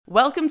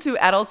Welcome to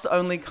Adults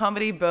Only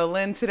Comedy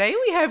Berlin. Today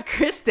we have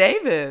Chris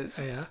Davis.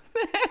 Oh,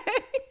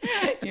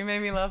 yeah. You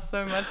made me laugh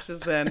so much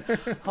just then.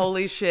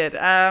 Holy shit.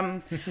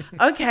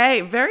 Okay,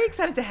 very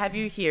excited to have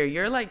you here.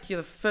 You're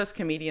the first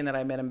comedian that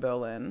I met in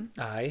Berlin.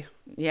 Aye.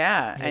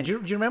 Yeah. Yeah, And do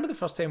you remember the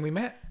first time we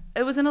met?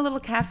 it was in a little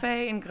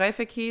cafe in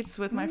Greifekiez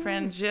with my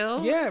friend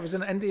Jill. Yeah, it was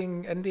an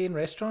Indian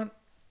restaurant.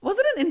 Was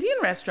it an Indian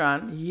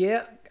restaurant?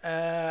 Yeah,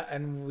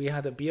 and we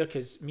had a beer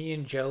because me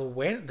and Jill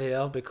went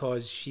there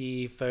because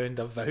she found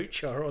a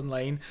voucher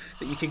online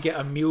that you could get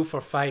a meal for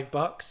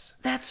 $5.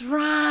 That's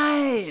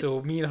right.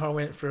 So me and her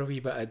went for a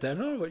wee bit of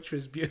dinner, which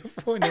was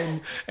beautiful,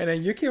 and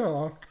then you came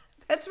along.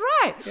 That's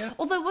right. Yeah.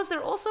 Although, was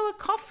there also a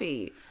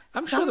coffee?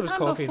 I'm sure there was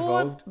Sometime coffee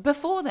involved.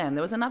 Before then,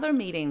 there was another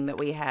meeting that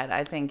we had,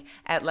 I think,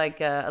 at like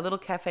a little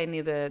cafe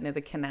near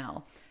the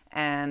canal.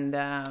 And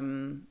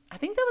I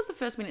think that was the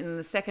first meeting. And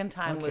the second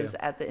time Okay. was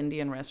at the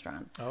Indian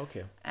restaurant. Oh,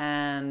 okay.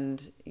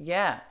 And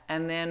yeah.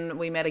 And then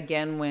we met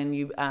again when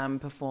you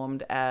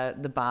performed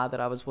at the bar that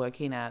I was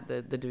working at,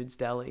 the Dude's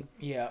Deli.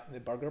 Yeah, the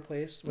burger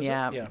place. Was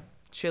Yeah. It? Yeah.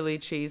 Chili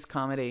cheese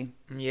comedy.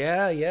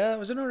 Yeah. It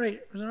was an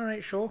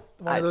alright show.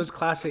 One of those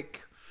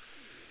classic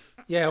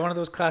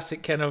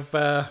kind of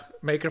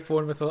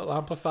microphone with a little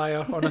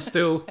amplifier on a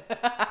stool.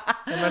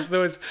 And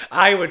those.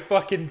 I would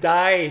fucking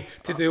die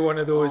to do one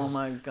of those. Oh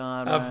my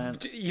God, man.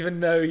 Even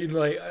now,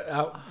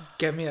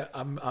 give me.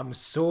 I'm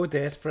so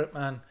desperate,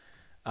 man.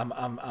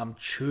 I'm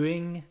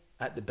chewing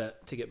at the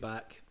bit to get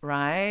back.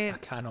 Right? I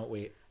cannot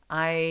wait.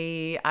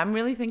 I'm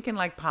really thinking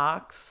like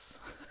parks.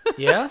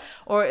 Yeah.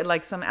 Or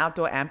like some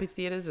outdoor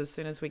amphitheaters as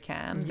soon as we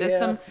can.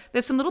 Yeah.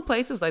 There's some little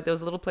places, like there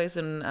was a little place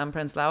in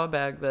Prenzlauer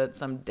Berg that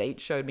some date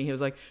showed me. He was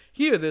like,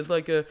 here, there's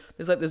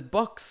this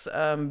box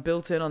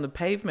built in on the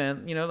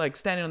pavement, like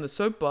standing on the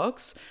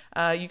soapbox.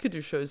 You could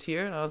do shows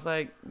here. And I was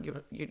like,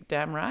 you're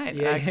damn right.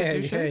 I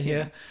could do shows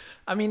here.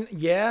 I mean,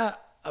 yeah,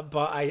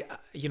 but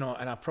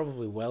and I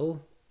probably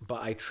will,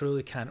 but I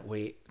truly can't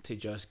wait to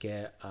just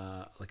get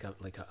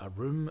a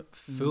room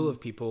full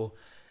of people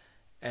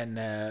and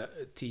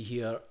to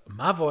hear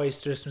my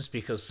voice through some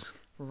speakers.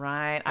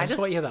 Right. I just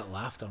want to hear that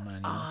laughter, man.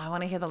 Oh, I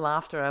want to hear the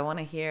laughter. I want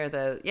to hear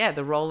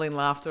the rolling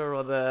laughter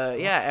or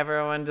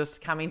everyone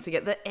just coming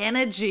together. The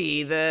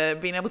energy, the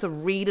being able to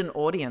read an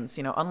audience.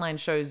 Online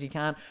shows, you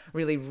can't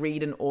really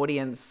read an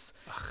audience.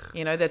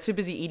 They're too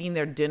busy eating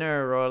their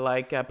dinner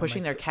or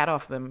pushing their cat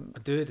off them.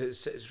 Dude,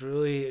 it's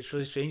really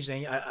strange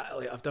thing.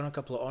 I've done a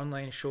couple of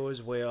online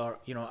shows where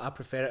I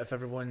prefer it if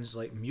everyone's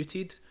like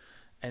muted,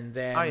 and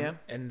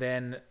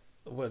then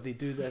where they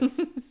do this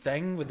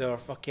thing with their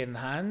fucking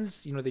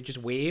hands, they just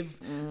wave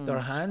their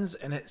hands,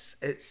 and it's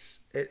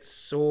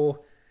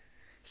so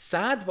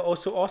sad but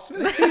also awesome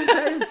at the same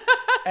time.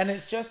 And I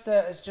just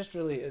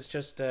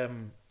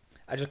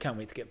can't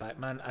wait to get back,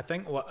 man. I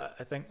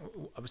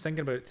was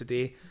thinking about it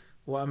today.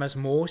 What I miss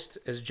most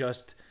is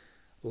just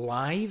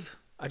live.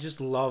 I just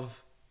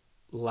love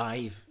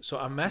live. So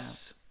I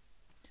miss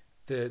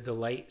the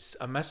lights.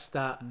 I miss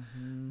that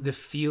the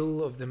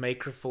feel of the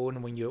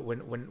microphone when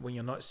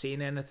you're not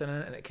saying anything in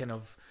it, and it kind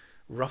of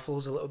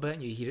ruffles a little bit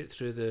and you hear it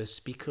through the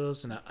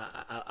speakers. And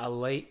I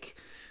like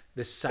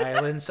the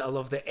silence. I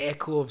love the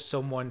echo of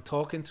someone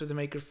talking through the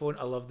microphone.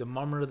 I love the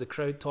murmur of the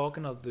crowd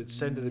talking, or the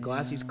sound of the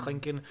glasses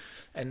clinking.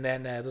 And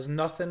then there's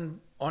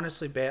nothing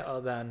honestly better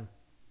than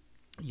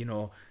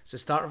it's the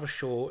start of a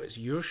show, it's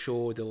your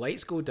show, the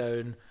lights go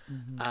down,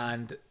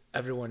 and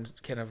everyone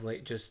kind of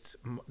just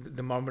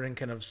the murmuring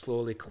kind of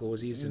slowly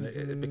closes, and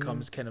it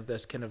becomes kind of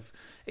this kind of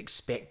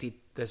expected,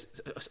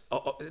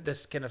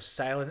 this kind of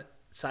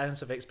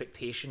silence of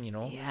expectation,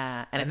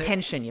 Yeah, and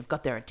attention. You've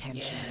got their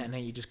attention. Yeah, and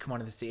then you just come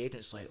onto the stage and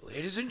it's like,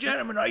 ladies and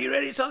gentlemen, are you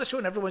ready to start the show?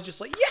 And everyone's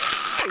just like, yeah,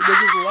 they're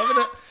just loving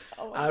it.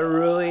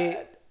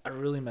 I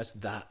really miss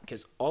that,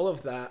 because all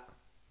of that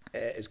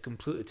is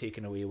completely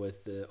taken away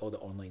with all the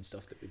online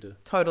stuff that we do.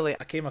 Totally.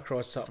 I came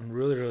across something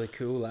really, really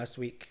cool last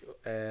week,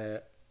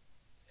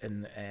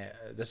 and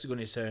this is going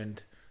to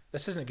sound...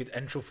 This isn't a good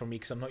intro for me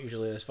because I'm not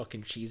usually this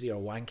fucking cheesy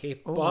or wanky,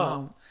 but...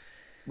 Wow.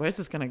 Where's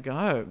this going to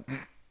go?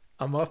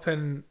 I'm up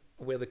in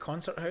where the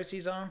concert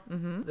houses are.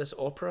 This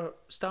opera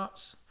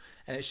starts,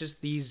 and it's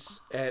just these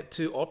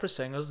two opera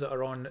singers that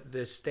are on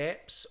the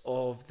steps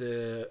of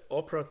the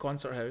opera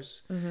concert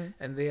house,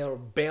 and they are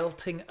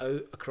belting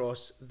out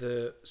across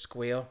the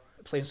square,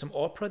 playing some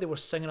opera. They were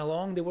singing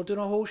along. They were doing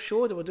a whole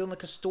show. They were doing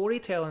like a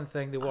storytelling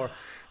thing. They were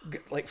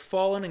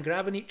falling and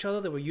grabbing each other.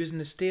 They were using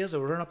the stairs. They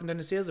were running up and down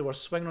the stairs. They were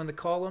swinging on the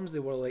columns. They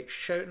were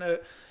shouting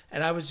out,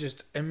 and I was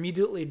just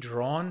immediately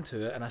drawn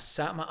to it, and I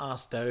sat my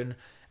ass down,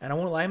 and I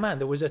won't lie, man,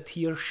 there was a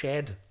tear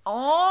shed.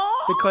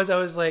 Oh! Because I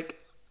was like,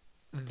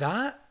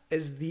 that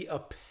is the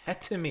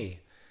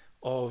epitome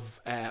of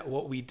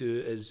what we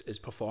do as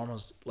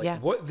performers.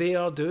 What they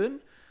are doing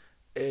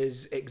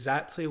is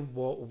exactly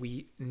what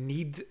we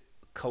need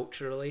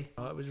culturally.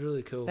 Oh, it was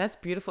really cool. That's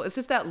beautiful. It's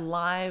just that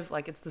live,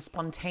 it's the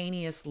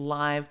spontaneous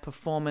live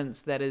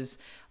performance that is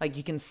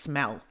you can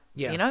smell.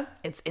 Yeah. You know,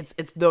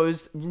 it's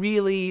those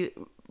really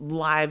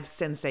live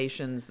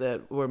sensations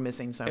that we're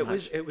missing so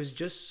much. It was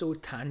just so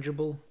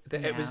tangible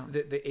that it was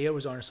the air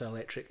was honestly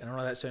electric. And I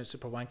know that sounds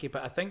super wanky,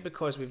 but I think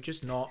because we've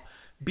just not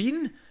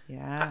been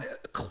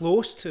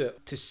close to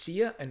it to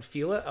see it and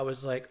feel it, I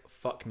was like,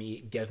 fuck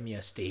me, give me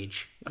a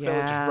stage. I felt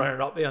like just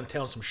running up there and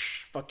telling some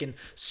fucking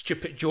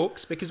stupid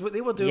jokes, because what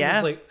they were doing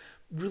was like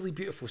really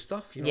beautiful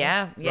stuff, you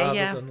know?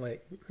 Rather than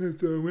like,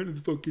 so I went to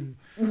the fucking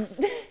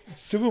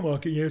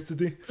supermarket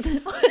yesterday.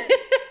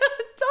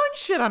 Don't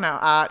shit on our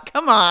art.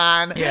 Come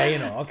on. Yeah, you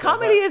know. Okay,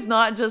 comedy is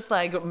not just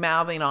like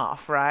mouthing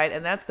off, right?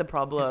 And that's the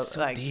problem. It's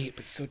so like, deep.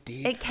 It's so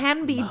deep. It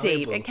can be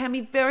deep. It can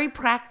be very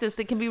practiced.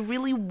 It can be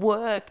really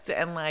worked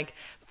and like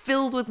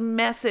filled with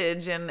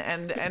message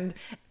and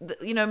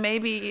you know,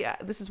 maybe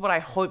this is what I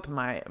hope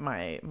my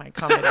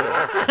comedy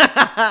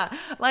is.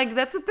 Like,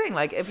 that's the thing.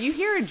 Like, if you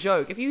hear a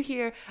joke, if you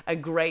hear a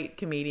great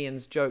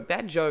comedian's joke,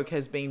 that joke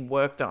has been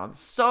worked on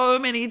so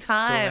many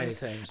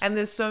times. And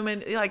there's so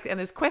many, like, and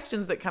there's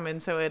questions that come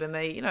into it, and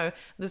they, you know,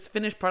 this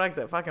finished product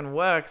that fucking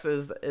works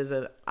is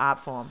an art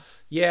form.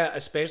 Yeah,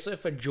 especially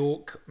if a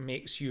joke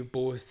makes you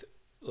both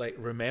like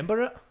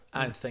remember it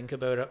and think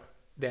about it.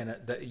 Then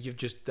you've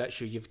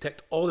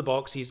ticked all the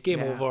boxes.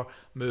 Game over.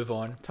 Move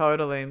on.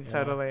 Totally.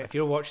 If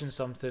you're watching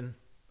something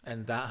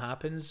and that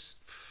happens.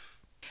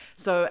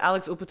 So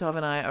Alex Upatov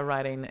and I are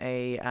writing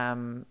a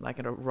like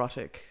an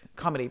erotic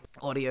comedy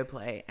audio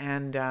play,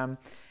 and we're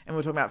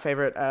talking about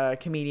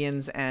favorite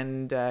comedians,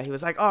 and he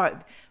was like, oh,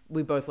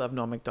 we both love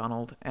Norm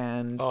Macdonald,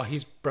 and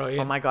he's brilliant.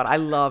 Oh my god, I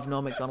love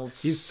Norm Macdonald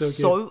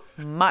so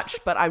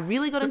much, but I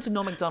really got into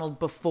Norm Macdonald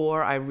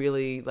before I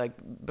really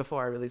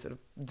sort of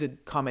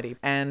did comedy,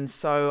 and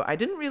so I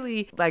didn't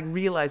really like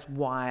realize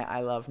why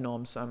I love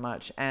Norm so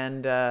much.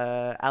 And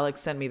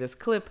Alex sent me this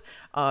clip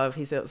of,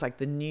 he said it was like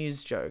the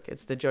news joke.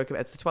 It's the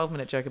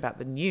 12-minute joke about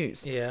the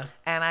news. Yeah.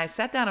 And I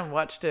sat down and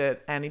watched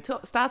it, and he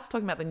starts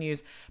talking about the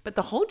news, but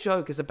the whole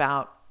joke is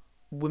about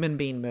women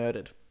being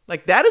murdered.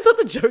 Like, that is what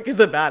the joke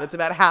is about. It's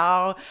about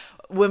how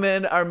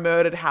women are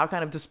murdered, how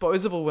kind of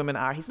disposable women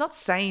are. He's not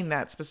saying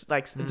that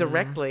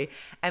directly.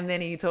 And then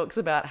he talks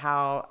about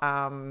how,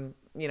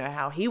 you know,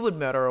 how he would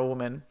murder a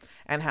woman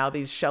and how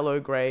these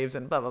shallow graves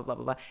and blah, blah, blah,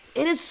 blah, blah.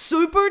 It is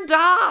super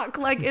dark.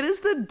 Like, it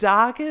is the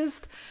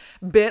darkest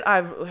bit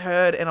I've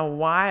heard in a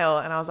while.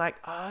 And I was like,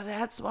 oh,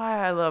 that's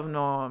why I love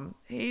Norm.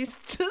 He's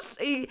just,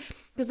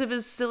 because of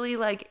his silly,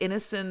 like,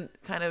 innocent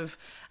kind of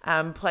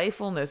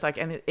playfulness, like,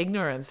 and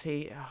ignorance,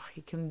 he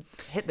can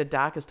hit the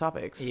darkest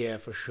topics. Yeah,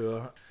 for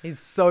sure. He's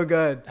so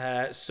good.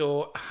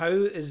 So how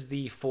is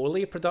the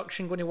Foley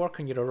production going to work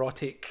on your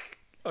erotic?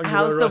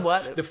 How's the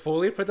what? The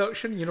Foley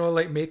production, you know,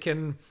 like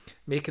making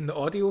the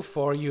audio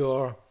for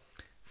your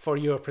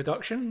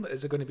production.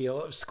 Is there going to be a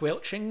lot of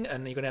squelching,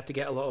 and you're going to have to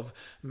get a lot of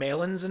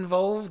melons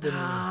involved?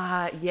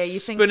 And you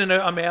spinning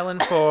out a melon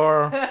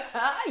for.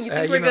 You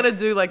think we're gonna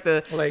do like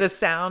the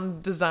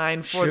sound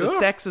design for the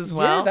sex as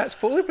well? Yeah, that's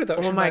Foley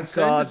production. Oh my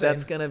god,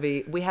 that's gonna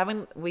be. We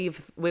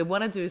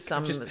want to do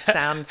some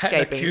soundscaping.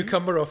 Hit a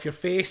cucumber off your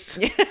face.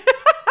 I'm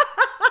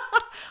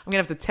gonna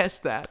have to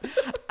test that.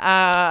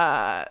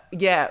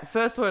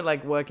 First we're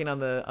like working on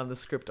the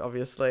script,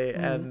 obviously,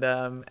 and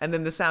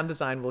then the sound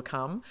design will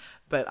come.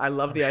 But I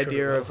love the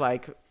idea of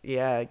like,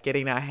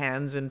 getting our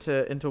hands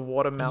into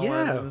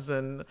watermelons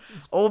and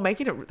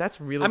making it. That's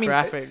really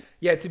graphic.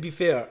 To be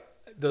fair,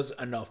 there's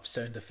enough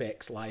sound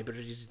effects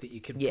libraries that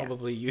you can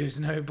probably use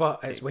now,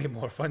 but it's way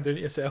more fun doing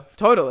it yourself.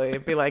 Totally.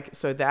 It'd be like,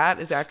 so that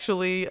is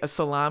actually a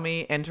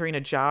salami entering a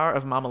jar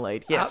of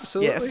marmalade. Yes.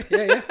 Absolutely. Yes.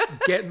 Yeah.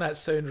 Getting that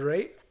sound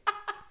right.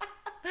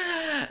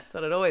 That's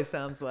what it always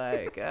sounds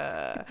like.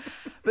 But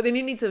then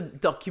you need to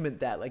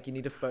document that. Like, you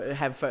need to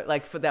have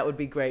that would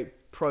be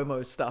great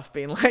promo stuff,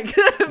 being like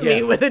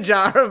me with a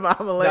jar of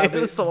marmalade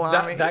and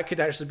salami. That could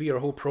actually be your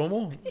whole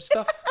promo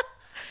stuff.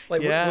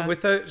 Like,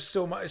 without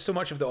so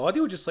much of the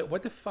audio, just like,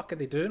 what the fuck are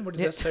they doing? What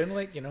does that sound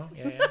like? You know?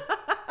 Yeah.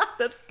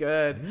 That's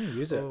good.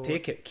 Use it.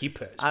 Take it.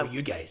 Keep it. It's for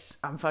you guys.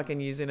 I'm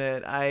fucking using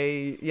it.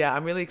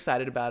 I'm really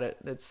excited about it.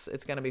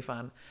 It's going to be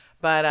fun.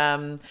 But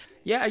are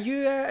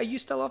you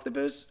still off the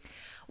booze?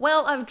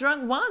 Well, I've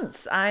drunk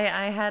once. I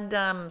had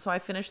so I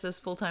finished this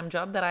full-time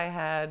job that I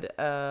had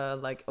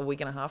like a week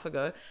and a half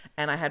ago,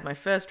 and I had my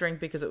first drink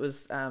because it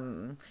was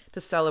to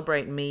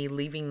celebrate me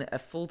leaving a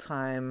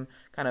full-time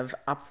kind of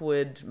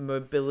upward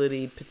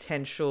mobility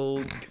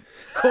potential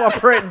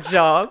corporate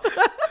job.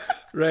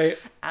 Right.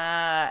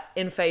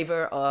 In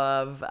favor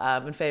of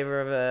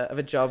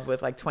a job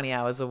with like 20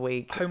 hours a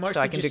week. How much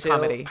so I can do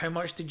comedy. How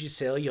much did you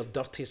sell your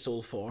dirty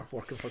soul for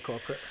working for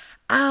corporate?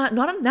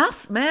 Not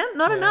enough, man.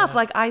 Not enough.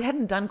 Like, I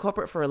hadn't done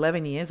corporate for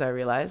 11 years, I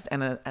realized,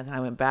 and I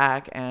went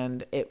back,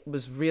 and it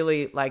was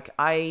really like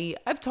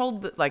I've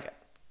told that, like,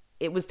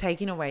 it was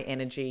taking away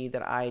energy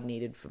that I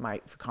needed for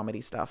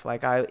comedy stuff.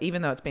 Like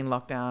even though it's been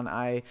locked down,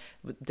 I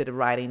did a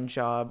writing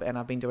job, and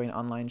I've been doing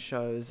online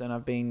shows, and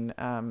I've been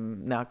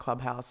now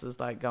Clubhouse is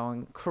like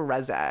going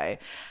crazy,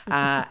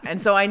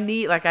 and so I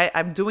need like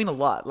I'm doing a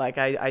lot. Like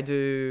I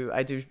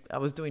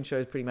was doing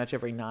shows pretty much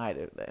every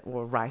night,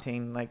 or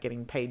writing, like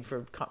getting paid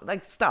for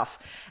like stuff,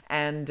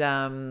 and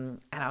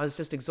I was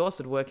just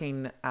exhausted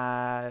working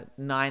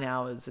 9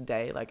 hours a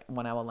day, like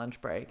 1 hour lunch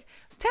break.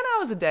 It's 10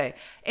 hours a day.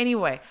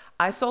 Anyway,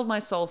 I sold my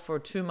soul for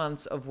 2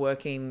 months of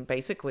working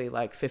basically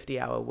like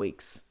 50-hour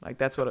weeks. Like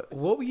that's What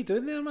were you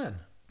doing there, man?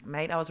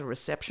 Mate, I was a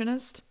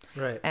receptionist.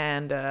 Right.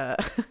 And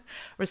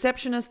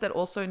receptionist that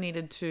also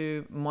needed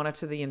to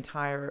monitor the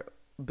entire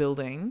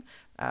building,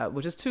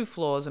 which is 2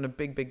 floors in a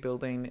big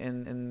building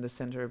in the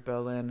center of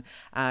Berlin,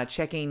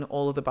 checking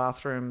all of the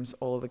bathrooms,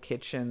 all of the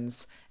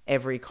kitchens,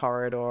 every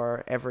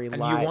corridor, every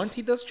light. And you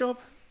wanted this job?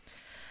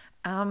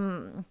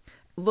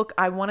 Look,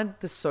 I wanted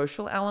the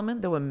social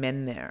element. There were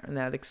men there, and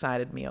that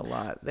excited me a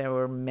lot. There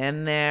were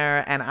men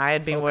there, and I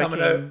had been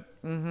working.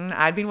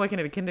 I'd been working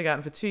at a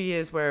kindergarten for 2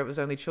 years, where it was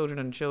only children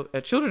and children.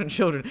 Oh,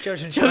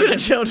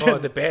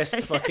 the best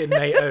fucking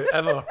night out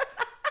ever.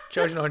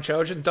 Children on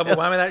children, double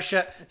whammy that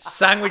shit.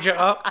 Sandwich it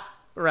up.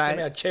 Right. Give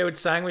me a child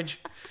sandwich.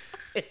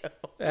 But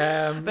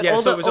yeah,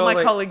 so it was all my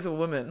like, colleagues were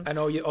women. I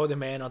know all the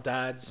men are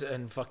dads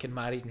and fucking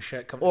married and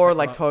shit. Or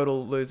like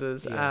total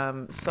losers.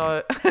 Yeah.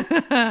 So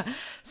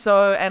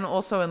and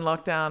also in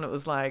lockdown, it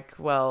was like,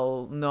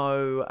 well,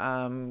 no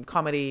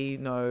comedy,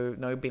 no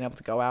being able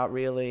to go out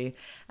really,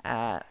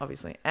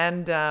 obviously.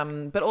 And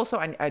but also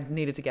I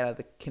needed to get out of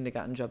the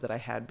kindergarten job that I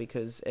had,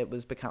 because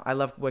I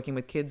loved working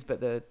with kids,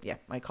 but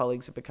my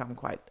colleagues have become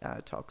quite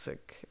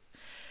toxic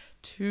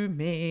to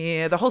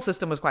me. The whole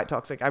system was quite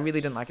toxic. I really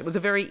didn't like it. It was a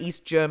very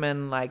East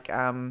German, like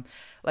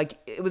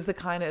it was the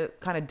kind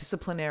of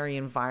disciplinary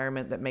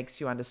environment that makes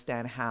you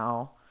understand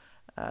how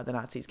the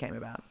Nazis came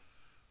about.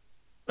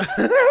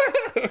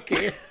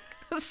 Okay.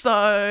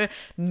 So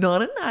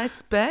not a nice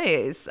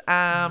space.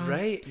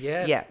 Right.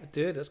 Yeah. Yeah.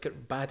 Dude, that's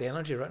got bad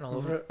energy written all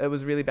over it. It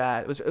was really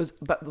bad. It was,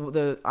 but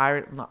the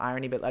not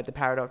irony, but like the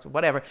paradox,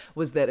 whatever,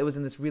 was that it was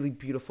in this really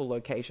beautiful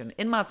location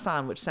in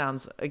Marzahn, which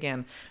sounds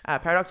again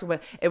paradoxical,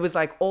 but it was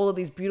like all of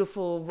these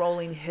beautiful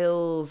rolling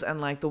hills,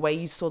 and like the way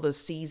you saw the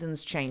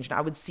seasons change. And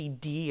I would see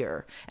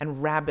deer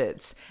and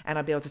rabbits, and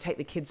I'd be able to take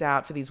the kids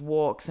out for these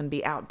walks and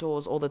be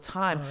outdoors all the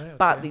time. Oh, right, okay.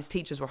 But these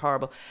teachers were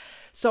horrible.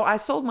 So I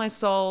sold my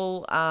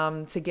soul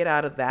to get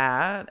out of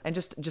that, and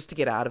just to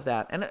get out of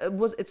that. And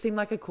it seemed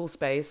like a cool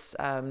space,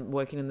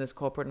 working in this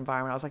corporate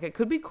environment. I was like, it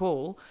could be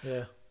cool.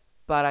 Yeah.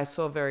 But I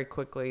saw very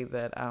quickly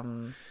that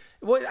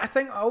Well, I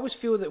always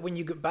feel that when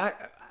you get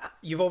back,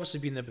 you've obviously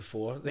been there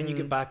before, then you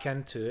get back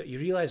into it, you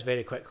realise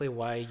very quickly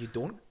why you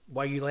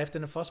left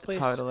in the first place.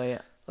 Totally.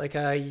 Like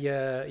I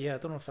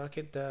don't know if I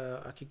could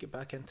get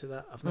back into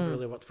that. I've never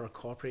really worked for a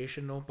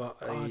corporation though, but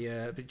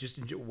but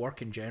just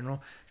work in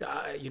general.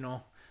 I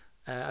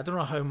don't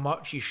know how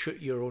much you shoot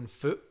your own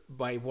foot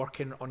by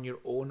working on your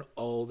own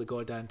all the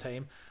goddamn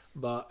time,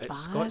 but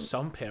it's got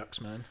some perks,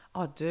 man.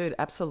 Oh, dude,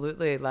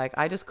 absolutely. Like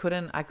I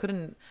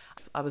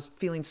was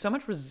feeling so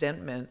much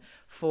resentment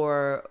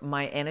for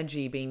my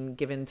energy being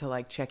given to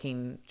like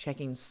checking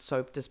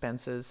soap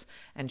dispensers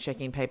and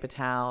checking paper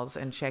towels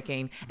and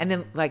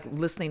then like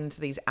listening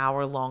to these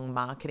hour-long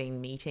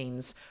marketing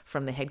meetings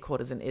from the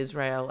headquarters in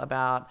Israel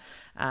about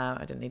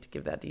I didn't need to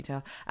give that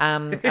detail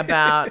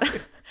about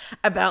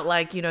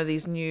like,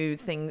 these new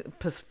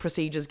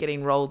procedures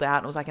getting rolled out.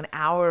 And it was like an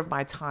hour of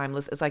my time.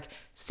 It's like,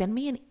 send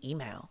me an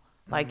email.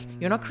 Like,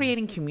 you're not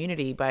creating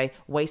community by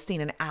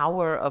wasting an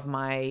hour of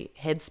my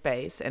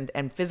headspace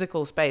and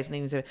physical space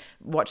needing to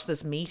watch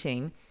this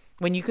meeting,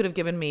 when you could have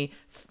given me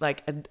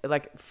like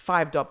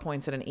 5 dot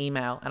points in an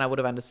email, and I would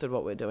have understood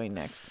what we're doing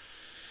next.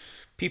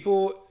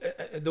 People,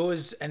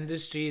 those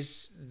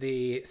industries,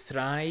 they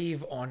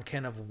thrive on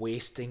kind of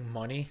wasting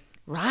money.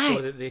 Right.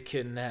 So that they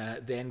can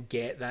then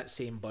get that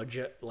same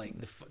budget like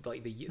the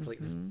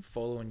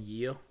following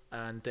year,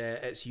 and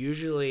it's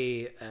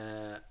usually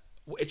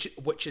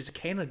which is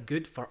kind of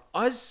good for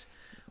us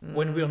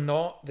when we're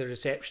not the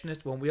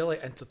receptionist, when we're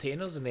like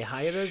entertainers and they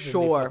hire us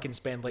and they fucking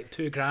spend like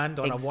 $2,000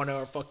 on a 1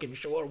 hour fucking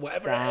show or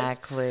whatever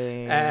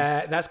Exactly. it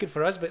is. That's good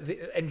for us, but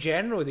in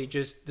general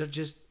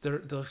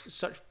they're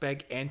such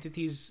big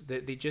entities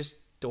that they just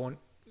don't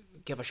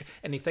give a shit,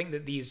 and they think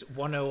that these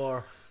 1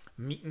 hour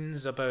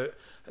meetings about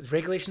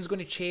regulations going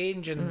to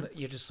change, and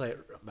you're just like,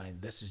 man,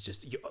 this is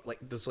just like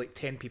there's like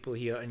 10 people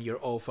here and you're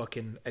all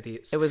fucking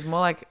idiots. It was more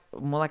like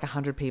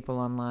 100 people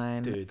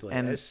online, dude. Like,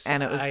 and it was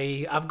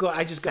I've got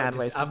a disdain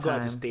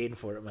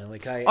for it, man.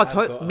 Like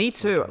me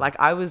too. Like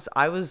I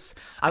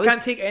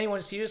can't take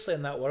anyone seriously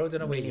in that world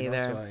in a way.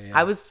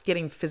 I was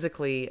getting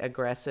physically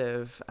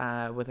aggressive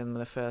within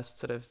the first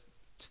sort of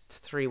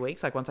 3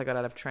 weeks. Like once I got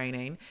out of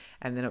training,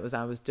 and then I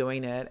was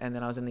doing it, and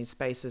then I was in these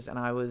spaces, and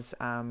I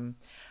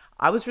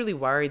was really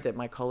worried that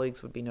my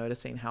colleagues would be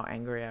noticing how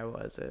angry I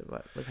was at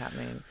what was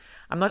happening.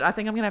 I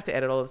think I'm gonna have to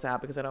edit all this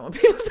out because I don't want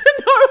people to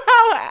know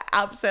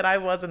upset I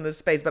was in this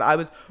space, but I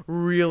was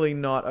really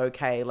not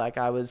okay. Like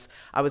I was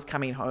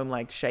coming home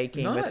like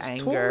shaking No, with it's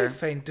anger. totally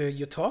fine, dude.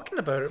 You're talking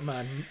about it,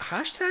 man.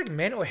 Hashtag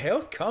mental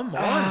health. Come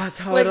on. Ah,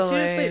 totally. Like,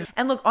 seriously.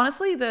 And look,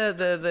 honestly,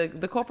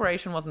 the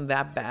corporation wasn't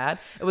that bad.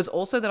 It was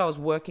also that I was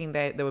working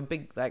there. There were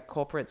big like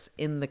corporates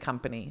in the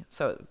company,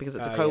 so because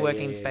it's a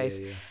co-working space,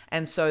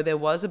 and so there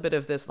was a bit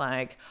of this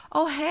like,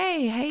 oh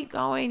hey, how you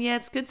going? Yeah,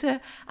 it's good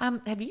to.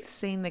 Have you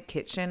seen the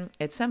kitchen?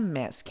 It's a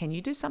mess. Can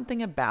you do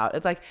something about it?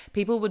 It's like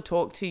people would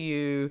talk to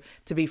you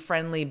to be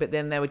friendly, but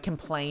then they would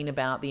complain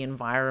about the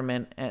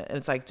environment. And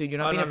it's like, dude, you're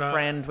not being a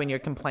friend when you're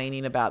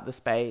complaining about the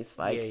space.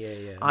 Like,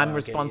 I'm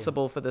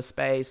responsible for the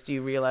space. Do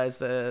you realize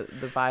the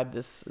vibe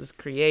this is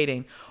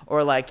creating?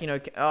 Or like,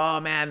 oh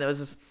man, there was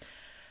this.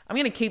 I'm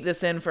going to keep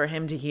this in for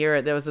him to hear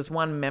it. There was this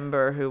one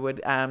member who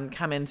would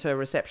come into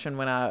reception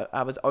when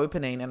I was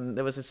opening, and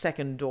there was a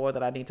second door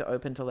that I need to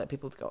open to let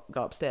people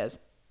go upstairs.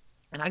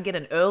 And I'd get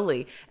in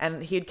early,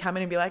 and he'd come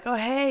in and be like, oh,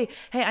 hey,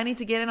 I need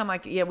to get in. I'm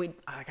like, yeah,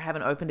 I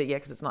haven't opened it yet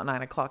because it's not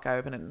 9 o'clock. I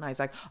open it. And he's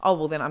like, oh,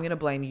 well, then I'm going to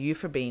blame you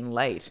for being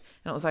late.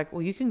 And I was like,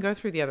 well, you can go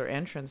through the other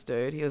entrance,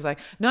 dude. He was like,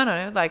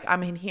 no, like,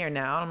 I'm in here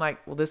now. And I'm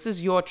like, well, this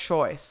is your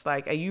choice.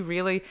 Like,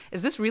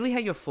 is this really how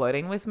you're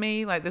flirting with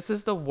me? Like, this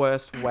is the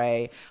worst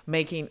way,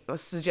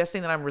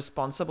 suggesting that I'm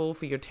responsible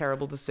for your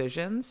terrible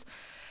decisions.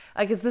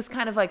 Like, it's this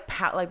kind of like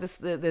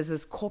there's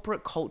this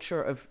corporate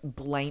culture of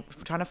blame,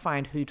 trying to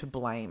find who to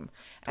blame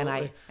and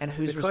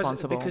who's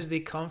responsible. Because they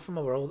come from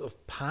a world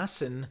of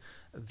passing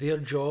their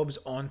jobs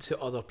onto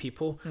other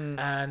people,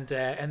 and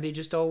they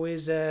just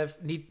always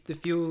need the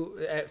feel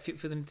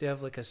for them to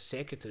have like a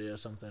secretary or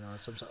something, or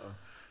some sort of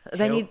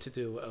help to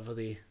do whatever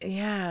they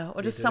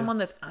or just someone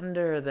that's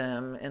under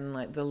them in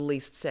like the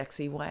least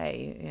sexy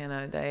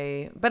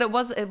way, but it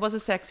was a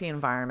sexy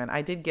environment.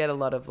 I did get a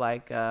lot of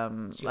like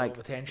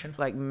attention,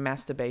 like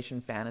masturbation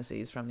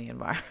fantasies from the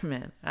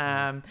environment.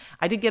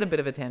 I did get a bit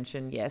of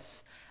attention,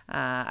 yes.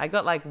 I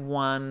got like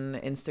one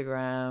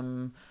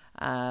Instagram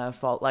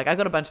like I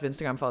got a bunch of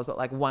Instagram followers, but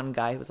like one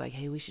guy who was like,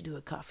 hey, we should do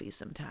a coffee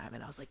sometime,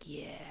 and I was like,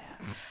 yeah.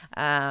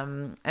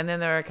 And then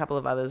there are a couple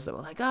of others that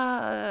were like,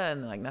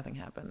 and like nothing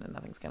happened and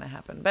nothing's gonna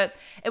happen. But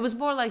it was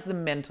more like the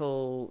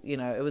mental,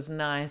 it was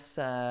nice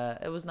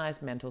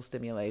mental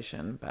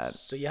stimulation. But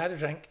so you had a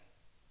drink,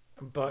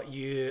 but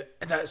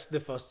that's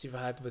the first you've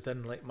had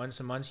within like months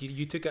and months.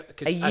 You took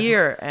it a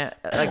year,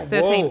 like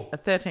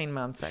 13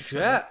 months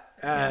actually. Shit.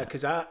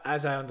 Because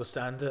as I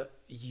understand it,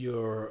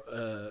 you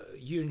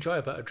enjoy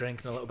a bit of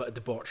drink and a little bit of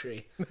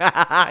debauchery.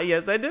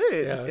 Yes, I do.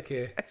 Yeah,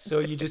 okay. So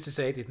you just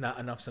decided, nah,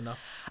 enough's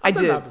enough. I've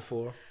done that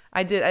before.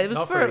 I did. It was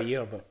not for a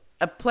year, but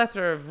a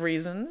plethora of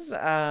reasons.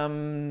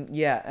 And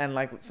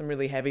like some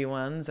really heavy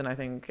ones. And I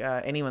think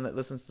anyone that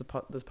listens to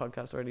this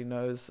podcast already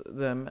knows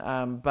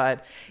them.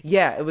 But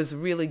yeah, it was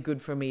really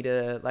good for me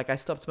to, like, I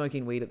stopped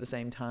smoking weed at the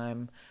same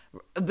time,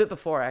 a bit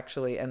before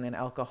actually, and then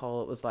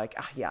alcohol. It was like,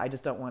 I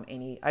just don't want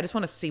I just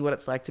want to see what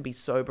it's like to be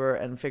sober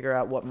and figure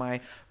out what my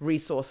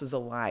resources are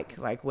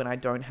like when I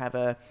don't have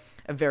a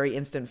very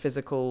instant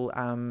physical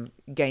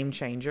game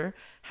changer,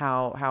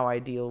 how I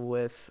deal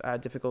with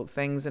difficult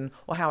things,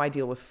 or how I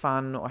deal with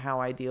fun, or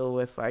how I deal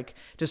with like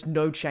just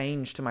no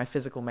change to my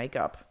physical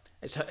makeup.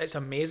 It's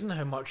amazing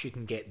how much you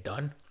can get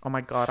done. Oh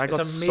my God, I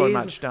got so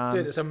much done.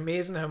 Dude, it's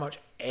amazing how much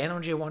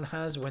energy one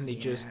has when they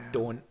just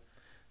don't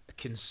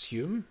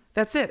consume.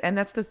 That's it, and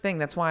that's the thing.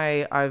 That's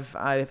why I've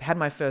had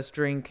my first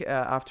drink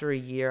after a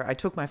year. I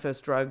took my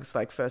first drugs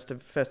like first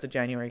of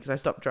January, because I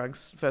stopped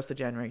drugs 1st of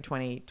January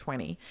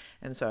 2020,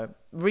 and so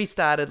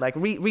restarted, like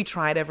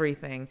retried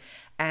everything,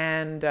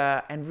 and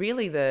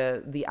really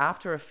the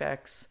after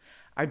effects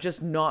are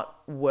just not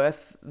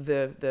worth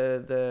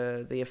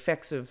the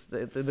effects of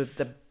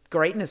the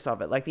greatness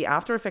of it. Like, the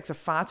after effects are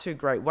far too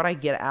great. What I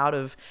get out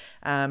of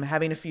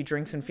having a few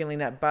drinks and feeling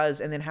that buzz,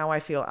 and then how I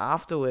feel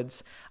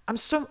afterwards, I'm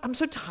so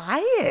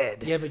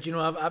tired. Yeah, but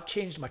I've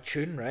changed my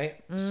tune,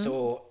 right?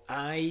 So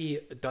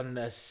I done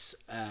this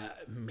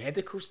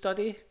medical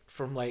study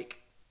from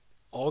like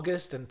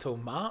August until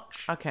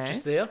March. Okay.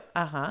 Just there.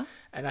 Uh-huh.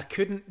 And I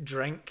couldn't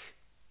drink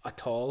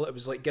at all. It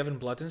was like giving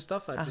blood and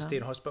stuff. I had to stay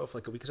in hospital for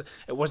like a week or so.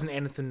 It wasn't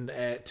anything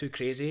too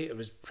crazy. It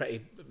was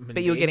pretty mundane.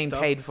 But you were getting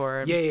stuff. paid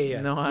for it.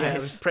 Yeah. Nice. Yeah, it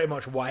was pretty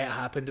much why it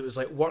happened. It was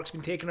like, work's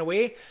been taken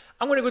away.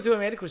 I'm going to go do a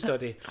medical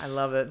study. I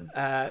love it.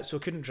 So I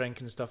couldn't drink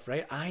and stuff,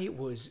 right? I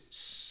was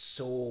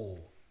so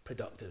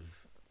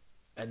productive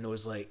in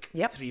those like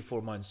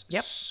 3-4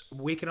 months.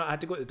 Waking up, I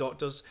had to go to the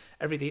doctors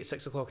every day at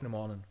 6 o'clock in the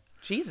morning.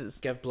 Jesus.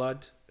 Give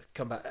blood,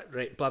 come back,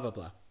 right, blah, blah,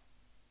 blah.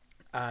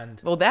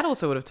 And well, that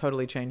also would have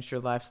totally changed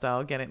your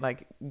lifestyle. Getting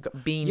like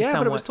being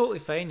but it was totally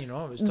fine, It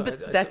was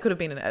that could have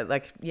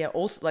been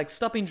also like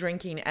stopping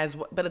drinking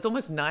but it's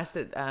almost nice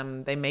that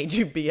they made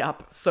you be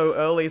up so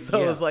early,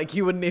 so it was like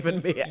you wouldn't even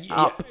be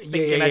up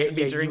thinking I should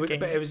be drinking.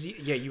 But it was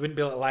you wouldn't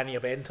be able to lie in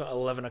your bed until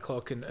 11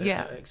 o'clock and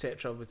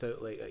etc.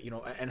 without like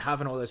and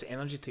having all this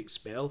energy to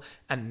expel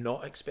and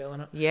not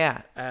expelling it.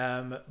 Yeah.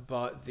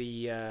 But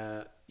the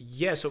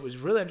so it was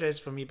really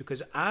interesting for me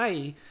because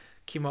I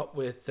came up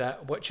with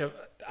which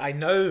I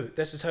know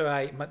this is how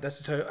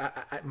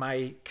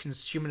my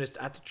consumerist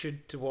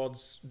attitude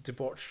towards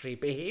debauchery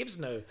behaves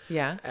now.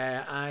 Yeah.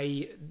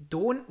 I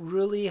don't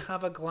really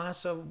have a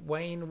glass of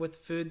wine with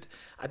food.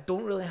 I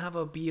don't really have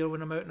a beer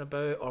when I'm out and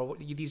about, or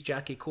these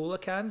Jackie Cola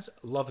cans.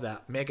 Love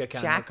that mega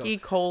can. Jackie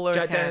Cola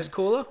Jack can. Daniels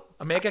Cola,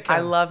 a mega can. I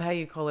love how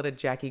you call it a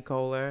Jackie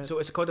Cola. So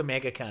it's called a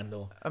mega can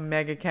though. A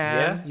mega can.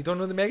 Yeah, you don't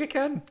know the mega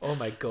can? Oh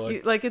my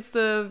god! Like it's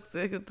the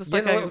like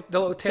the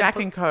little Jack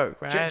 10 and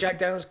Coke, right? Jack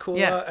Daniels Cola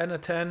Yeah. in a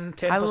tin,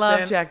 10%. I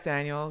love Jack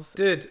Daniels.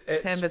 Dude,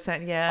 it's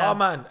 10%, yeah. Oh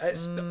man,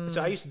 it's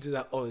so I used to do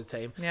that all the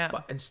time. Yeah.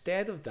 But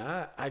instead of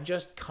that, I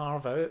just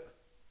carve out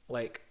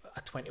like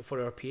a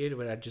 24-hour period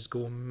where I just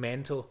go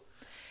mental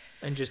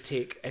and just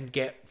take and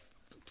get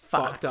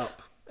fucked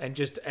up and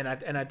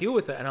I deal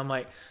with it, and I'm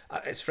like,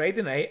 it's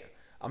Friday night.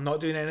 I'm not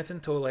doing anything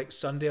till like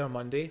Sunday or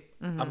Monday.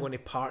 I'm going to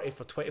party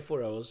for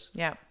 24 hours.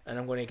 Yeah. And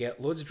I'm going to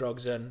get loads of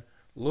drugs in,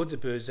 loads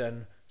of booze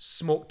in,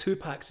 smoke 2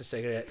 packs of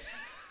cigarettes.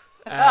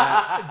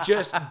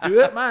 Just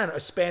do it, man. Or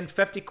spend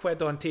 50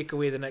 quid on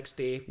takeaway the next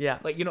day. Yeah.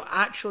 Like,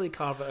 actually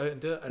carve it out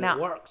and do it, and Now,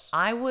 it works.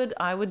 I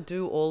would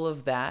do all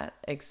of that,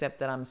 except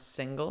that I'm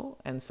single,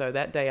 and so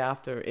that day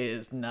after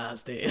is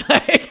nasty.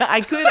 Like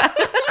I could.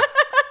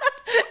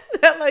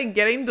 That like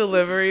getting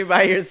delivery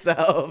by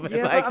yourself, and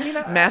Yeah, like but I mean,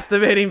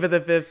 masturbating for the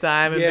 5th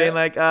time and Yeah. being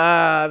like,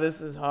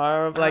 this is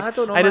horrible. Like I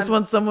don't know, I just man.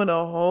 want someone to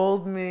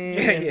hold me.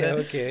 Yeah,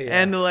 okay,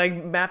 yeah. And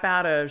like map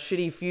out a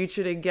shitty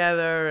future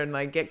together and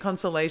like get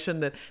consolation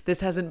that this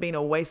hasn't been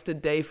a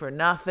wasted day for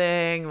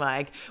nothing.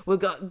 Like we've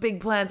got big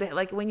plans.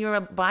 Like when you're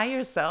by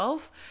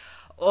yourself.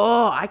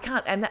 Oh, I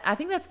can't, and I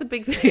think that's the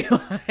big thing.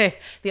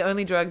 The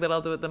only drug that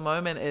I'll do at the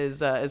moment is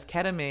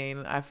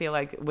ketamine. I feel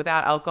like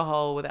without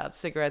alcohol, without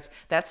cigarettes,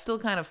 that's still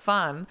kind of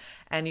fun,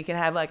 and you can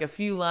have like a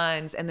few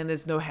lines, and then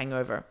there's no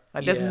hangover.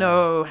 Like there's Yeah.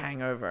 no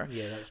hangover.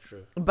 Yeah, that's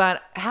true.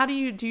 But how do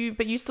you?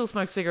 But you still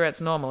smoke cigarettes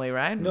normally,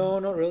 right? No,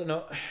 not really.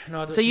 No, I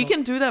don't So you smoke.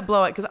 can do that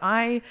blowout because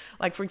I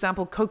like, for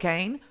example,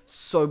 cocaine.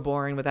 So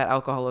boring without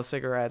alcohol or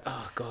cigarettes.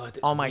 Oh god, it's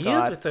Oh my weird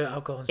God. without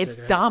alcohol and It's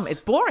cigarettes. dumb. It's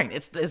boring.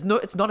 It's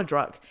not a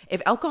drug.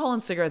 If alcohol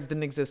and cigarettes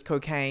didn't exist,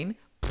 cocaine.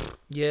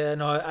 Yeah,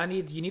 no,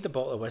 you need a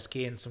bottle of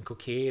whiskey and some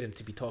cocaine and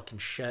to be talking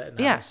shit and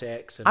Yeah. having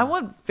sex. And I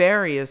want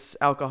various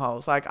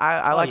alcohols. Like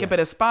I like yeah. a bit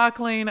of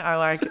sparkling. I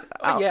like.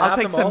 I'll have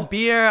take them some all.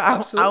 beer. I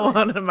Absolutely.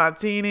 want a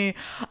martini.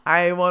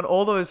 I want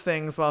all those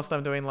things whilst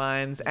I'm doing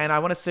lines, and I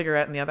want a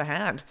cigarette in the other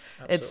hand.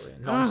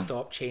 absolutely.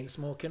 Non-stop chain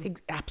smoking.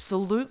 It's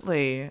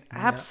absolutely.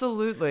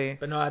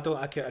 But no, I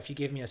don't. If you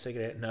gave me a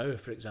cigarette now,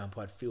 for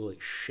example, I'd feel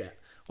like shit.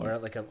 Or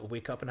like I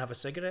wake up and have a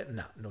cigarette.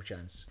 Nah, no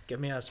chance. Give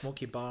me a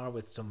smoky bar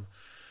with some,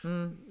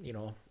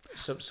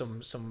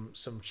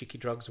 some cheeky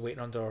drugs waiting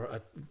under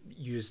a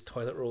used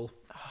toilet roll.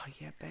 Oh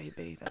yeah,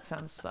 baby, that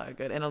sounds so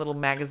good. And a little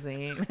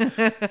magazine.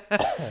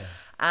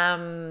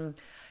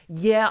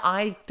 Yeah,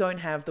 I don't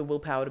have the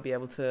willpower to be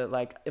able to,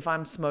 like, if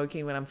I'm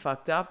smoking when I'm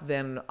fucked up,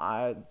 then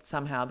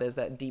somehow there's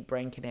that deep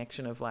brain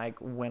connection of like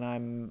when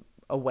I'm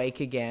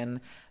awake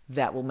again,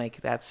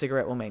 that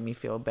cigarette will make me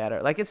feel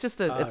better. Like it's just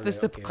the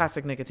okay.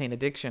 classic nicotine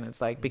addiction. It's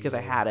like because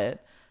I had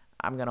it,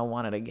 I'm gonna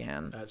want it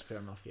again. That's fair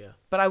enough. Yeah.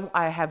 But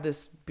I have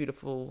this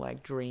beautiful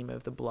like dream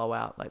of the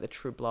blowout, like the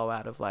true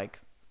blowout of like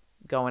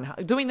doing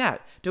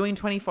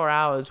 24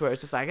 hours where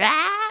it's just like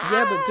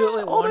Yeah, but do it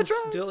like all the once.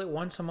 drugs. Do it like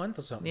once a month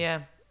or something.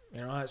 Yeah.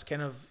 It's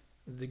kind of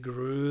the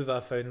groove I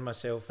found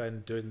myself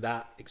in doing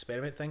that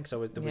experiment thing.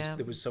 Because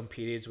there was some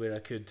periods where I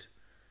could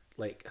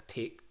like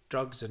take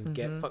drugs and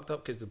get fucked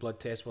up because the blood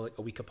tests were like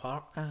a week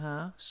apart.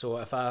 So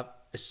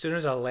as soon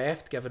as I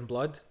left giving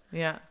blood,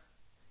 Yeah.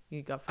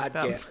 You got I'd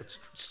fucked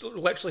up.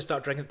 literally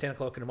start drinking at 10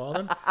 o'clock in the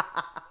morning.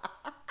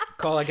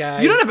 Call a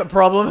guy. You don't have a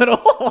problem at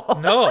all.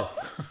 No.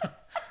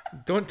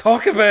 Don't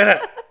talk about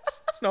it.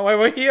 It's not why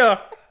we're here.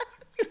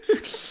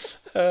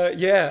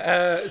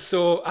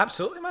 So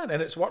absolutely, man,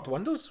 and it's worked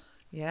wonders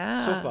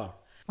Yeah. so far.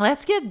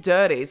 Let's get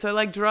dirty. So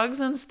like drugs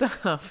and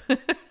stuff.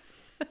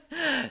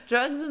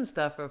 Drugs and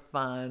stuff are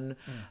fun,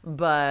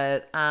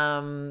 but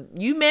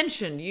you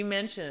mentioned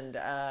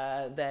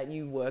that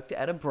you worked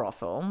at a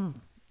brothel.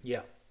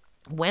 Yeah.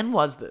 When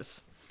was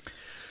this?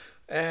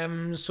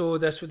 So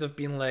this would have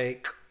been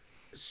like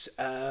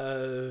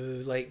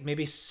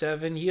maybe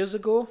 7 years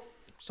ago,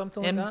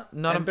 something In- like that.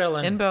 not in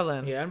Berlin. in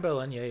Berlin. Yeah, in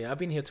Berlin. Yeah. I've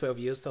been here 12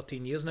 years,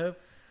 13 years now.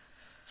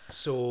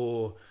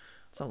 So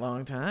It's a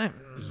long time.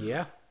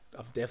 yeah,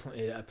 I've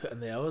definitely put in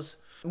the hours.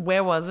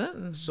 Where was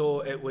it?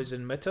 So it was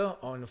in Mitte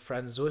on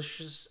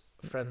Französische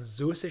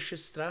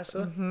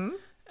Straße.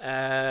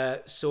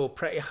 So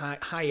pretty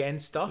high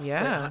end stuff.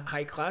 Yeah. Like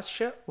high class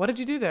shit. What did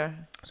you do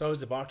there? So I was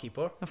the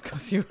barkeeper. Of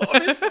course you were.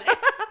 Honestly.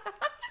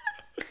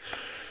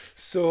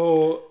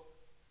 So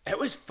it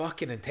was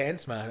fucking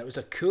intense, man. It was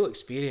a cool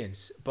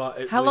experience.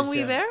 But How long were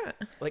you there?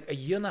 Like a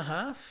year and a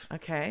half.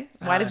 Okay.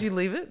 Why did And- you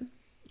leave it?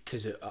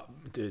 Because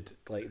dude,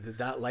 like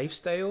that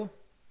lifestyle,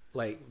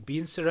 like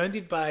being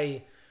surrounded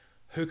by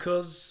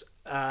hookers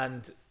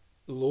and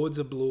loads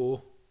of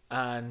blow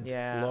and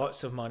Yeah.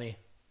 lots of money.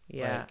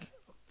 Yeah.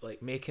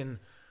 Like making,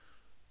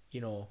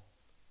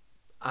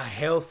 a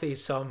healthy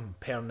sum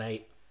per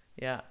night.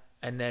 Yeah.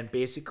 and then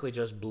basically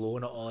just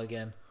blowing it all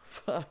again.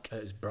 Fuck.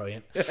 It was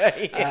brilliant.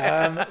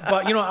 Yeah.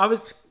 But you know, I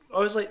was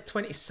like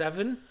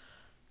 26,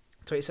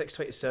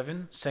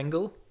 27,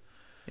 single.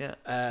 Yeah.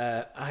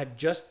 I had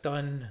just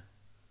done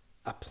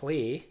a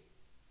play.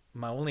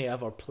 My only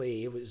ever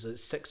play was a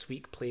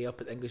 6-week play up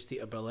at the English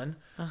Theatre Berlin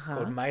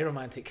called My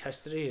Romantic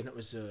History, and it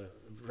was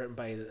written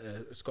by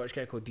a Scottish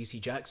guy called DC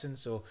Jackson.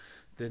 So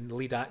the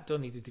lead actor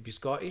needed to be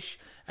Scottish,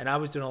 and I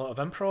was doing a lot of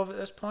improv at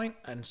this point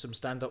and some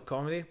stand-up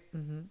comedy.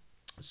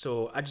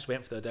 So I just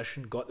went for the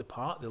audition, got the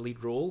part, the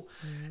lead role,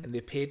 and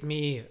they paid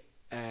me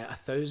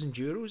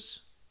 €1,000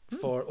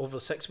 for over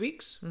 6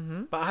 weeks.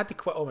 But I had to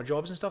quit all my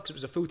jobs and stuff because it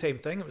was a full-time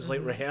thing. It was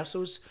like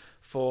rehearsals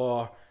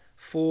for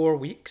 4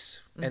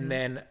 weeks and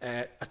then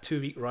a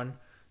 2-week run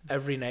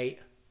every night.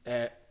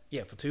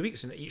 For 2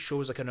 weeks, and each show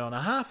was like an hour and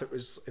a half. It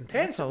was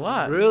intense. That's a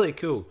lot. Really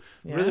cool.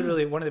 Yeah. Really,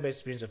 really one of the best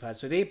experiences I've had.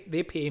 So they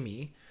pay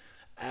me,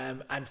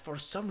 and for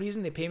some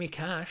reason they pay me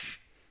cash.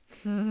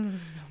 And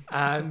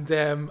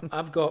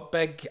I've got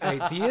big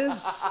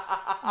ideas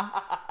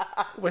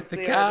with the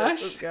See how cash.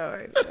 this is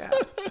going. Yeah.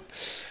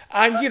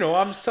 And you know,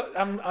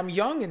 I'm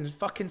young and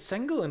fucking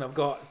single, and I've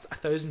got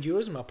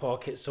 €1,000 in my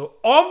pocket. So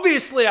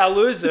obviously I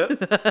lose it.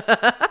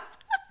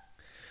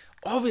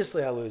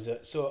 Obviously I lose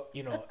it. So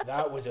you know,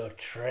 that was a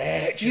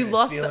treacherous You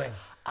lost feeling.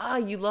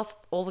 You lost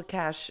all the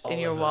cash in All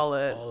your of it,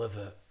 wallet. all of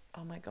it.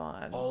 Oh my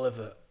god. All of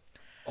it.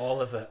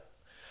 All of it.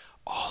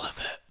 All of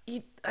it.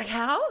 You, like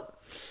how?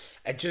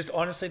 It just,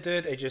 honestly,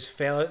 dude, it just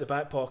fell out the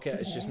back pocket.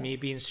 It's just me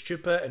being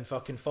stupid and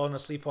fucking falling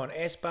asleep on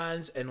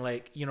S-bands. And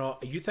like, you know,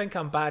 you think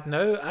I'm bad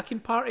now? I can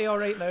party all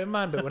right now,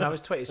 man. But when I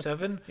was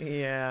 27,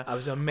 Yeah. I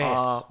was a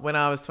mess. When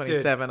I was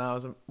 27, I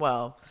was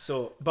well.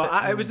 So,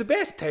 but it was the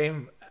best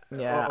time.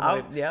 Yeah, of my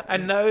life. yep.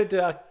 And now,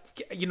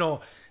 you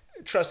know,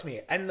 trust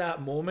me, in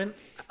that moment,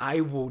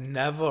 I will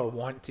never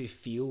want to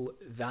feel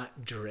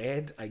that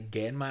dread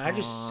again, man. I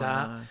just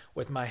sat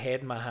with my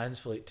head in my hands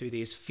for like 2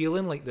 days,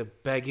 feeling like the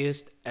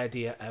biggest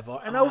idiot ever.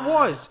 And I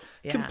was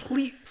yeah.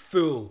 complete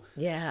fool.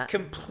 Yeah.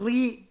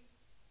 Complete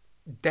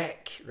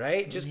dick,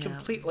 right? Just Yeah.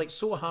 complete, like,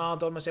 so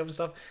hard on myself and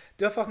stuff.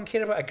 Do I fucking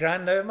care about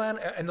 $1,000 now, man?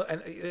 And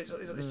it's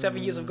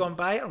 7 years have gone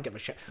by. I don't give a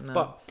shit. No.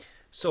 But,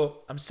 so,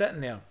 I'm sitting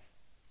there.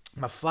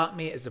 My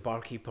flatmate is the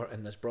barkeeper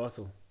in this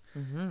brothel.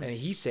 And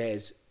he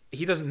says,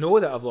 he doesn't know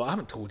that I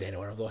haven't told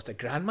anyone I've lost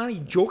 $1,000, man. Are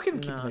you joking?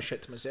 I'm keeping this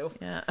shit to myself.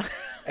 Yeah.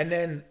 And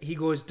then he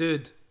goes,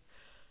 dude,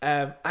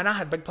 and I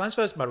had big plans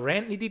for this. My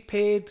rent needed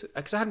paid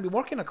because I hadn't been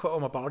working. I quit all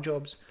my bar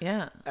jobs.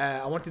 Yeah.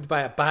 I wanted to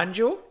buy a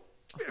banjo.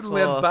 Of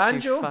Play a course,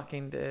 banjo. you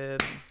fucking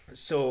did.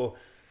 So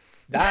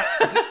that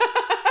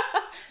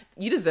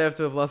You deserve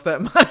to have lost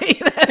that money.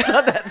 That's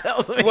what that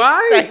tells me.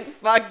 Why? Thank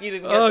fuck you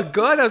didn't get oh that.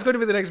 god, I was going to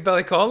be the next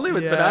Billy Connolly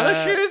with banana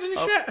Yeah. shoes and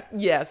Oh, shit.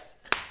 Yes.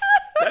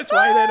 That's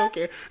why then,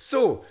 okay.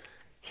 So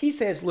he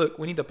says, look,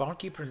 we need a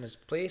barkeeper in this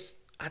place.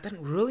 I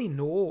didn't really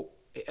know.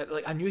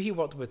 Like, I knew he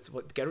worked with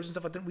like girls and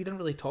stuff. We didn't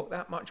really talk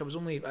that much. I was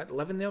only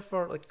living there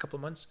for like a couple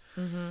of months.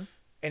 And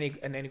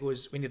then he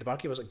goes, we need a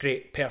barkeeper. I was like,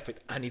 great,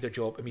 perfect. I need a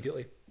job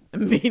immediately.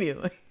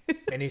 Immediately.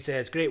 And he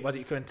says, great, why don't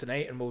you come in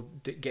tonight and we'll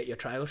get you a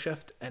trial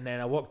shift. And then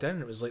I walked in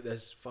and it was like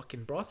this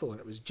fucking brothel and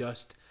it was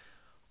just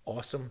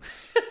awesome.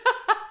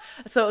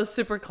 So it was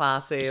super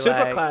classy.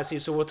 Super classy.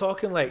 So we're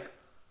talking like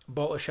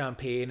bottle of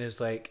champagne is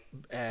like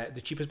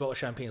the cheapest bottle of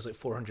champagne is like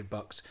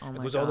 $400. Oh it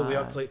my goes all the way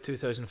up God. to like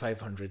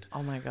 2,500.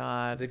 Oh my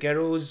god. The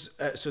girls,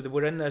 so they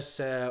were in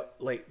this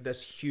like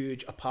this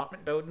huge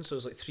apartment building. So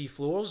there's like 3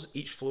 floors.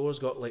 Each floor's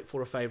got like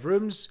 4 or 5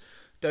 rooms.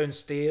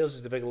 Downstairs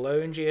is the big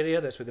lounge area.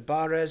 That's where the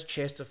bar is.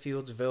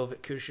 Chesterfields,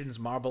 velvet cushions,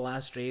 marble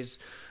ashtrays.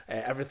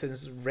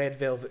 Everything's red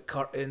velvet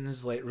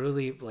curtains. Like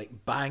really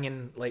like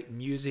banging like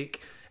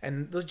music.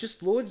 And there's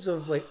just loads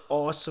of like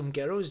awesome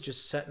girls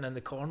just sitting in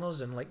the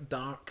corners and like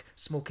dark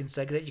smoking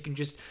cigarette. You can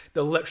just,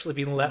 they're literally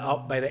being lit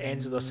up by the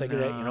ends of their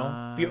cigarette, you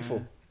know?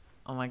 Beautiful.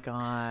 Oh my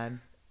god.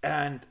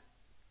 And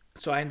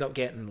so I end up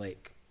getting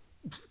like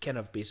kind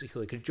of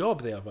basically like a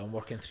job there, but I'm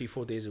working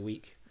 3-4 days a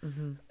week.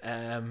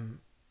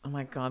 Oh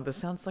my god, this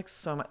sounds like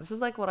so much. This is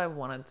like what I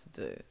wanted to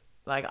do.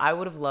 Like I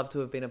would have loved to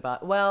have been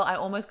about. Well, I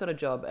almost got a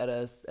job at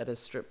a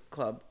strip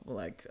club.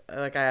 Like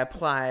I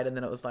applied, and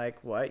then it was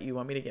like, "What? You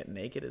want me to get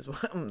naked as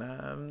well?"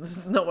 No, this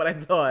is not what I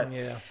thought.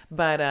 Yeah.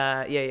 But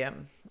yeah.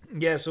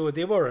 Yeah, so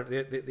they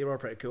were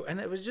pretty cool, and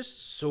it was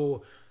just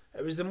so.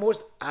 It was the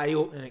most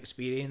eye-opening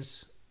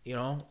experience, you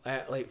know.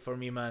 Like for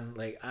me, man.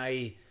 Like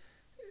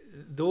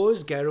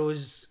those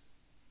girls,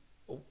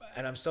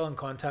 and I'm still in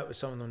contact with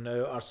some of them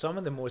now, are some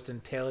of the most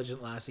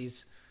intelligent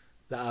lassies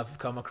that I've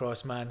come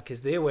across, man.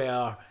 Because they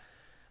were.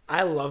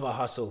 I love a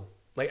hustle.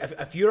 Like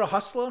if you're a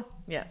hustler,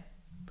 Yeah.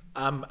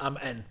 I'm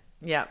in.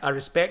 Yeah. I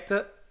respect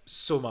it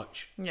so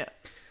much. Yeah.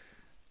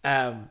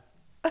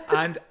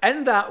 And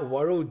in that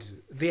world,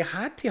 they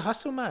had to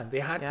hustle, man. They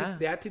had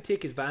Yeah. to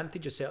take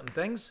advantage of certain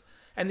things,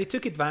 and they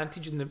took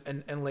advantage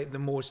in like the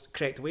most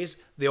correct ways.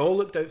 They all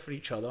looked out for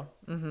each other.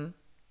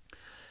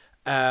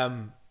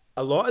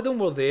 A lot of them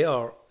were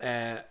there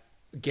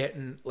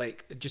getting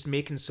like just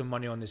making some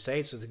money on the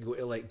side so they can go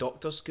to like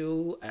doctor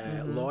school,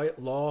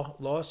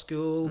 law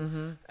school,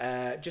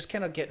 just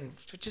kind of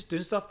just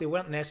doing stuff. They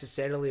weren't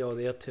necessarily all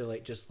there to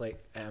like just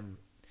like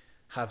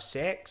have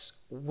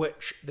sex,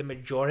 which the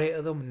majority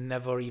of them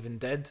never even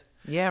did.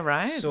 Yeah,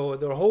 right. So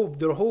their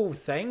whole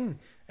thing,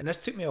 and this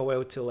took me a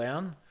while to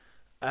learn.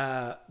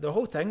 Their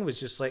whole thing was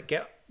just like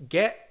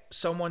get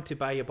someone to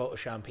buy you a bottle of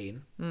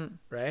champagne,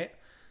 right?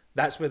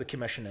 That's where the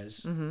commission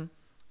is.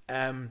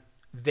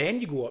 Then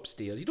you go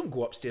upstairs. You don't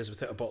go upstairs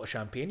without a bottle of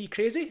champagne. You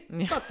crazy?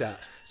 Fuck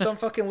that. Some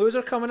fucking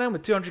loser coming in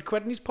with 200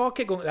 quid in his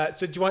pocket going like that.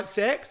 So do you want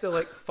sex? They're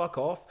like, fuck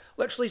off.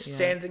 Literally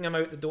sending him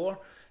out the door.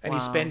 And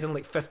he's spending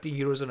like 15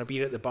 euros on a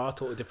beer at the bar,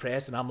 totally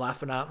depressed, and I'm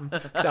laughing at him.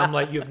 Because I'm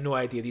like, you have no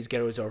idea. These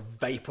girls are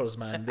vipers,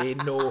 man. They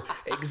know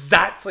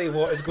exactly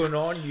what is going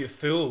on, you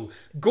fool.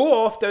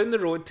 Go off down the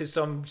road to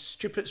some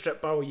stupid strip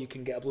bar where you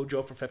can get a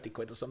blowjob for 50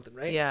 quid or something,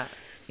 right? Yeah,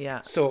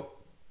 yeah.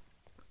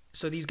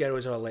 So these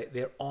girls are like,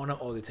 they're on it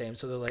all the time.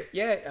 So they're like,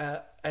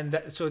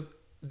 so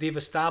they've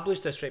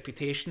established this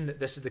reputation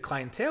that this is the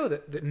clientele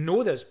that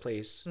know this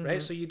place,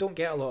 right? So you don't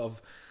get a lot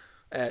of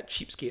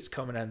cheapskates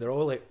coming in. They're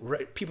all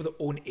like people that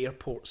own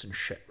airports and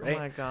shit, right? Oh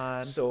my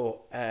God.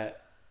 So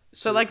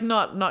like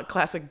not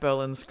classic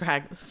Berlin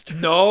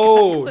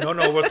No,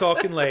 we're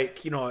talking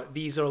like,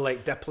 these are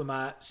like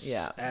diplomats.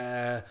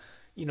 Yeah.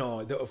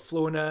 That have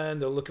flown in,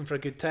 they're looking for a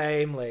good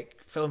time, like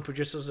film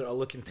producers that are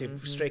looking to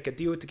strike a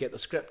deal to get the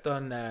script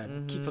done.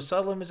 Kiefer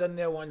Sutherland was in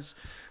there once.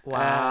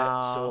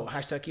 Wow. So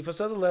hashtag Kiefer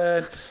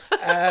Sutherland.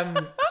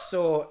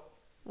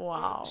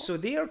 Wow. So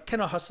they are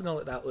kind of hustling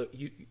like that. Look,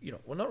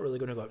 we're not really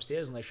going to go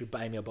upstairs unless you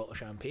buy me a bottle of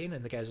champagne.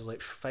 And the guys are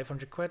like,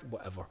 500 quid,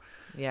 whatever.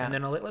 Yeah. And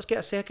then I'm like, let's get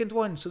a second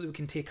one so that we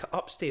can take it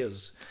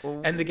upstairs.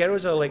 Ooh. And the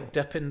girls are like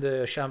dipping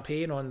the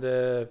champagne on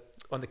the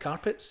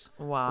carpets.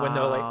 Wow. When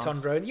they're like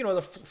turned around,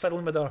 they're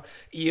fiddling with their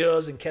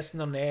ears and kissing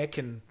their neck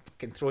and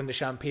throwing the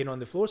champagne on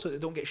the floor so they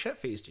don't get shit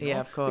faced. Yeah,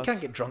 of course. They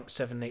can't get drunk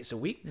 7 nights a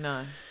week.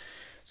 No.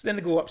 So then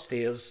they go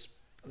upstairs.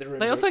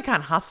 They also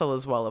can't hustle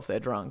as well if they're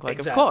drunk. Like,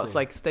 Exactly. Of course,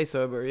 like stay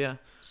sober, yeah.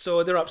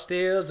 So they're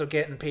upstairs, they're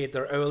getting paid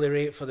their hourly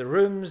rate for the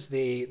rooms.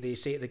 They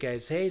say to the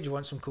guys, hey, do you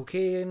want some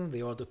cocaine?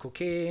 They order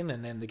cocaine,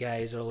 and then the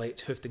guys are like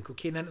hoofing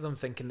cocaine into them,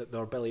 thinking that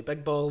they're Billy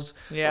Big Balls.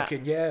 Yeah.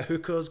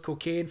 Hookers,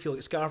 cocaine, feel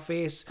like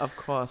Scarface. Of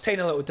course.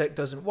 Tiny little dick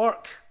doesn't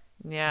work.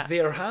 Yeah.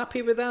 They're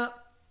happy with that.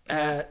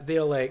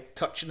 They're like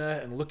touching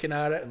it and looking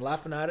at it and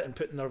laughing at it and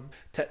putting their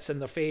tits in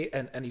their face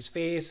and in his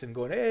face and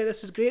going, hey,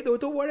 this is great though,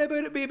 don't worry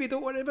about it, baby,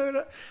 don't worry about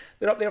it.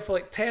 They're up there for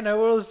like 10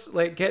 hours,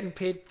 like getting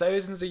paid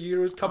thousands of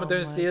euros, coming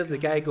downstairs. The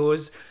guy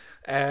goes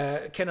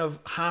kind of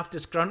half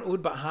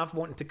disgruntled but half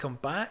wanting to come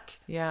back.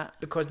 Yeah.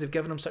 Because they've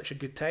given him such a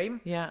good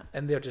time. Yeah.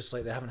 And they're just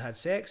like, they haven't had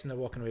sex and they're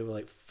walking away with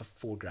like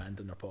 $4,000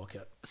 in their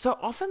pocket. So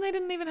often they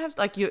didn't even have,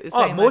 like you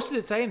saying. Most of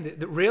the time,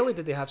 rarely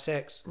did they have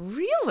sex.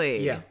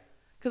 Really? Yeah.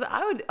 Because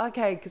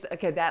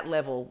that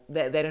level,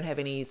 they don't have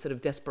any sort of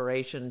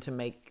desperation to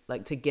make,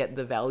 like, to get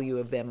the value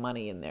of their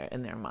money in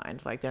their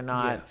mind. Like, they're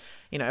not,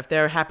 if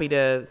they're happy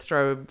to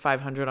throw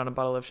 500 on a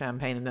bottle of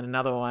champagne and then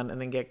another one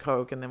and then get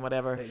Coke and then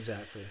whatever.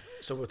 Exactly.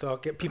 So we're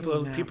talking, people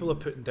are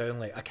putting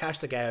down, like, I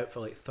cashed a guy out for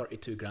like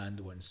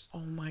 $32,000 once. Oh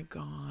my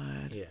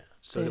God. Yeah.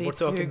 So $32,000. we're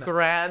talking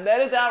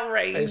That is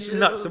outrageous. It's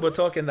nuts. So we're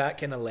talking that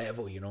kind of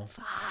level, Yeah.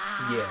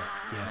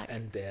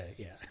 And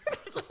yeah.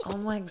 Oh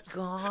my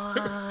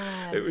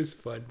God. It was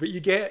fun, but you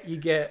get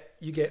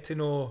to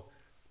know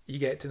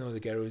the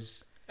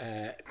girls,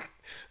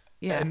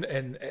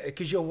 and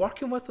because you're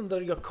working with them,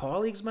 they're your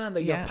colleagues, man.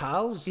 They're your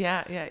pals,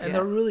 and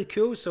they're really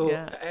cool. So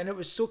and it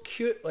was so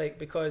cute, like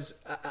because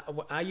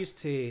I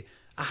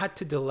had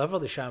to deliver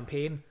the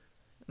champagne.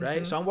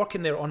 Right, so I'm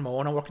working there on my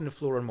own. I'm working the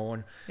floor on my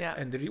own. Yeah.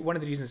 And one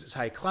of the reasons it's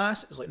high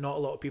class is like not a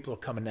lot of people are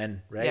coming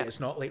in. Right, Yeah. It's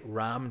not like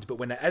rammed, but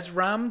when it is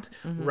rammed,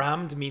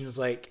 rammed means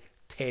like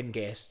 10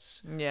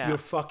 guests. Yeah. You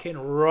fucking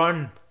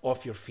run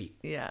off your feet.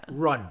 Yeah.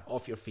 Run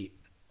off your feet.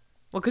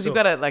 Well, because you've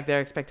got to, like, their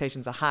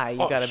expectations are high.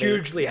 You've got to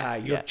hugely high.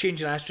 You're Yeah.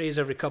 changing ashtrays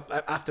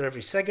after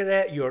every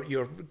cigarette.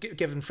 You're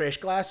giving fresh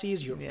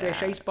glasses. You're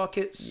fresh ice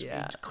buckets.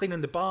 Yeah. You're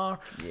cleaning the bar.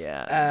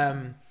 Yeah.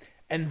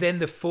 And then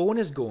the phone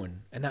is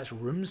going, and that's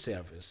room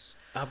service.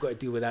 I've got to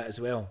deal with that as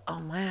well. Oh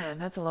man,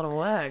 that's a lot of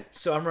work.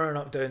 So I'm running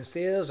up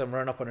downstairs. I'm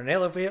running up on an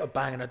elevator,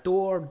 banging a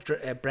door,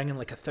 bringing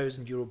like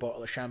 €1,000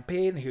 bottle of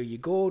champagne. Here you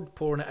go,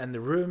 pouring it in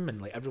the room,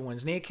 and like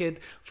everyone's naked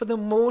for the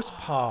most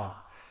part.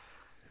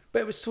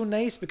 But it was so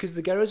nice because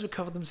the girls would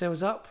cover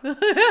themselves up, which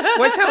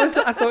I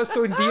thought was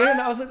so endearing.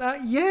 I was like,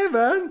 that, yeah,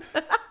 man.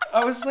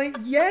 I was like,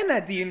 yeah,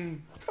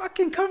 Nadine,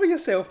 fucking cover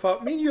yourself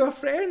up. Me and you are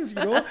friends,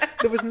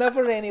 There was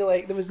never any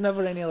like,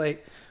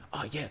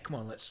 oh yeah, come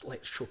on, let's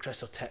show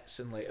Chris her tits,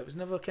 and like it was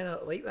never kind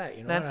of like that,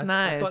 That's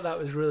nice. I thought nice. that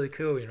was really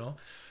cool,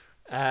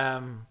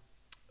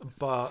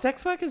 But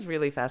Sex work is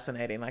really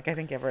fascinating. Like, I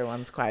think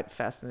everyone's quite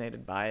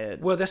fascinated by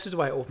it. well, this is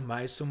why I opened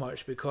my eyes so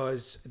much,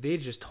 because they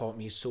just taught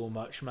me so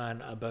much,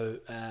 man,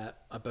 about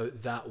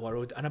that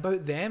world and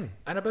about them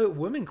and about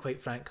women,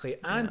 quite frankly.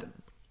 And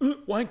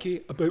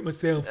wanky about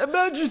myself.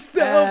 About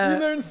yourself, you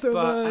learn so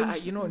but,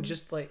 much. you know,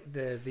 just like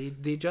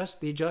they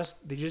just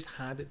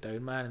had it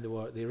down, man,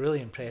 and they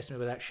really impressed me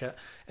with that shit.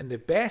 And the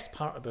best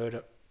part about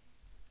it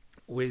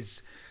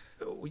was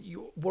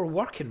we're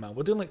working, man.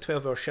 We're doing like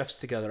 12-hour shifts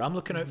together. I'm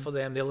looking out for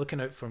them. They're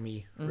looking out for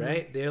me,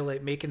 right? They're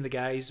like making the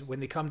guys, when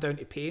they come down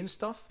to pay and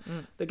stuff,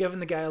 they're giving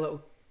the guy a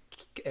little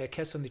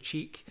kiss on the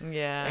cheek,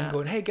 and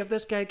going, hey, give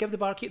the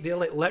barkeep. They're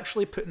like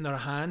literally putting their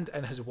hand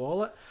in his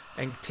wallet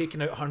and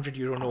taking out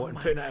 €100 note and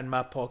putting it in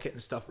my pocket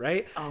and stuff,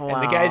 right?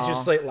 And the guy's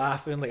just like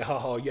laughing, like,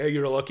 oh yeah,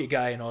 you're a lucky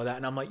guy and all that.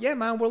 And I'm like, yeah,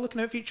 man, we're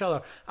looking out for each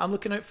other. I'm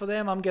looking out for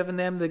them. I'm giving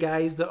them the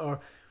guys that are,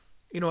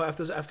 you know,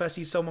 if I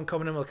see someone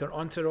coming in with like an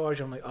entourage,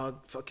 I'm like, I'm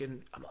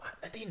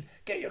like, Nadine,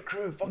 get your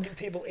crew, fucking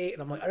table 8.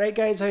 And I'm like, all right,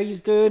 guys, how you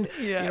doing?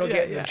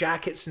 Getting the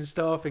jackets and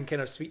stuff and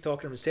kind of sweet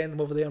talking them and sending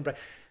them over there.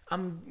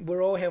 And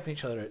we're all helping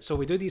each other out. So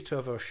we do these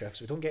 12-hour shifts.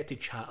 We don't get to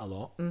chat a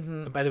lot.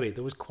 And by the way,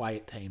 there was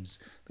quiet times.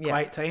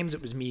 Quiet times,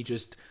 it was me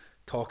just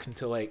talking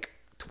to like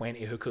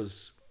 20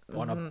 hookers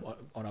on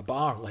a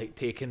bar, like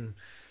taking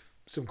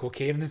some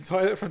cocaine in the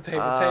toilet from time to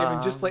time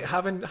and just like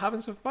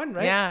having some fun,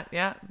 right?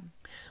 Yeah.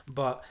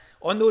 But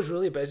on those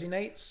really busy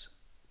nights,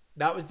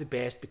 that was the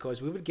best,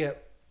 because we would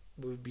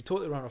be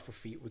totally run off our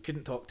feet. We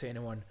couldn't talk to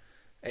anyone,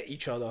 at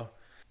each other.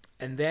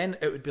 And then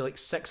it would be like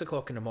 6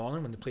 o'clock in the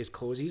morning when the place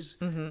closes,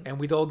 and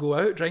we'd all go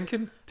out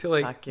drinking to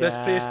like this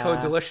place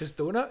called Delicious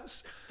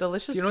Donuts.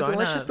 Delicious Do you know Donuts?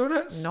 Delicious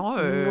Donuts? No. A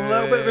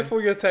little bit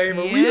before your time.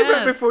 A wee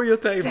bit before your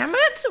time. Damn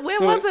it! Where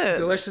was it?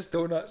 Delicious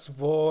Donuts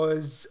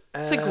was...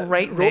 It's a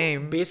great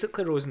name.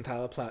 Basically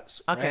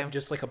Rosenthalerplatz. Okay. Right?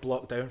 Just like a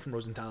block down from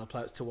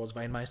Rosenthalerplatz towards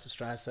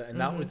Weinmeisterstrasse. And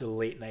that was the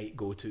late night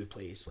go-to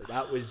place. Like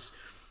that was...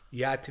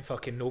 You had to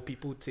fucking know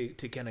people to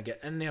kind of get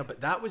in there.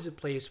 But that was a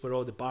place where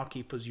all the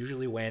barkeepers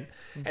usually went.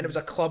 And it was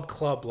a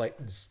club, like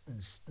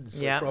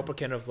proper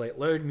kind of like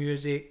loud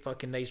music,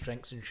 fucking nice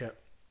drinks and shit.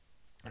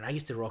 And I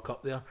used to rock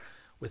up there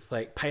with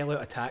like, pile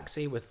out a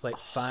taxi with like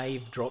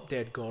 5 drop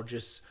dead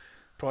gorgeous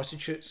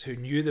prostitutes who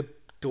knew the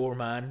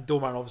doorman.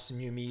 Doorman obviously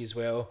knew me as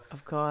well.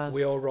 Of course.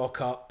 We all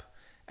rock up.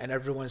 And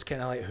everyone's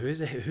kind of like, who's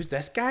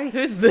this guy?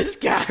 Who's this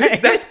guy? Who's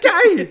this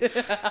guy?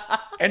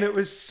 And it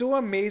was so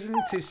amazing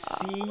to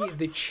see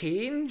the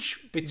change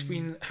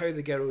between how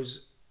the girls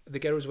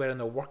were in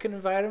the working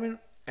environment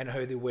and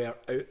how they were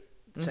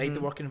outside the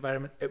working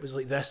environment. It was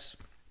like this.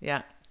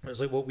 Yeah. It was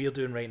like what we're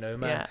doing right now,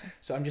 man. Yeah.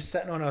 So I'm just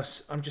sitting on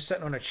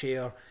a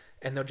chair,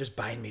 and they're just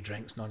buying me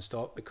drinks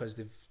non-stop because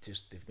they've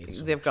made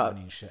so much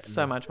money and shit.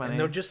 So much money. And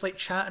they're just like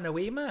chatting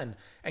away, man.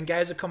 And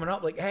guys are coming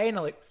up like, hey, and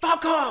they're like,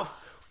 fuck off,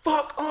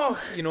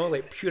 you know,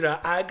 like pure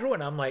aggro.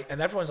 And I'm like,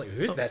 and everyone's like,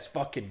 who's this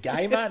fucking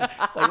guy, man?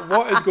 Like,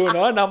 what is going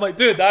on? And I'm like,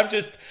 dude, I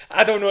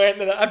don't know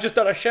anything of that. I've just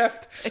done a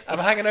shift. I'm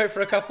hanging out for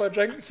a couple of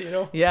drinks, you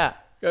know? Yeah.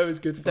 That was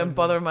good fun. Don't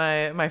bother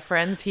my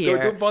friends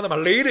here. Don't bother my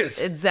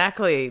ladies.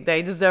 Exactly.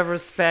 They deserve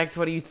respect.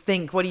 What do you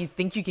think? What do you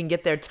think you can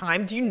get their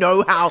time? Do you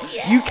know how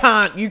you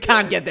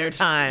can't get their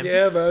time?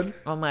 Yeah, man.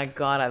 Oh my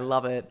God, I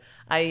love it.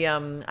 I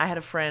had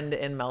a friend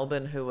in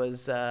Melbourne who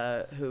was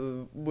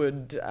who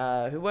worked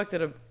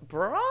at a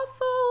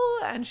brothel,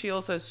 and she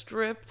also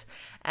stripped,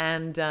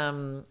 and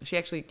she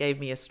actually gave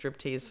me a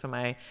striptease for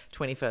my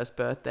 21st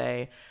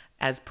birthday,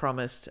 as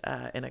promised,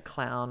 in a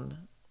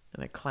clown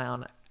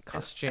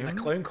costume. In a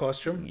clown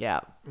costume?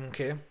 Yeah.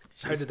 Okay.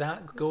 How did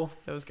that go?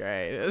 It was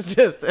great. It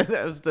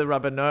was the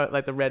rubber nose,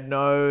 like the red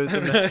nose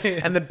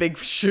and the big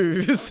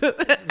shoes.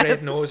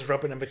 Red nose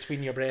rubbing in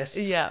between your breasts.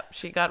 Yeah,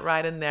 she got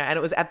right in there. And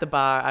it was at the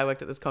bar. I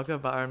worked at this cocktail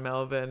bar in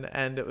Melbourne,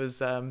 and it was,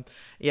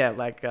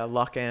 like a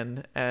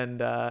lock-in.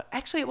 And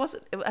actually,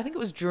 I think it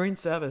was during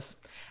service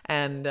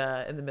and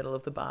in the middle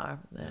of the bar.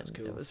 And that's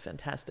cool. It was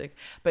fantastic.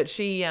 But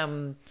she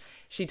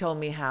told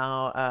me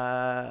how,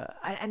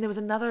 and there was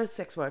another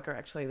sex worker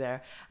actually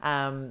there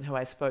who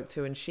I spoke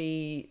to, and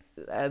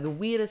the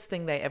weirdest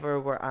thing they ever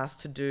were asked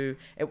to do,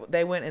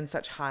 they weren't in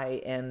such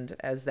high end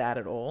as that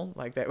at all.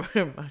 Like they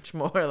were much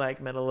more like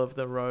middle of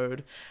the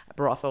road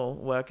brothel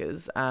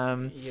workers.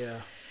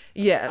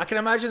 Yeah. I can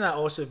imagine that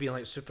also being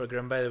like super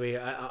grim, by the way.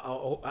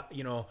 I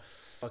you know,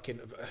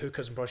 fucking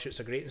hookers and prostitutes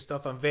are great and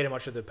stuff. I'm very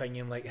much of the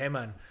opinion like, hey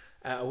man,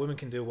 a woman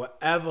can do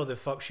whatever the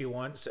fuck she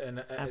wants,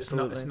 and it's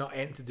not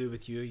anything to do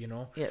with you, you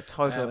know. Yeah,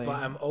 totally. But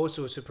I'm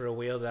also super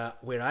aware that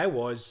where I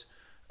was,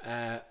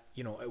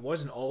 you know, it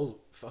wasn't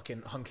all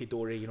fucking hunky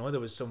dory. You know, there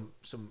was some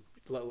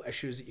little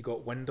issues that you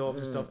got wind of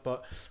and stuff.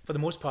 But for the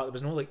most part, there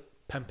was no like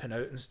pimping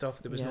out and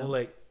stuff. There was no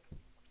like.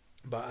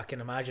 But I can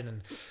imagine,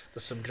 and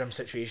there's some grim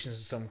situations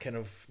in some kind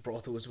of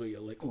brothels where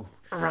you're like, oh.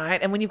 Right,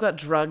 and when you've got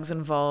drugs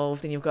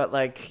involved, and you've got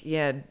like,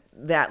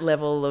 that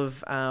level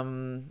of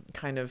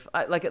kind of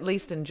like, at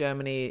least in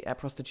Germany,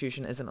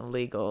 prostitution isn't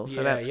illegal,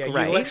 so that's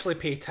great. You literally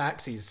pay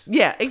taxes.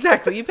 Yeah,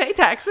 exactly. You pay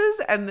taxes,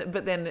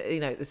 but then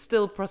it's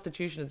still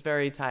prostitution is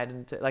very tied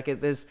into like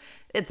it's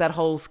that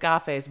whole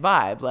Scarface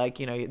vibe. Like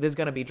there's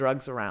going to be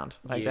drugs around.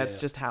 Like that's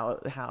just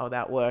how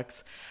that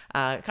works.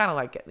 Kind of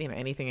like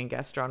anything in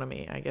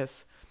gastronomy, I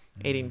guess.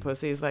 Eating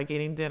pussy is like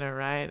eating dinner,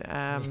 right?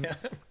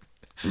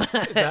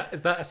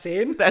 Is that a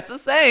saying? That's a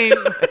saying.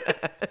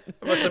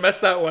 I must have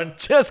missed that one.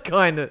 Just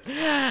kind of.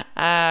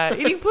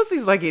 Eating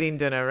pussy's like eating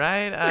dinner,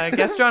 right?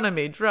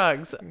 Gastronomy,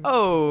 drugs.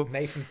 Oh.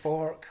 Knife and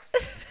fork.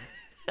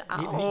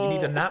 You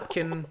need a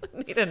napkin.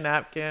 Need a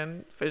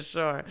napkin, for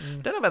sure.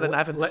 Don't know about the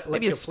knife and Lick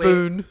maybe a your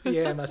spoon. plate.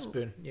 Yeah, my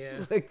spoon.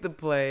 Yeah. Lick the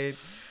plate.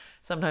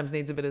 Sometimes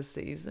needs a bit of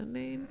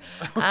seasoning.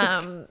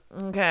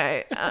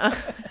 Okay.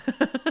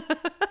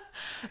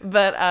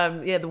 But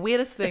yeah, the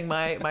weirdest thing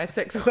my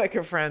sex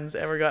worker friends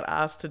ever got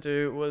asked to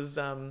do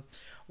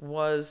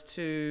was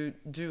to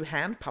do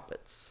hand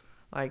puppets.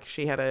 Like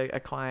she had a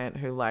client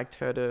who liked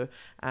her to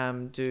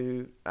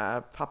do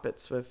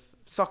puppets with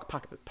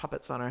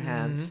puppets on her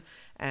hands,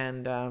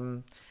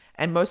 and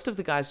most of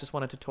the guys just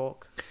wanted to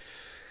talk.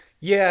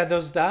 Yeah,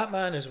 there's that,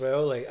 man, as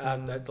well. Like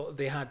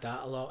they had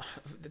that a lot.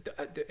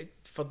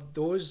 For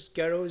those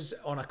girls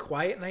on a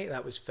quiet night,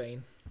 that was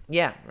fine.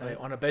 Yeah, right.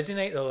 Like, on a busy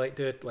night, they're like,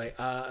 dude, like,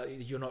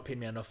 you're not paying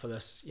me enough for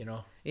this, you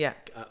know. Yeah.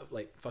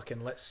 Like,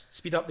 fucking, let's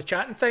speed up the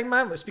chatting thing,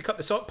 man. Let's speak up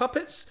the sock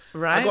puppets.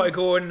 Right. I got to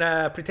go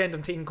and pretend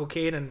I'm taking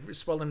cocaine and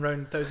swirling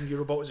around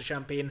 €1,000 bottles of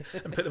champagne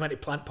and put them into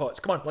plant pots.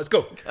 Come on, let's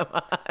go.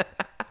 Come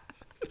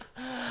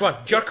on,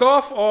 jerk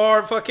off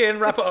or fucking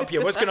wrap it up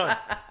here. What's going on?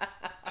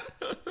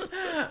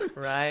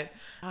 Right.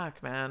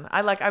 Fuck, man.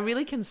 I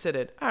really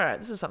considered. All right,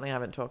 this is something I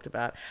haven't talked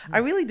about. I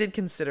really did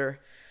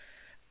consider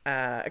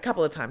a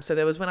couple of times. So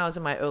there was when I was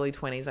in my early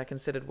 20s, I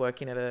considered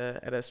working at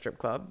a strip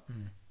club.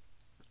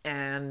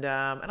 And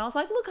I was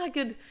like, look, I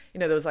could,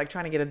 there was like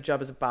trying to get a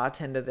job as a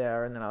bartender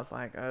there, and then I was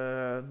like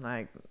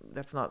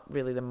that's not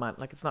really the money,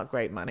 like it's not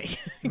great money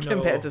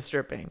compared to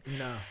stripping.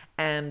 No.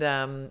 And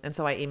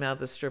so I emailed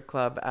the strip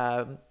club.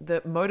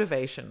 The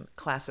motivation,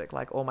 classic,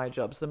 like all my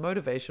jobs, the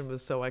motivation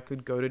was so I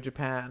could go to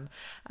Japan.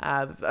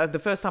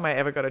 The first time I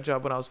ever got a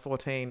job when I was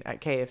 14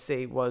 at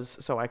KFC was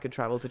so I could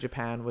travel to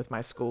Japan with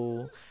my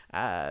school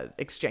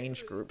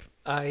exchange group.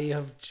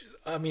 I'm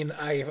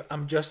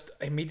just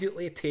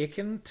immediately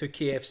taken to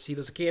KFC.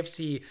 There's a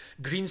KFC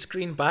green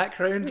screen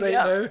background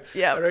now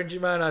around you,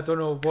 man. I don't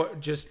know what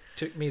just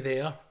took me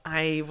there.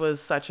 I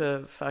was such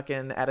a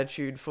fucking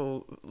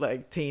attitudeful,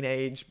 like,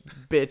 teenage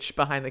bitch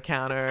behind the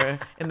counter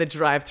in the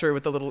drive-thru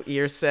with the little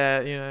ear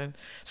set,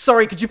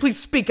 Sorry, could you please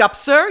speak up,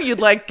 sir? You'd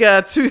like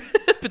 2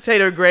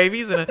 potato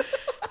gravies and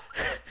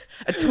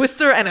a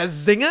twister and a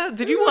zinger?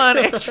 Did you want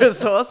extra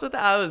sauce with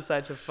that? I was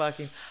such a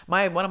fucking...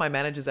 One of my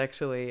managers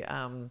actually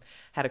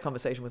had a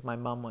conversation with my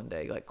mum one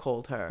day, like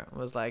called her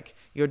and was like,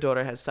 your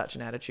daughter has such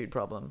an attitude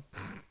problem.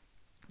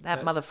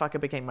 That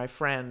motherfucker became my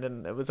friend,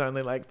 and it was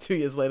only like 2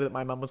 years later that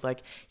my mum was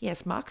like,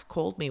 yes, Mark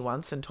called me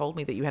once and told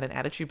me that you had an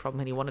attitude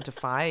problem and he wanted to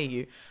fire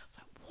you. I was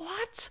like,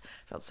 what?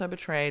 Felt so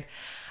betrayed.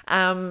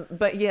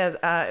 But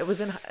yeah, it was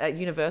at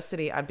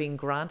university. I'd been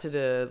granted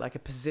a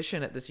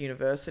position at this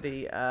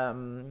university,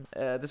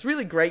 this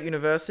really great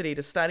university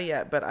to study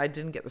at, but I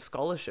didn't get the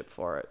scholarship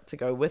for it to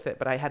go with it.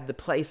 But I had the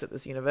place at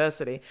this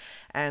university,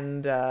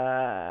 and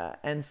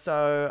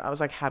so I was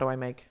like, how do I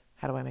make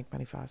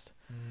money fast?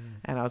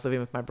 And I was living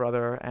with my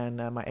brother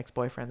and my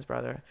ex-boyfriend's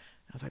brother.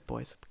 I was like,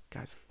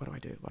 guys, what do I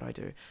do?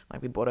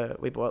 Like we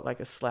bought like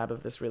a slab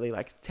of this really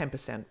like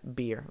 10%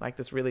 beer, like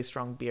this really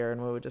strong beer.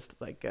 And we were just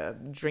like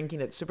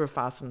drinking it super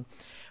fast. And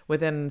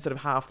within sort of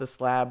half the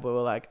slab, we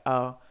were like,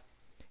 oh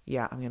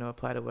yeah, I'm going to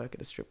apply to work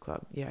at a strip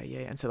club. Yeah.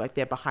 And so like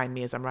they're behind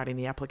me as I'm writing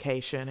the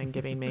application and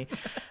giving me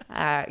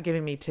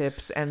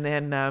tips. And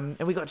then,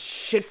 and we got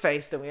shit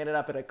faced and we ended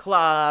up at a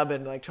club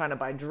and like trying to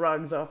buy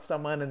drugs off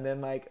someone, and then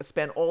like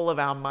spent all of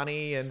our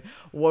money and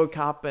woke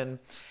up and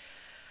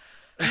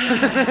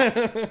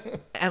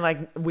and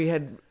like we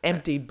had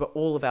emptied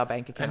all of our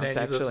bank accounts. And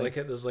then actually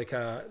there's like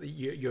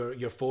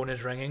your phone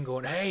is ringing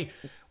going, hey,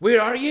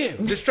 where are you?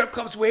 The strip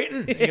club's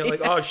waiting. And you're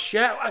like, oh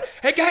shit,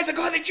 hey guys, I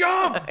got the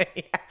job.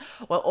 Yeah.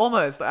 Well,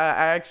 almost.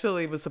 I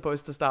actually was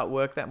supposed to start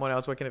work that morning. I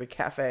was working at a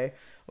cafe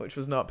which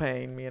was not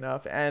paying me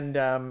enough, and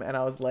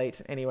I was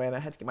late anyway, and I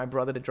had to get my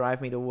brother to drive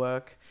me to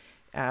work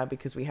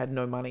because we had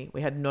no money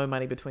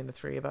between the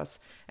three of us,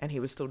 and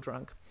he was still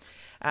drunk.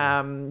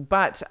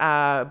 But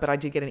I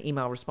did get an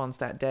email response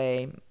that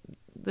day.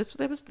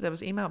 There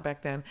was email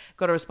back then.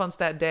 Got a response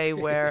that day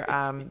where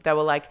they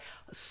were like,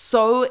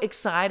 so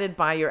excited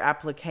by your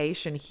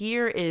application.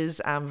 Here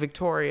is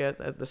Victoria,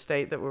 the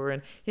state that we were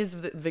in. Here's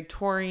the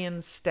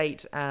Victorian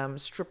state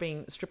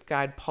strip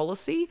guide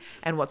policy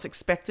and what's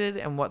expected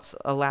and what's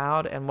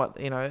allowed and what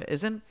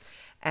isn't.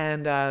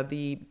 And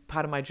the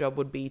part of my job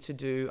would be to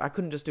do. I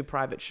couldn't just do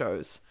private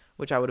shows,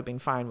 which I would have been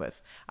fine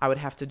with. I would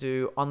have to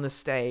do on the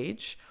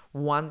stage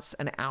once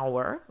an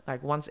hour,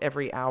 like once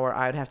every hour.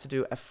 I'd have to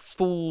do a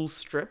full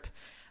strip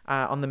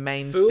on the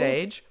main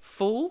stage.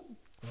 Full,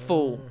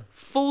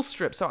 full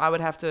strip. So I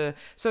would have to,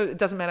 so it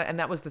doesn't matter. And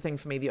that was the thing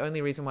for me. The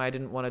only reason why I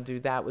didn't want to do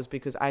that was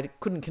because I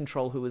couldn't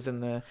control who was in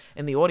the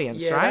audience,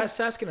 Yeah, right? that's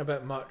asking a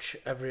bit much.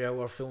 Every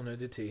hour, full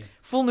nudity.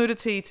 Full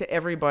nudity to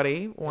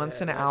everybody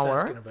once an That's hour.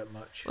 asking a bit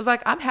much. It was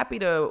like, I'm happy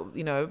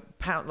to,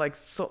 pound, like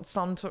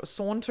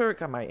saunter,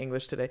 got my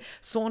English today,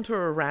 saunter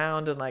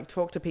around and like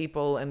talk to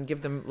people and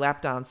give them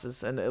lap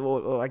dances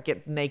or like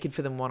get naked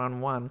for them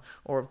 1-on-1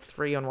 or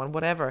 3-on-1,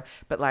 whatever.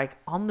 But like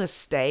on the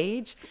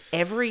stage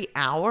every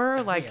hour,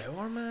 Every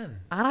hour, man.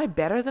 aren't I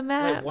better than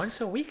that? Like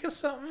once a week or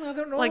something? I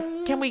don't know.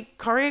 Like, can we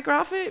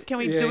choreograph it? Can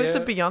we Yeah, do it to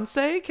yeah.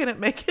 Beyonce?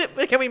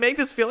 Can we make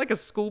this feel like a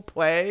school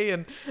play?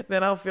 And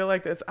then I'll feel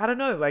like that's, I don't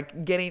know, like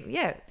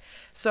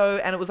So,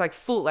 and it was like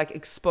full, like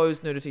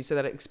exposed nudity so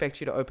that it expects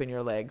you to open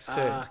your legs too.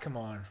 Ah, come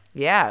on.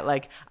 Yeah,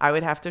 like I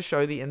would have to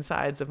show the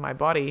insides of my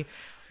body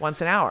once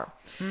an hour.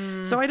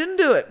 So I didn't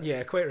do it.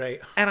 Yeah, quite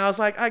right. And I was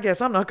like, I guess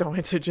I'm not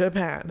going to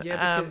Japan.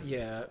 Yeah,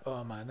 because,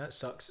 oh man, that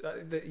sucks.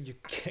 You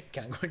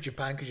can't go to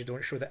Japan because you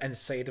don't show the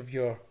inside of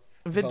your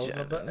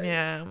vulva. But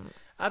yeah.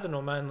 I don't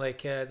know, man.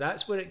 Like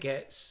that's where it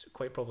gets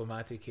quite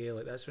problematic.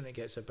 Like that's when it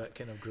gets a bit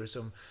kind of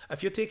gruesome.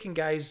 If you're taking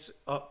guys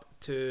up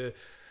to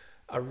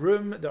a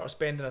room that are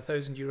spending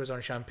 €1,000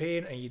 on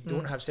champagne and you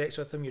don't have sex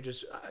with them, you're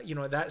just,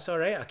 that's all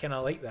right. I kind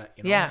of like that.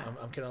 Yeah.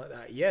 I'm kind of like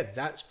that. Yeah,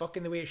 that's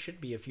fucking the way it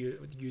should be. If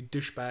you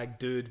douchebag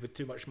dude with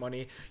too much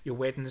money, your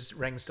wedding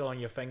ring still on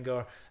your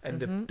finger, and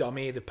the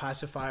dummy, the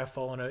pacifier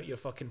falling out your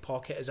fucking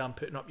pocket as I'm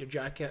putting up your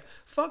jacket.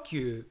 Fuck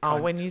you. Oh,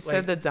 cunt. when you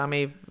said the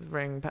dummy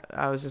ring,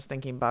 I was just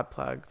thinking butt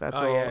plug. That's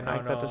all. Yeah, no, I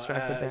got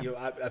distracted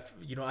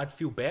there. I'd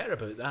feel better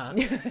about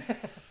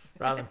that.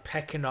 Rather than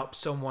picking up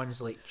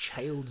someone's like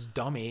child's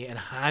dummy and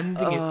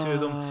handing it to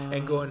them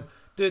and going,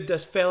 dude,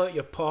 this fell out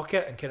your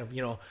pocket, and kind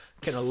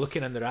of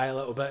looking in their eye a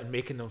little bit and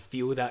making them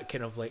feel that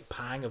kind of like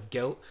pang of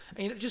guilt,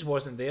 and it just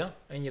wasn't there,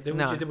 and they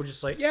were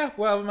just like, yeah,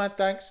 well, man,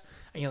 thanks,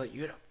 and you're like,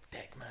 you're a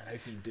dick, man, how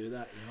can you do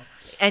that,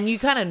 And you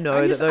kind of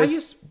know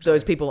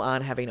those people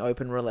aren't having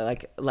open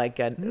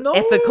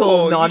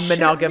ethical you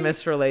non-monogamous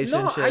shouldn't.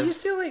 relationships. No, I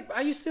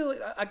used to like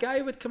a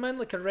guy would come in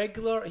like a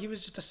regular. He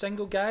was just a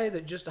single guy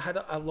that just had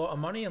a lot of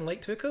money and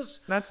liked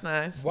hookers. That's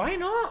nice. Why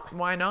not?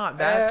 Why not?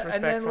 That's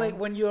respectful. And then like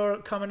when you're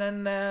coming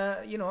in,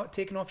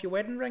 taking off your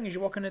wedding ring as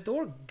you walk in the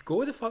door,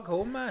 go the fuck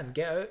home, man.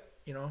 Get out.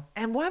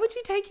 And why would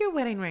you take your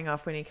wedding ring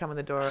off when you come in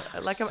the door?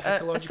 Like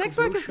a sex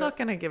worker's not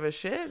going to give a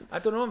shit. I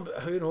don't know.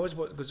 Who knows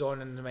what goes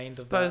on in the mind of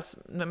Suppose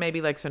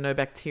maybe like so no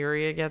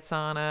bacteria gets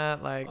on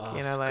it. Like,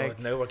 God,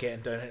 now we're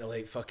getting down into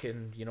like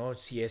fucking,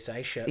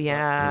 CSI shit.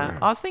 Yeah.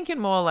 I was thinking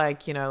more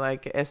like,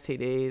 like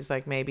STDs.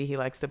 Like maybe he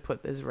likes to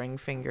put his ring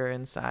finger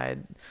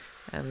inside.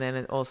 And then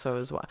it also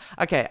as well.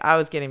 Okay, I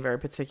was getting very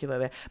particular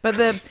there. But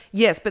then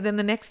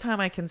the next time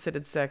I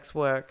considered sex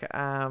work,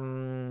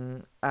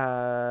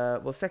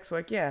 sex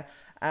work, yeah.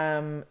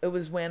 It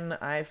was when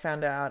I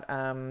found out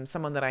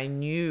someone that I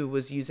knew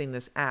was using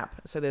this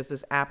app. So there's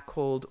this app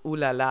called Ooh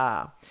La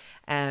La.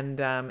 And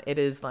it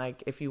is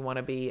like if you want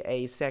to be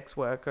a sex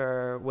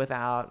worker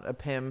without a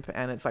pimp,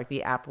 and it's like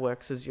the app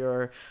works as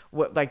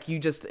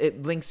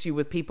it links you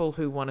with people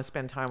who want to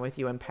spend time with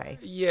you and pay.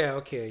 Yeah,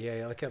 okay,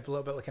 yeah, like a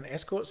little bit like an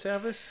escort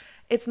service.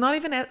 It's not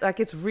even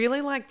it's really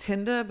like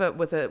Tinder, but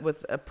with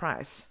a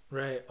price.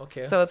 Right.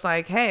 Okay. So it's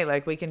like, hey,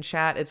 like we can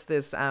chat. It's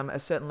this a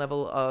certain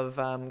level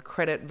of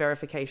credit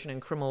verification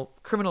and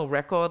criminal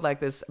record, like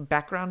this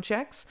background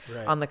checks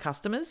on the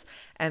customers,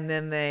 and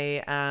then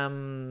they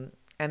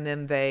and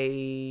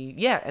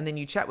then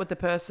you chat with the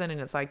person,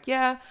 and it's like,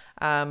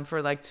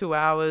 for like 2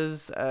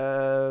 hours,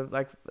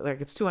 like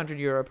it's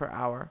 €200 per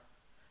hour,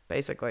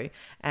 basically,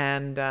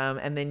 and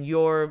then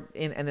you're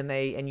in, and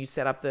then you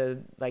set up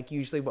the, like,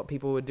 usually what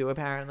people would do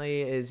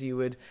apparently is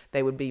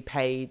they would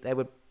pay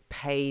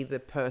the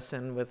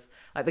person with,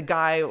 like, the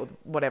guy or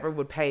whatever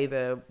would pay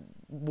the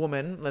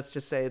woman, let's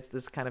just say it's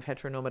this kind of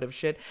heteronormative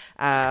shit,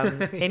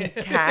 in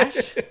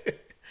cash.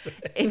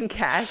 In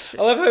cash.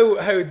 I love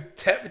how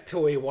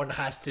tiptoey one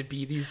has to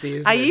be these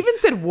days. I even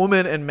said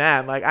woman and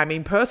man. Like, I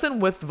mean,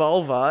 person with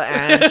vulva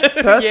and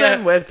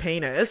person with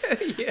penis.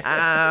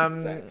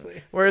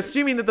 Exactly. We're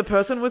assuming that the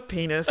person with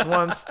penis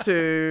wants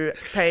to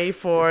pay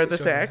for the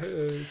sex.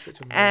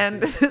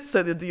 And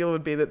so the deal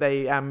would be that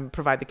they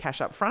provide the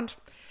cash up front.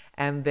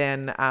 And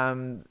then,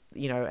 and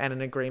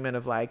an agreement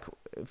of like,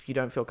 if you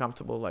don't feel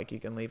comfortable, like you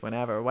can leave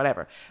whenever or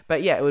whatever.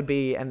 But yeah, it would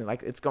be, and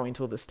like it's going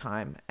till this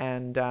time.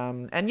 And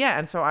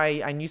so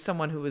I knew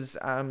someone who was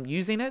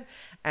using it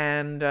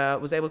and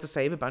was able to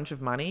save a bunch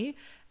of money.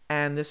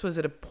 And this was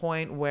at a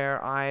point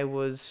where I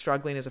was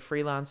struggling as a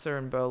freelancer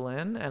in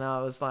Berlin. And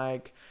I was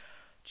like,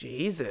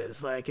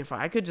 Jesus, like if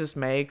I could just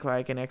make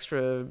like an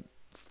extra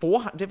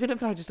 400, even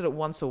if I just did it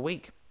once a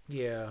week.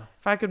 Yeah.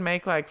 If I could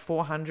make like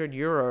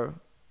 €400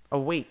 a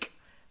week,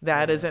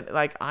 that isn't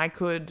like I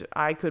could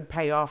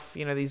pay off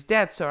these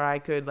debts, or I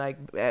could like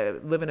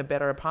live in a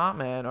better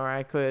apartment, or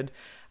I could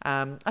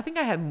I think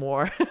I had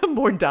more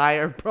more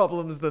dire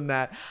problems than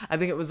that. I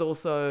think it was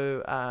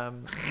also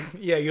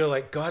Yeah, you're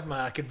like, God, man,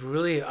 I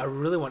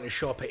really want to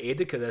shop at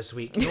Edeka this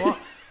week. You know what?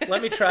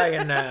 Let me try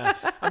and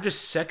I'm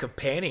just sick of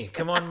Penny.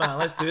 Come on, man,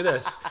 let's do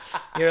this.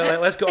 You're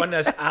like, let's go on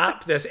this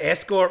app, this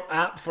escort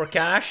app for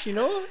cash, you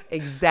know?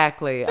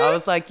 exactly. I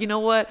was like, you know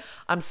what?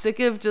 I'm sick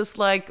of just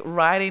like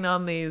riding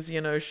on these,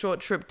 short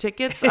trip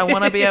tickets. I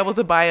want to be able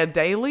to buy a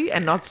daily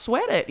and not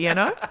sweat it,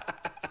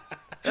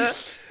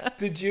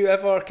 Did you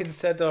ever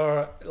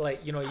consider,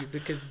 like,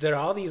 because there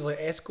are these like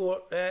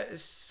escort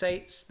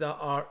sites that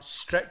are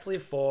strictly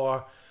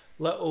for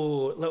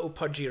little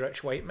pudgy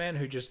rich white men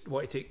who just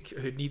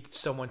who need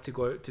someone to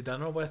go out to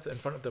dinner with in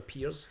front of their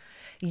peers?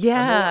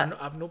 Yeah.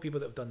 I know people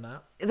that have done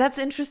that. That's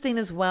interesting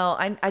as well.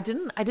 I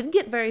didn't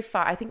get very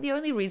far. I think the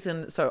only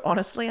reason, so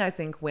honestly, I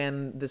think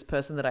when this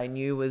person that I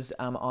knew was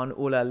on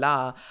Ooh La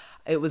La,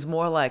 it was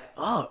more like,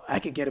 oh, I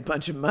could get a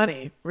bunch of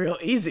money real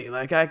easy.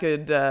 Like I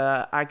could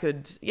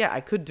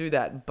do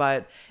that.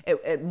 But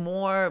it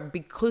more,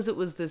 because it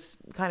was this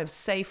kind of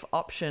safe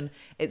option,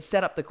 it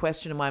set up the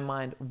question in my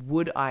mind,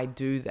 would I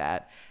do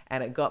that?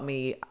 And it got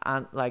me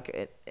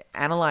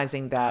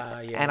analyzing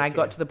that. And I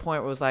got to the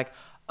point where it was like,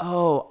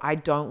 oh, I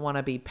don't want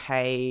to be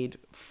paid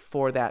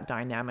for that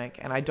dynamic,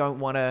 and I don't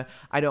want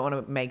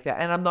to make that.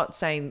 And I'm not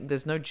saying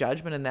there's no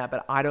judgment in that,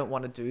 but I don't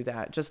want to do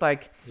that. Just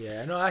like,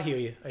 yeah, no, I hear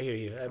you.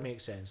 That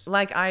makes sense.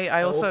 Like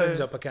I also, it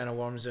opens up a can of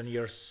worms in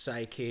your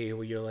psyche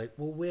where you're like,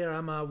 well, where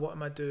am I? What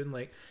am I doing?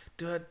 Like,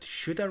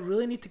 should I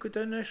really need to go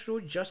down this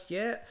road just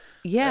yet?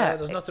 Yeah,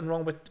 there's nothing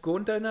wrong with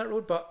going down that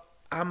road, but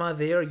am I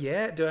there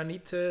yet? Do I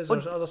need to? Is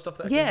there other stuff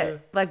that I can do?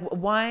 Like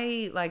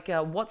why? Like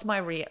what's my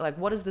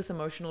what is this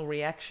emotional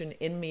reaction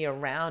in me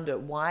around it?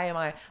 Why am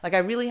I like?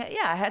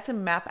 I had to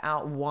map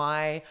out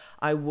why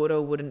I would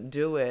or wouldn't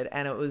do it,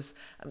 and it was,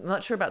 I'm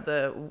not sure about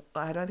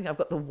I don't think I've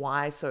got the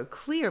why so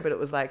clear, but it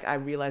was like I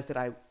realized that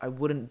I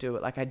wouldn't do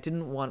it. Like I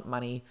didn't want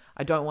money.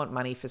 I don't want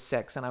money for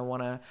sex, and I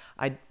want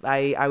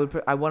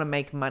to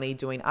make money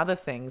doing other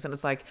things. And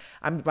it's like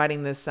I'm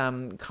writing this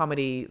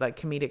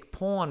comedic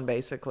porn,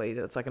 basically.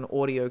 That's like an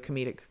audio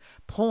comedic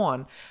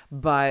porn,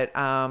 but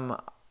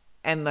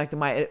and like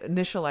my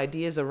initial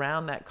ideas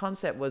around that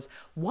concept was,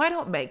 why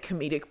not make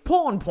comedic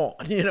porn?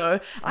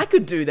 I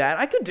could do that.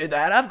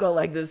 I've got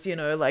like this,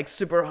 like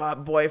super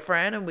hot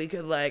boyfriend, and we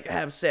could like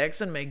have sex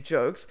and make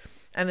jokes.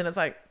 And then it's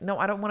like, no,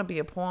 I don't want to be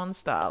a porn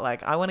star.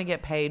 Like I want to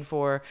get paid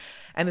for,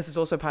 and this is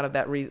also part of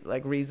that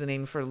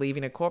reasoning for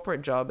leaving a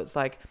corporate job. It's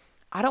like,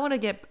 I don't want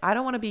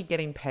to be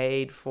getting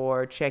paid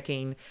for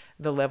checking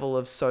the level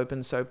of soap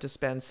and soap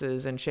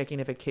dispensers and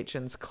checking if a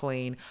kitchen's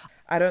clean.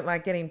 I don't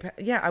like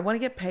I want to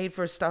get paid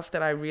for stuff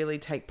that I really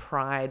take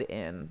pride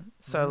in.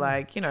 So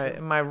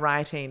in my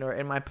writing or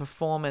in my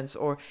performance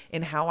or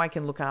in how I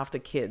can look after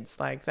kids.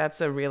 Like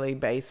that's a really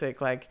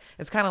basic,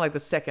 it's kind of like the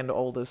second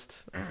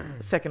oldest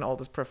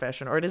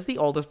profession, or it is the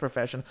oldest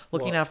profession,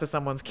 looking after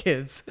someone's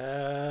kids.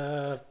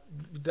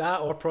 That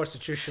or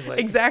prostitution.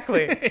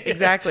 Exactly.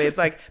 It's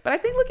like, but I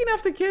think looking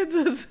after kids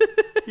is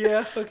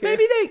yeah, okay.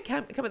 Maybe they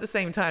can come at the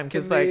same time,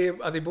 because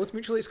are they both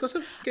mutually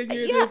exclusive? Can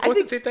you do both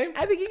at the same time?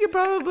 I think you could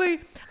probably.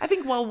 I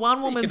think while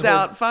one woman's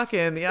out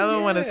fucking, the other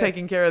one is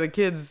taking care of the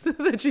kids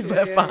that she's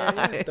left behind.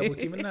 Yeah. Double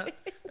teaming that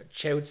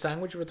child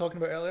sandwich we were talking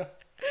about earlier.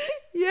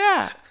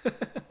 Yeah.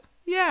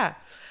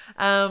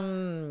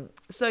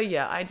 So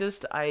yeah, I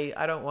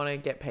don't want to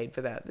get paid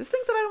for that. There's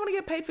things that I don't want to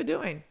get paid for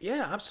doing.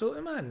 Yeah,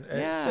 absolutely, man.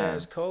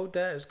 It's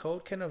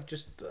called kind of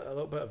just a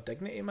little bit of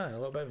dignity, man. A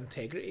little bit of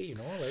integrity,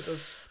 like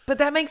those. But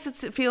that makes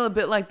it feel a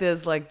bit like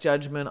there's like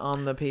judgment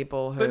on the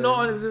people who. But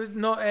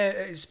not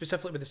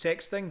specifically with the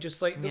sex thing.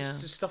 Just like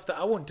there's stuff that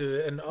I won't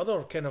do and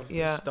other kind of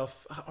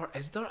stuff. Or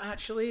is there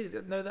actually?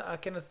 Now that I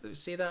kind of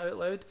say that out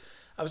loud,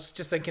 I was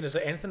just thinking, is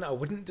there anything that I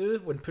wouldn't do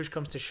when push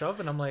comes to shove?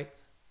 And I'm like,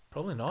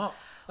 probably not.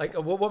 Like,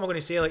 what am I going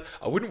to say? Like,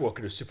 I wouldn't work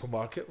in a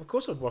supermarket. Of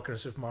course, I'd work in a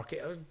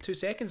supermarket. 2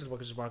 seconds, I'd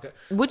work in a supermarket.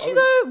 Would you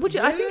though? Would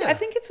you? Yeah. I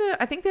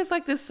think there's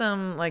like this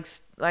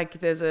like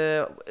there's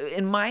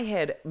in my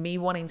head, me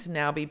wanting to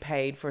now be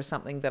paid for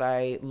something that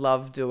I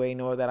love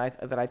doing or that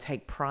I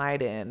take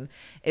pride in.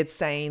 It's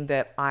saying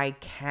that I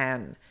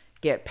can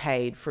get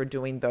paid for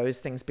doing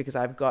those things because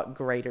I've got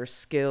greater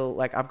skill.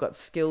 Like I've got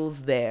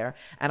skills there,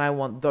 and I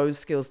want those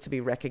skills to be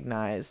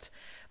recognized.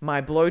 My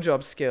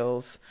blowjob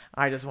skills,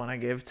 I just want to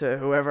give to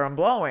whoever I'm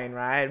blowing,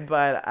 right?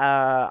 But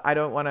I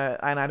don't want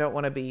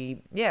to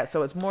be,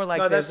 so it's more like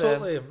no, that's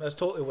totally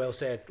well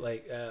said.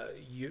 Like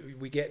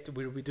we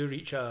do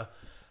reach a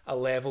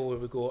level where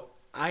we go,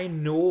 I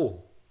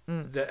know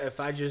that if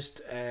I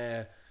just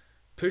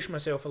push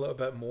myself a little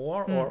bit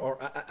more, or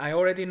I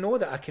already know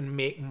that I can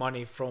make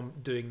money from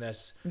doing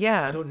this.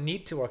 Yeah, I don't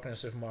need to work in a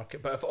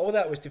supermarket. But if all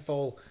that was to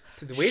fall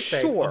to the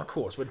wayside, of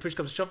course, when push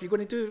comes to shove, you're going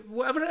to do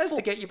whatever it is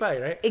to get you by,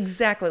 right?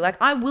 Exactly.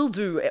 Like I will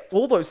do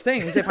all those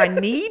things if I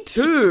need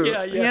to.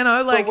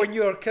 Yeah. But when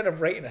you're kind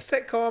of writing a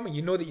sitcom and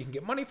you know that you can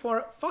get money for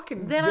it,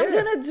 I'm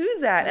gonna do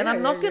that, and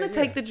I'm not gonna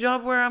take the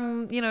job where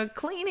I'm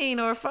cleaning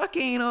or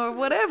fucking or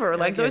whatever.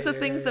 Like those are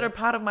things that are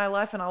part of my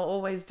life, and I'll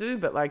always do.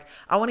 But like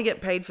I want to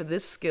get paid for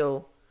this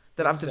skill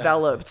that I've Exactly.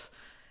 developed.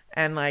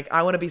 And like,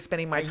 I want to be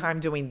spending my time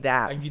doing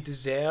that. And you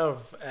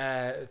deserve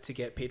to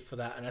get paid for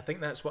that. And I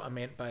think that's what I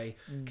meant by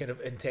kind of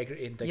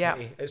integrity and Yeah.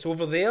 dignity. It's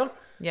over there,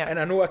 Yeah. and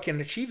I know I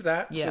can achieve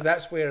that. Yeah. So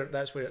that's where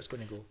it's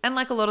going to go. And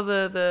like a lot of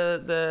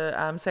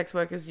the sex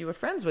workers you were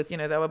friends with, you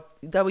know,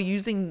 they were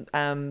using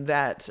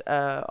that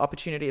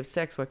opportunity of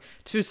sex work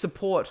to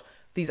support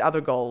these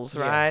other goals,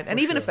 Yeah, right? for And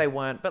even if sure. they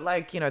weren't, but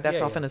like, you know, that's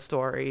Yeah, often yeah. a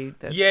story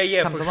that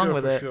Yeah, comes for along sure,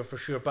 with for it. sure, for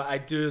sure. But I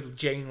do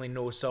genuinely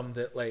know some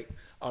that like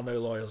are now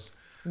lawyers.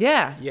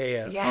 Yeah.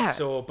 Yeah.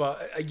 So,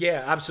 but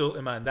yeah,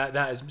 absolutely, man. That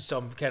is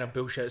some kind of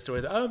bullshit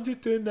story that I'm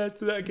just doing that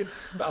so that I can.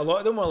 But a lot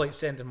of them are like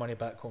sending money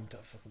back home to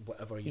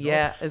whatever, you know.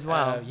 Yeah, as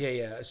well.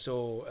 Yeah.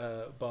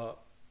 So, but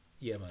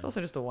yeah, man. It's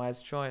also just a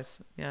wise choice.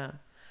 Yeah.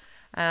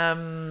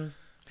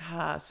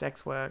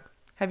 Sex work.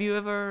 Have you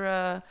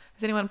ever,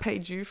 has anyone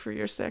paid you for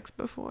your sex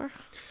before?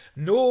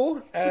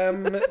 No,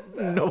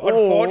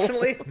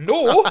 unfortunately,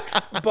 no.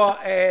 But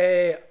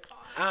I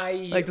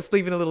Like just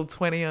leaving a little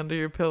 20 under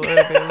your pillow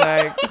and being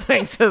like,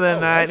 thanks for the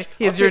night. wish.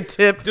 Here's I'll your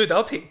take- tip. Dude,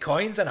 I'll take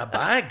coins in a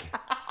bag.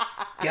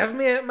 Give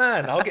me it,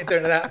 man. I'll get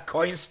down to that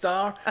coin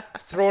star,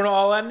 throwing it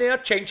all in there.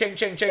 Ching, ching,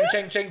 ching, ching,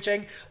 ching, ching,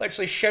 ching.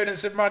 Literally shouting in the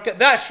supermarket.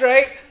 That's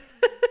right.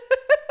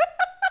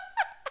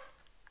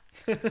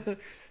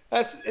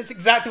 It's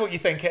exactly what you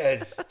think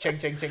it is. Ching,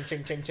 ching, ching,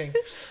 ching, ching, ching.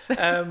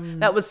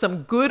 That was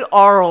some good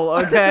oral,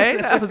 okay?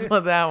 That was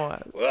what that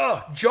was.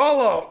 Oh, jaw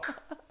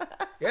lock.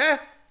 Yeah?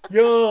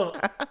 Yeah.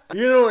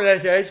 You know what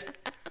that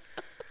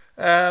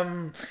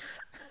is.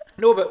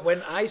 No, but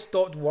when I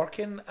stopped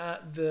working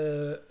at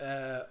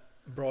the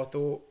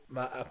brothel,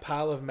 a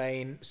pal of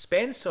mine,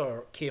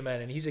 Spencer, came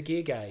in, and he's a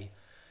gay guy,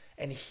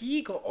 and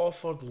he got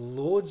offered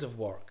loads of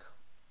work.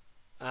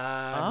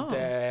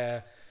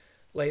 And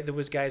like there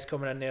was guys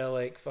coming in there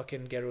like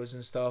fucking girls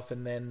and stuff,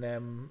 and then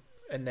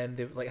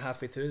they like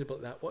halfway through they'd be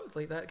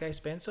like, that guy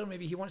Spencer,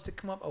 maybe he wants to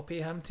come up, I'll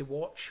pay him to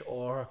watch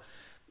or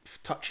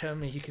touch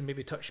him and he can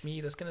maybe touch me,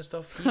 this kind of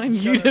stuff.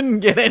 You didn't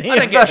get any I of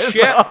didn't get those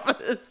shit.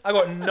 offers. I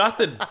got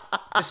nothing.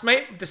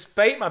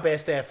 Despite my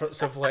best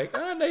efforts of like,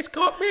 nice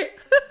cock, mate.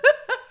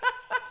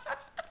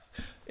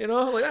 You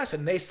know, like that's a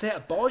nice set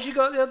of balls you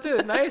got there,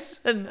 dude.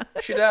 Nice.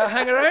 Should I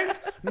hang around?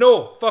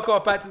 No. Fuck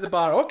off, back to the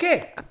bar.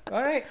 Okay.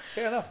 All right.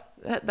 Fair enough.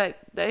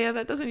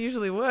 That doesn't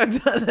usually work. You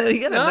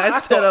get a No,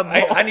 nice set of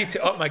balls. I need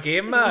to up my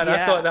game, man. I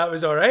Yeah. thought that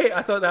was all right.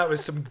 I thought that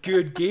was some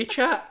good gay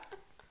chat.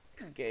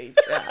 Gay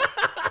chat.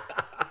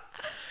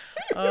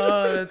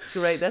 Oh, that's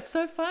great. That's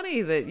so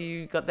funny that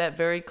you got that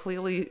very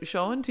clearly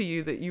shown to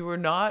you that you were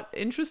not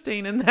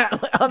interesting in that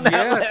on that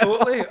Yeah, level.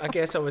 totally. I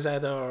guess I was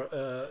either,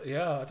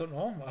 I don't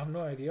know. I have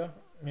no idea.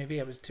 Maybe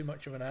I was too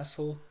much of an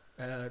asshole,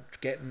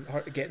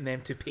 getting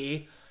them to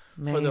pay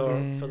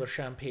for their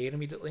champagne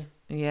immediately.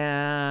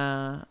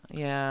 Yeah,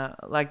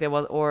 like there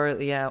was,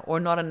 or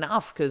not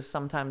enough, because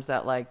sometimes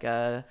that like,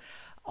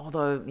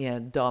 although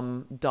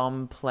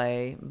dom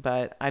play,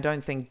 but I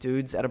don't think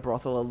dudes at a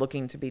brothel are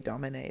looking to be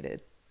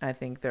dominated. I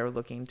think they're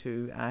looking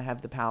to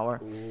have the power.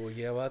 Oh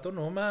yeah, well I don't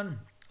know, man.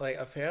 Like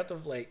I've heard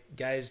of like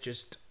guys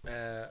just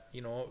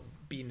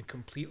being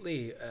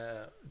completely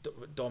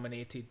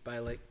dominated by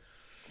like.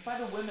 By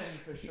the women,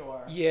 for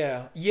sure.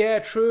 Yeah,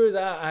 true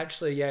that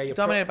actually. Yeah, you're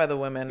Dominated by the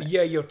women.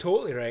 Yeah, you're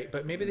totally right.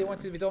 But maybe they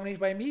wanted to be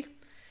dominated by me.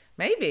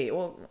 Maybe.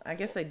 Well, I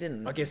guess they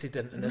didn't. I guess they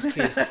didn't in this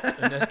case.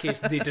 In this case,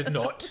 they did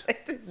not. They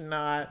did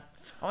not.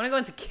 I want to go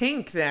into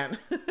kink then,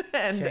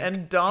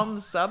 and dom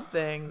sub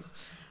things.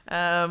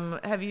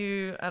 Have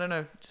you? I don't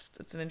know. Just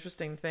it's an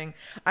interesting thing.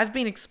 I've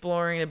been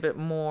exploring a bit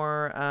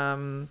more.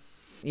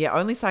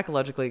 Only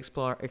psychologically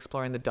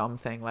exploring the dom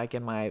thing. Like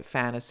in my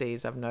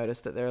fantasies, I've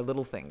noticed that there are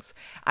little things.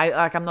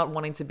 I'm not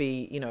wanting to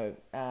be,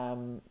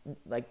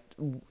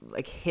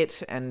 like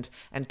hit and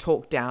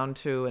talked down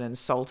to and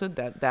insulted.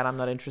 That I'm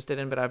not interested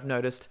in. But I've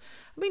noticed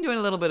I've been doing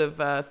a little bit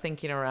of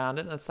thinking around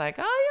it, and it's like,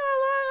 I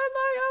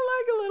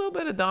like a little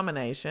bit of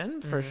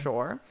domination for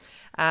sure.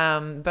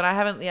 But I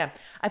haven't. Yeah,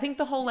 I think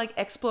the whole like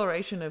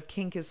exploration of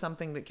kink is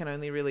something that can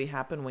only really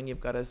happen when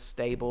you've got a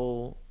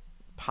stable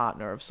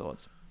partner of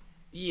sorts.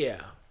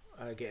 Yeah,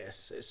 I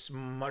guess it's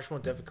much more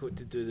difficult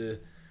to do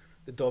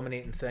the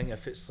dominating thing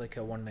if it's like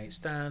a one night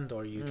stand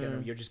or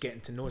you're just getting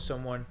to know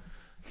someone.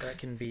 That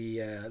can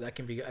be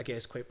I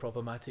guess quite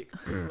problematic.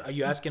 Are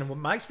you asking what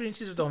my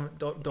experiences of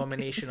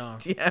domination are?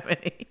 Do you have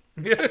any?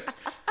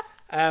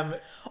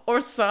 Or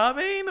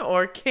sobbing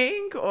or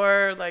kink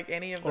or like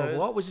any of Or those?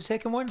 what was the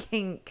second one?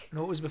 Kink.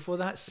 No, it was before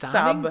that.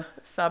 Samming?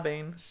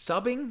 Subbing.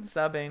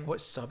 Subbing?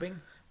 What's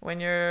subbing? When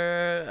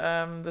you're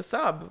the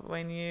sub,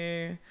 when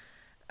you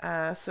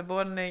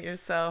subordinate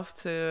yourself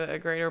to a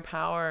greater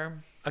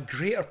power. A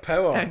greater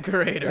power. A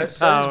greater That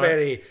sounds power.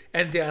 very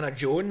Indiana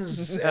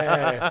Jones.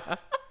 Yeah,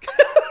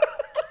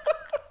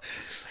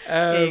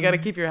 you got to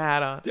keep your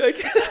hat on.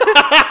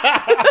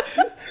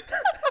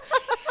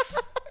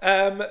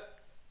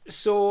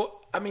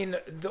 So I mean,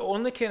 the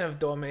only kind of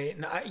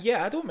dominating,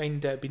 I don't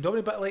mind being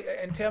dominated, but like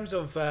in terms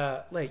of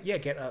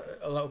getting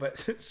a little bit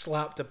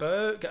slapped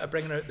about,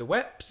 bringing out the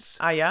whips,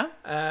 Ah, yeah.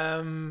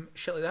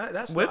 shit like that.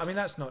 That's Whips? not. I mean,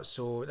 that's not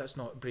so. That's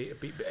not.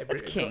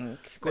 It's kink,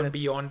 but Going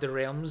it's- beyond the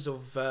realms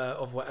of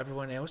what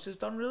everyone else has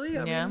done. Really,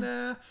 I Yeah.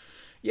 mean,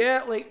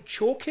 yeah, like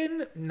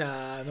choking.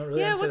 Nah, I'm not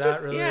really Yeah, into what's that.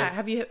 just Really. yeah.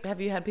 Have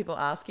you had people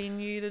asking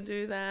you to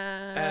do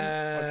that?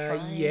 Or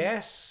trying?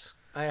 Yes,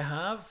 I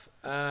have.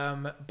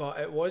 But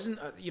it wasn't.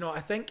 I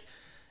think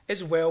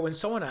as well when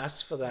someone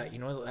asks for that,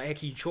 like, hey,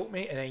 can you choke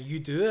me, and then you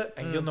do it,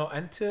 and you're not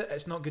into it,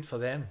 it's not good for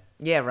them.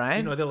 Yeah,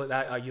 right. They're like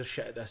that. Oh, you're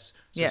shit at this,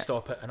 so Yeah.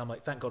 stop it. And I'm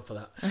like, thank God for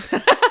that.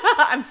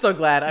 I'm so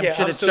glad. I'm shit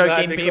I'm at so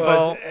glad choking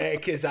people.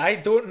 because I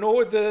don't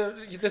know the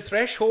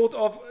threshold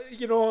of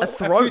if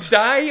throat. you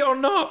die or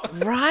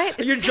not. Right?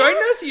 Are you It's enjoying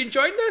this? Are you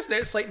enjoying this? And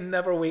it's like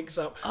never wakes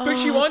up. But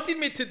she wanted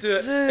me to do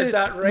it. Is dude.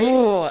 that right?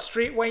 Oh.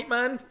 Straight white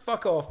man?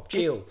 Fuck off.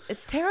 Jail.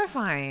 It's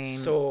terrifying.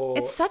 So-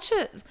 it's such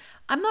a.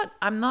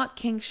 I'm not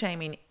kink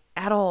shaming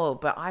at all,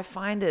 but I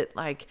find it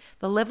like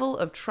the level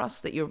of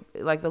trust that you're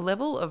like the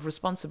level of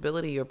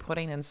responsibility you're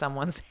putting in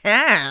someone's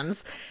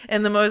hands,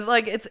 and the most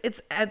like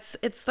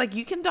it's like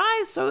you can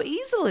die so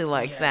easily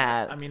like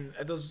that. I mean,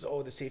 there's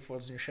all the safe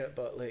words and shit,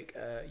 but like,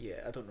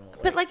 I don't know.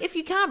 But like if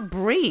you can't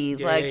breathe,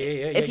 yeah, like yeah,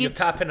 if you're you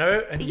tapping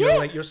out and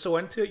Yeah. you're so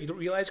into it, you don't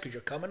realize because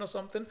you're coming or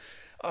something.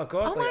 Oh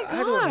God, Oh like, my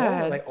I don't know,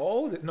 God. like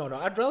all the, no,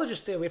 I'd rather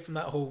just stay away from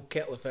that whole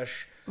kettle of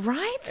fish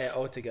right.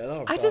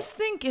 altogether. I but- just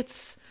think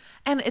it's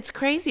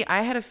crazy.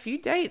 I had a few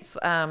dates.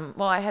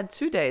 I had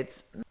 2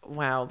 dates.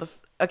 Wow.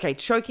 Okay,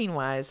 choking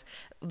wise,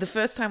 the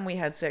first time we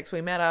had sex,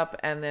 we met up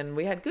and then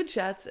we had good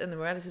chats and then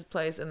we were at his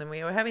place and then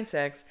we were having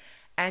sex.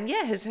 And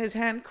yeah, his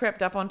hand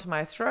crept up onto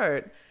my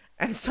throat.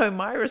 And so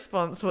my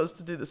response was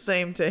to do the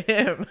same to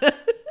him.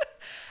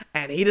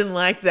 And he didn't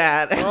like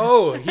that.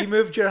 Oh, he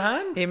moved your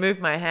hand? He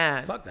moved my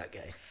hand. Fuck that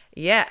guy.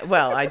 Yeah,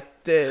 well, I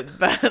did,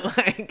 but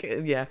like,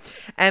 yeah,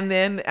 and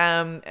then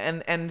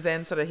and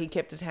then sort of he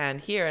kept his hand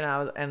here,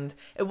 and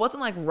it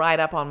wasn't like right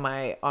up on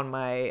my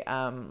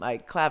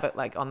like clavicle,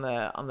 like on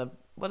the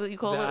what do you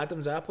call The it?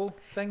 Adam's apple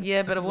thing?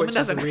 Yeah, but a woman Which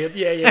is doesn't weird.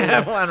 Yeah,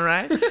 have yeah. one,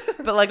 right?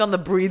 But like on the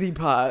breathy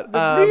part,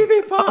 The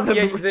breathing part? on the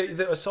Yeah, br-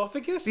 the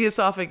esophagus? the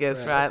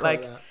esophagus, Right, right? let's call it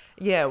Like, that.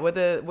 yeah,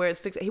 where it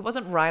sticks. He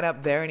wasn't right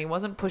up there, and he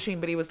wasn't pushing,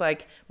 but he was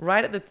like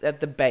right at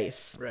the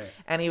base. Right.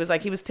 And he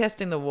was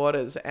testing the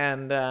waters,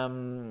 and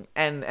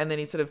then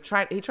he sort of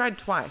tried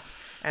twice,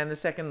 and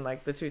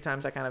the 2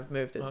 times I kind of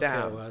moved it Okay,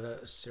 down. well,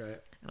 that's right.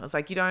 And I was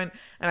like, you don't.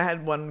 And I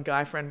had one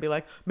guy friend be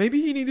like,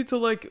 maybe he needed to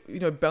like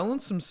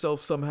balance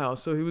himself somehow.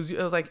 So he was.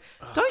 I was like,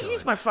 don't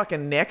use God. my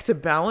fucking neck to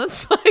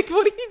balance. Like,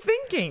 what are you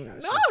thinking?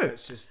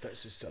 That's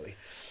just silly.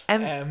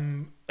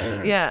 And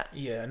yeah.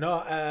 Yeah, no,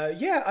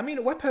 I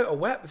mean, whip out a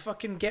whip,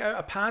 fucking get out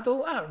a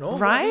paddle, I don't know.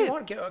 Right? Whatever you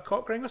want, get out a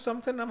cock ring or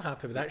something, I'm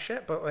happy with that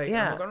shit, but like,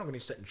 Yeah. I'm not going to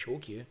sit and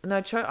choke you.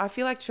 No, I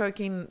feel like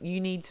choking,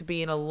 you need to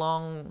be in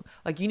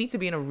you need to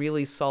be in a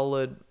really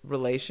solid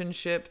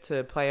relationship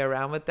to play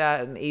around with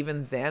that. And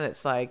even then,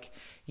 it's like,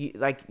 it's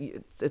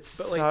But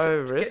so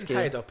like, risky.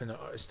 getting tied up in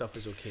stuff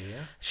is okay,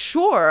 yeah?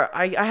 Sure,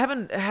 I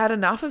haven't had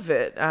enough of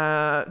it.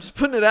 Just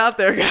putting it out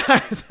there,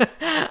 guys.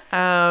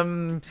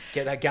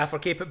 Get that gaffer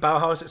cape at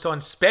Bauhaus, it's on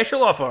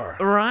special offer.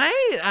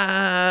 Right?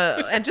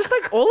 And just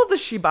like all of the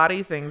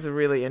shibari things are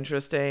really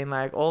interesting,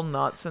 like all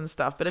knots and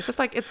stuff. But it's just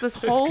like, it's this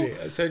That's whole. great.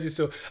 I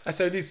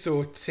sounded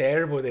so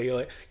terrible there. You're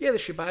like, yeah, the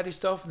shibari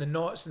stuff and the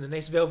knots and the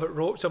nice velvet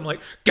ropes. I'm like,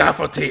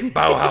 gaffer tape,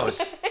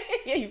 Bauhaus.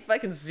 Yeah, you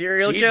fucking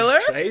serial Jesus killer.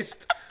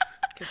 Christ.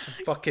 Get some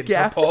fucking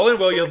Gaffer tarpaulin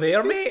while you're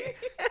there, mate.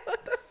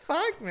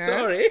 Fuck, man.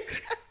 Sorry.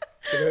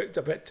 It's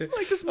a bit too.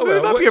 Like, just Oh,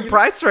 move well, up your you-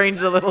 price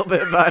range a little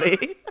bit, buddy.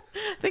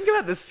 Think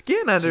about the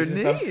skin Jesus,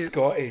 I'm underneath.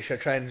 Scottish. I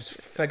try and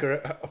figure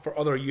it out for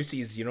other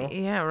uses,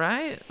 Yeah,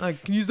 right?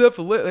 Like, use that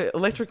for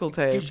electrical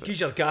tape. Use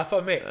your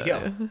gaffer, mate.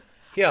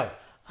 Here,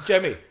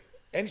 Jimmy.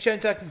 Any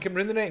chance I can come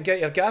round the night and get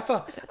your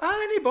gaffer?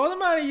 Any bother,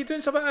 man. Are you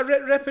doing some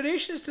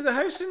reparations to the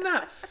house and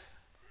that?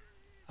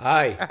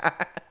 Aye.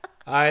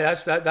 Aye,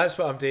 that's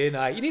what I'm doing.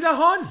 Aye. You need a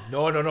horn?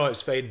 No,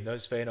 it's fine. No,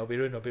 it's fine. I'll be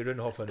round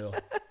half an hour.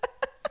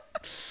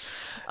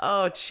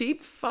 Oh,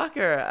 cheap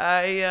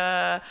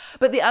fucker.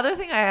 But the other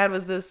thing I had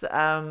was this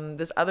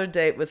other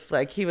date with,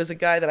 like, he was a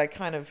guy that I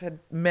kind of had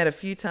met a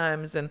few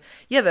times, and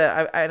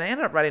yeah, I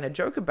ended up writing a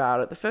joke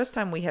about it. The first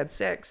time we had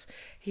sex,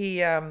 he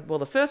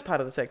the first part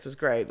of the sex was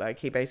great. Like,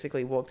 he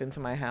basically walked into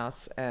my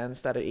house and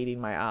started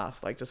eating my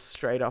ass, like, just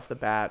straight off the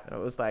bat. It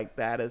was like,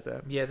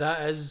 Yeah,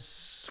 that is.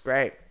 it's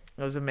great.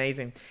 It was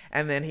amazing.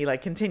 And then he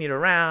like continued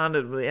around,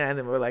 and then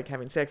we were like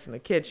having sex in the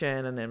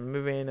kitchen, and then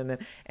moving, and then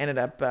ended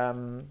up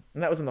and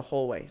that was in the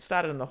hallway.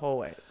 Started in the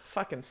hallway.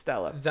 Fucking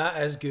stellar.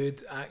 That is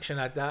good action.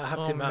 I have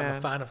to admit, I'm a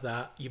man. fan of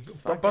that. You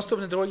bust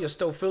open the door, you're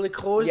still fully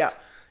closed. Yeah.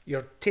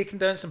 You're taking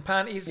down some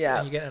panties, Yeah.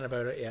 and you're getting in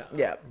about it. Yeah.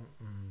 Yeah.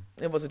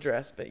 It was a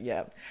dress, but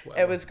yeah, Wow.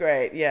 it was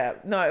great. Yeah,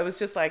 no, it was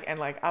just like, and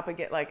like up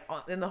again, like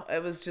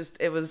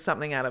it was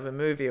something out of a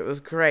movie. It was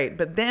great.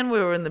 But then we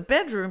were in the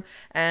bedroom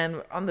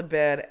and on the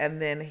bed,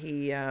 and then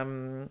he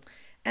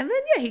And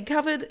then he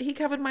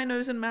covered my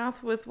nose and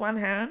mouth with one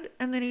hand,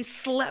 and then he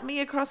slapped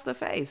me across the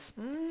face.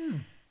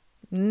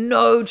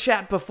 No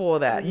chat before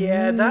that.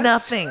 Yeah,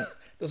 nothing.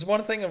 There's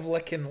one thing of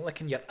licking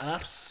your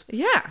arse.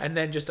 Yeah. And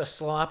then just a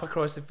slap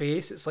across the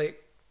face. It's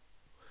like...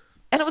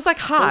 And it was like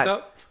hard.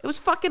 up. It was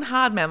fucking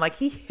hard, man. Like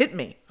he hit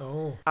me.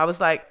 Oh. I was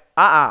like,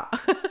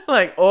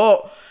 like,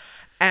 oh.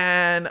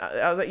 And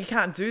I was like, you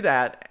can't do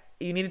that.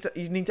 You need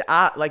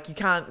to like, you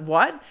can't,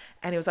 what?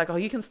 And he was like, oh,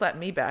 you can slap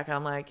me back. And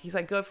I'm like, he's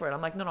like, go for it.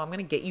 I'm like, no, I'm going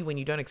to get you when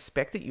you don't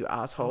expect it, you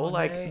asshole. Oh,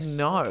 like, nice.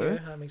 no.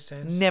 Okay, that makes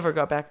sense. Never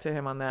got back to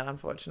him on that,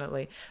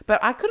 unfortunately.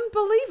 But I couldn't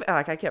believe it.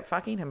 Like, I kept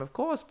fucking him, of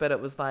course. But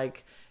it was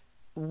like,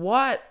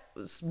 what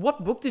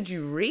book did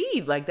you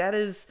read? Like, that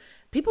is,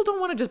 people don't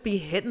want to just be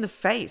hit in the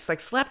face, like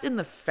slapped in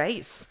the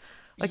face.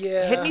 Like,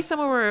 hit me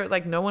somewhere where,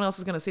 like, no one else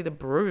is going to see the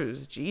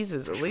bruise.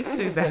 Jesus, at least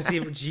do that.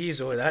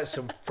 Jeez, oh, that's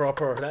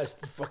that's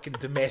the fucking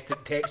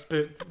domestic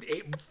textbook.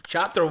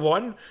 Chapter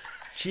 1.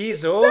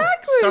 Jeez,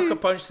 sucker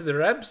punch to the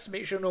ribs.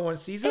 Make sure no one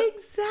sees it.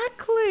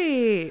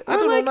 Exactly. I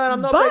don't know, man.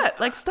 I'm not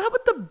butt. Like, start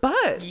with the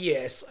butt.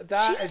 Yes,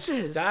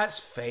 that's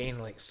fine.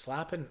 Like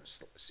slapping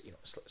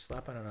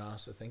an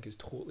ass, I think is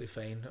totally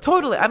fine.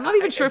 Totally. I'm not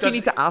even sure if you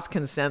need to ask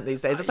consent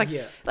these days. It's like,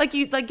 yeah. like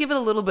you like give it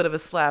a little bit of a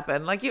slap,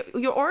 and like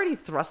you're already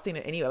thrusting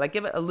it anyway. Like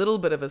give it a little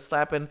bit of a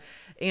slap, and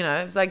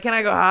it's like, can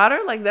I go harder?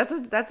 Like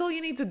that's all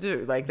you need to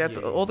do. Like that's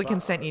all the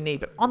consent you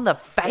need. But on the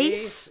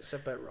face, it's a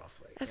bit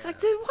rough. Like, it's like,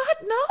 dude, what?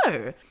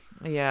 No.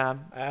 Yeah.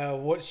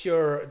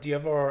 Do you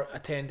ever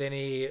attend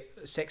any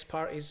sex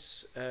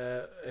parties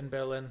in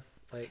Berlin,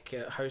 like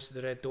House of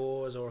the Red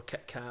Doors or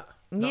Kit Kat?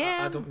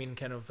 Yeah. I don't mean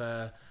kind of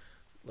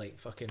like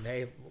fucking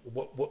hey,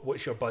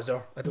 what's your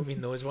buzzer? I don't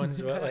mean those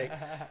ones, but like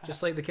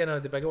just like the kind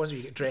of the bigger ones where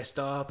you get dressed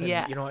up and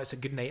it's a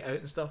good night out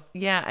and stuff.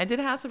 Yeah, I did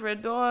House of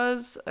Red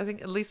Doors, I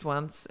think at least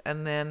once,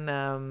 and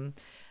then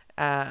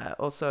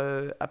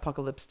also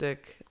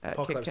Apocalyptic.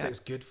 Apocalyptic's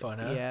good fun,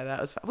 huh? Yeah, that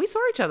was fun. We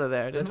saw each other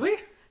there, didn't we?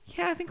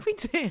 Yeah, I think we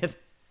did.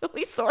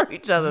 We saw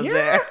each other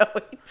there.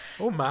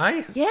 Oh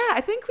my. Yeah,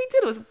 I think we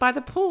did. It was by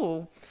the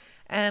pool.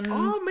 And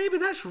maybe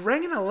that's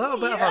ringing a little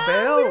bit of a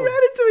bell. We ran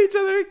into each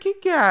other at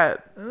Kit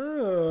Kat.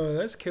 Oh,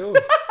 that's cool.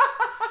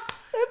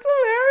 That's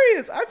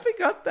hilarious. I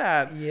forgot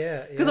that.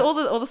 Yeah, because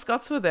all the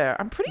Scots were there.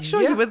 I'm pretty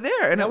sure you were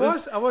there, and I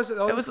was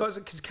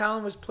because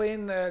Callum was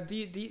playing.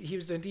 He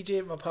was doing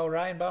DJ. My pal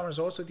Ryan Barron was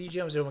also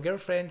DJ. I was with my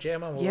girlfriend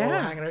Gemma. And we were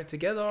all hanging out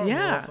together.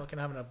 Yeah, we were fucking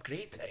having a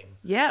great time.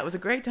 Yeah, it was a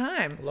great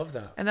time. I love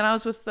that. And then I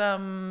was with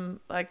and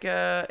like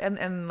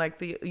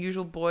the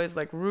usual boys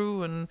like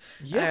Rue and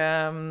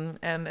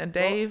and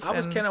Dave. Well, I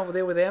was kind of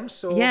there with them.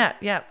 So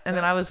yeah, and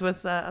then I was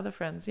with other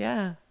friends.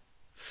 Yeah,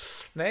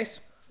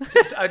 nice.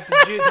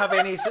 Did you have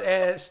any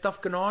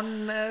stuff going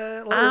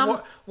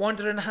on,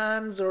 wandering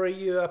hands, or are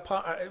you a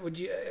part? Would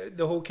you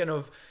the whole kind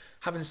of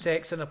having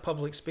sex in a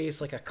public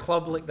space, like a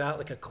club like that,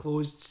 like a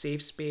closed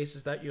safe space?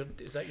 Is that your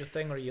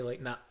thing, or are you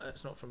like, nah,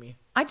 it's not for me?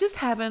 I just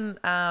haven't.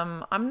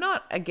 I'm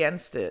not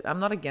against it. I'm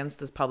not against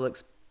this public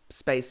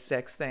space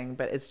sex thing,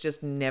 but it's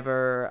just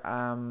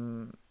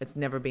never. It's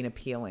never been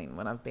appealing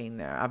when I've been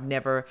there. I've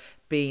never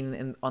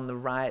been on the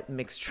right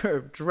mixture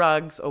of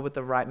drugs, or with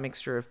the right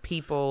mixture of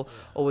people,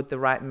 or with the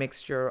right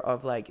mixture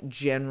of like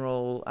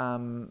general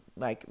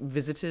like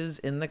visitors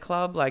in the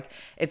club. Like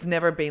it's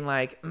never been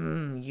like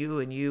you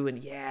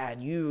and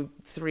you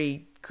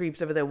three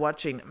creeps over there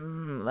watching.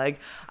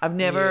 Like I've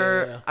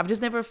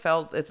just never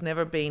felt, it's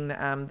never been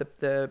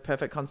the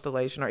perfect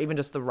constellation, or even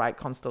just the right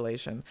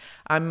constellation.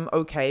 I'm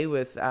okay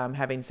with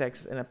having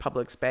sex in a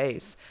public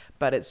space,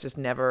 but it's just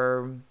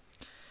never.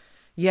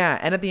 Yeah,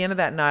 and at the end of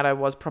that night, I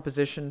was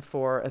propositioned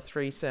for a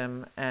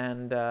threesome,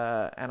 and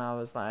I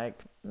was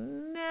like,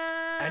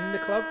 nah. In the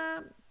club?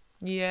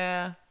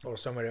 Yeah. Or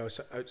somewhere else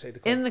outside the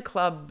club? In the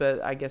club,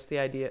 but I guess the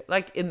idea,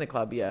 like in the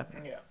club, yeah.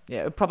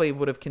 Yeah, it probably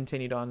would have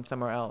continued on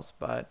somewhere else,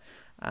 but.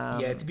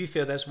 Yeah, to be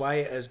fair, that's why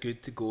it is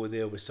good to go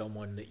there with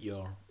someone that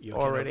you're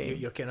already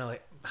you're kind of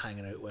like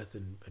hanging out with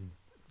and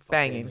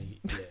banging.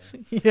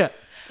 Yeah.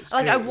 It's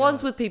like great, I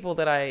was with people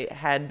that I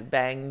had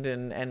banged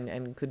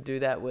and could do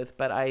that with,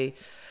 but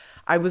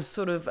I was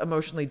sort of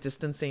emotionally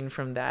distancing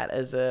from that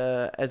as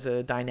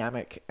a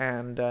dynamic,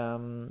 and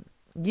and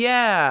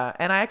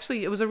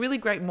it was a really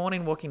great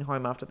morning walking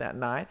home after that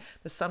night.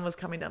 The sun was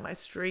coming down my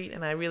street,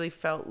 and I really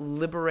felt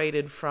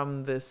liberated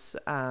from this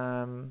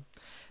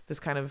this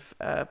kind of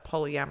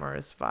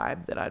polyamorous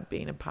vibe that I'd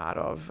been a part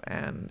of,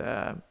 and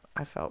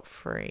I felt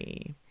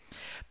free.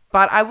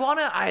 But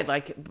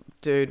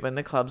dude, when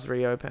the clubs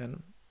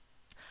reopen,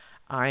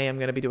 I am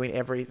going to be doing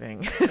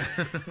everything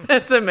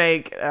to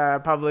make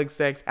public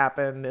sex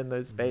happen in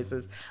those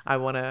spaces. I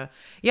want to,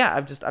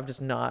 I've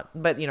just not,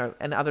 but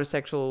and other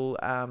sexual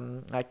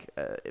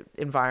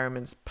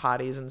environments,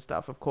 parties and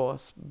stuff, of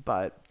course,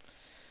 but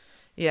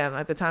yeah,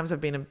 like the times I've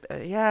been,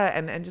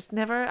 and just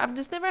never, I've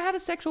just never had a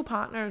sexual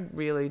partner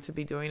really to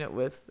be doing it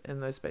with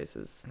in those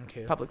spaces,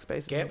 public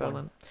spaces in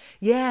Berlin.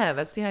 Yeah,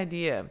 that's the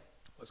idea.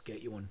 Let's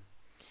get you one.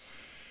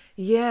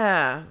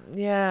 Yeah,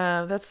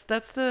 that's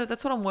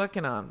what I'm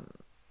working on.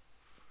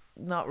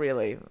 not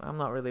really. I'm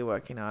not really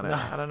working on it.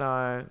 I don't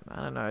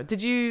know.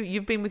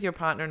 You've been with your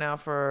partner now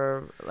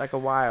for like a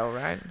while,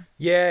 right?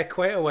 Yeah,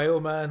 quite a while,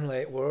 man.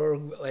 Like we're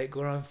like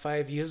going on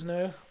 5 years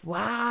now.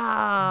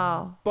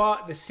 Wow.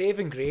 But the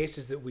saving grace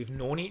is that we've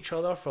known each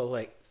other for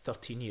like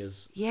 13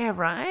 years. Yeah,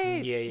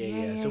 right?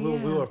 Yeah. So we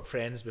were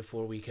friends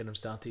before we kind of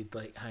started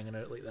like hanging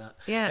out like that.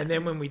 Yeah. And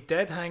then when we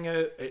did hang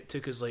out, it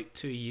took us like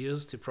 2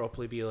 years to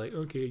properly be like,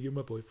 okay, you're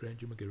my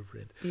boyfriend, you're my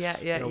girlfriend.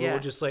 Yeah. We were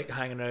just like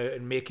hanging out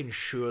and making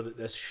sure that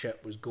this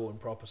shit was going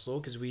proper slow,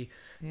 because we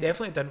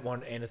definitely didn't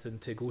want anything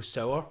to go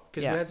sour,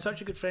 because we had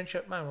such a good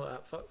friendship, man. We're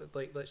like, fuck,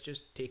 like let's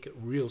just take it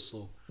real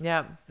slow.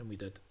 Yeah. And we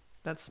did.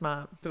 That's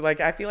smart. So, like,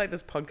 I feel like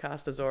this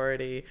podcast has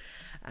already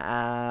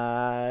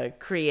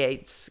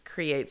creates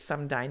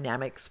some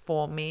dynamics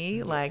for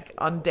me,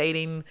 on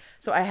dating.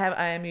 So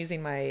I am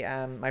using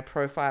my my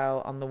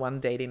profile on the one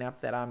dating app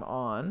that I'm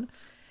on.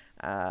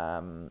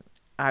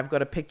 I've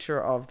got a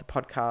picture of the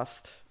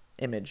podcast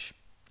image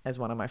as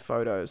one of my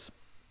photos,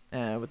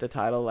 with the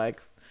title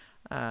like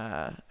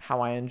how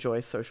I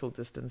enjoy social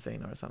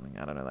distancing or something.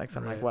 I don't know, like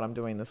something like what I'm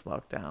doing this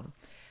lockdown.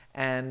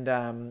 And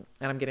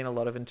I'm getting a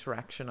lot of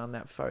interaction on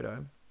that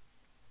photo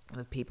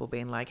with people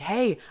being like,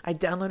 hey, I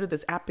downloaded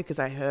this app because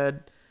I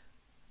heard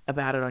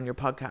about it on your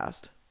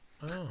podcast.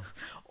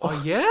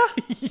 Oh yeah?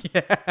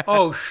 Yeah.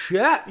 Oh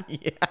shit.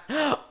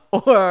 Yeah.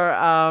 Or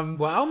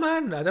wow,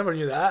 man, I never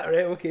knew that.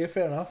 Right, okay,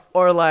 fair enough.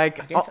 Or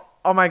like,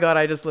 oh my God,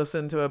 I just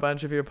listened to a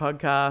bunch of your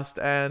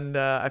podcast and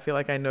I feel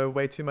like I know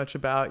way too much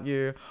about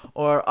you.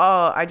 Or,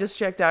 oh, I just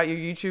checked out your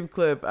YouTube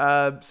clip.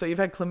 So you've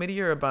had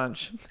chlamydia a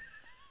bunch.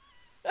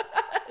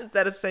 Is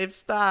that a safe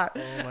start?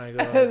 Oh my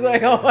God. It's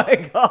like, oh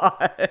my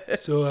God.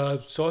 So I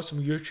saw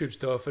some YouTube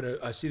stuff and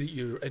I see that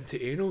you're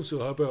into anal, so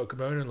how about I come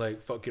down and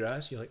like fuck your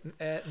ass? You're like,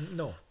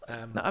 no.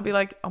 No, I'd be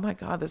like, oh my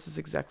God, this is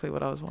exactly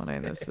what I was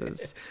wanting. This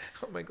is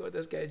oh my God,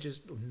 this guy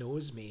just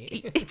knows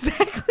me.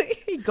 Exactly.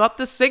 He got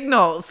the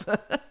signals.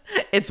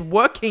 It's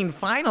working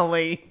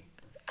finally.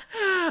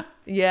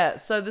 Yeah,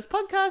 so this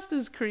podcast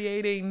is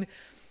creating,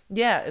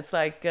 it's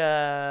like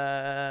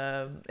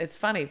it's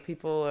funny.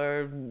 People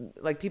are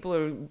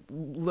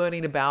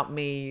learning about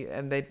me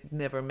and they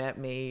never met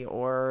me,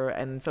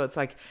 and so it's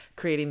like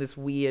creating this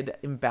weird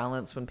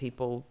imbalance when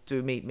people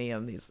do meet me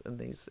on these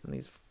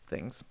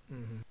things.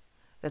 Mm-hmm.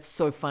 That's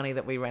so funny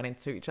that we ran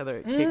into each other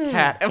at Kit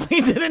Kat and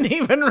we didn't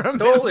even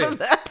remember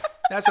that.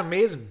 That's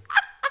amazing.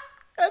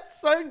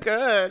 That's so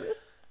good.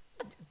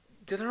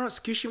 Did I not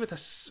excuse you with a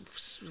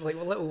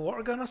little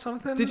water gun or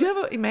something? Did you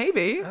have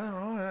maybe? I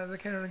don't know. That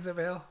kind of rings a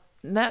bell.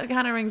 That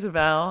kind of rings a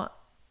bell.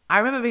 I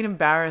remember being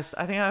embarrassed.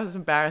 I think I was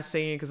embarrassed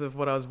seeing you because of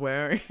what I was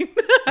wearing.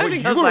 What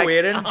you were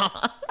wearing?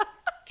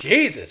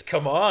 Jesus,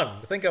 come on.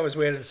 I think I was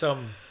wearing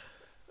some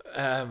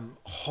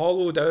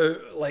hollowed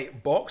out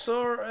like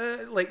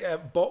boxer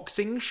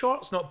boxing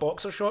shorts, not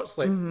boxer shorts,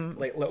 like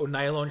little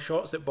nylon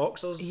shorts that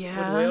boxers would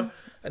wear,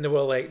 and they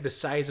were like the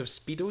size of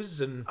Speedos,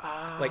 and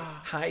like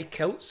high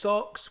kilt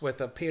socks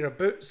with a pair of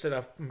boots and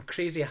a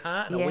crazy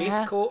hat and a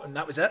waistcoat, and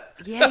that was it.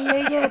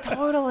 Yeah,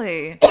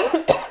 totally.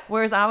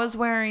 Whereas I was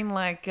wearing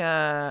like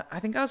I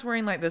think I was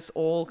wearing like this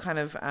all kind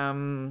of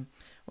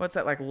what's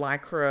that, like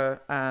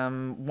lycra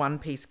one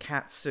piece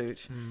cat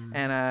suit,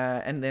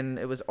 and then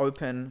it was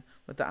open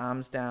with the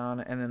arms down,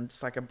 and then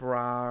just like a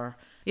bra.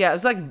 Yeah, it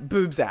was like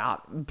boobs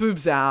out,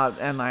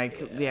 and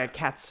like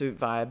cat suit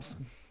vibes.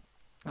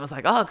 I was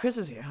like, oh, Chris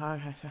is here.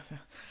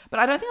 But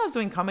I don't think I was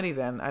doing comedy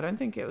then. I don't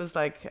think it was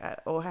like,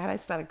 or had I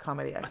started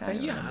comedy? I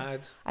think you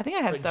had. I think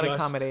I had started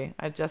comedy.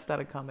 I just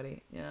started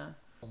comedy. Yeah.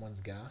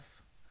 Someone's gaff.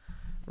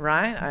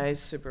 Right? I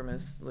super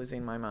miss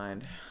losing my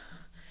mind.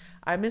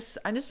 I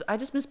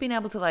just miss being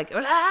able to like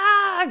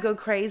go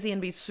crazy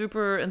and be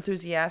super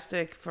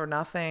enthusiastic for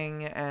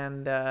nothing,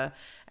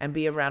 and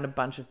be around a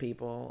bunch of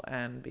people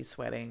and be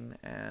sweating,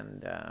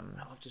 and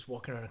I love just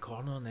walking around a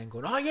corner and then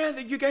going, oh yeah,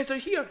 you guys are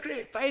here,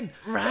 great, fine.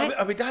 Right?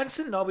 Are we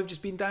dancing? No, we've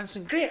just been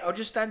dancing. Great, I'll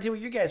just stand here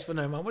with you guys for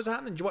now, man. What's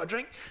happening? Do you want a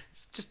drink?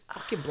 It's just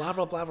fucking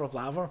blabber, blabber,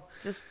 blabber.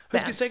 Just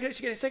who's got cigarettes?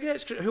 You get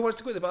cigarettes? Who wants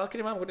to go to the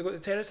balcony, man? We're gonna go to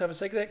the terrace, have a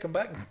cigarette, come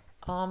back.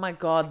 Oh my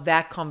God,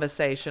 that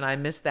conversation. I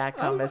missed that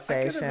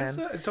conversation. I miss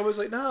that. And someone's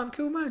like, nah, I'm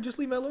cool, man. Just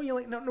leave me alone. You're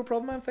like, no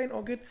problem, man. Fine,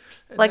 all good.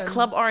 And like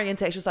club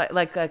orientations,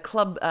 like a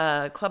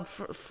club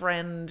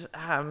friend,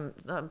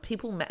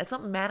 people. It's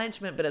not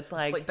management, but it's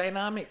like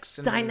dynamics.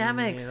 And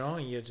dynamics.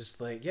 Then, you're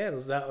just like,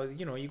 there's that.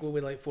 You go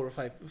with like 4 or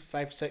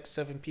 5, 6,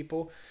 7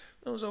 people.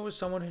 There's always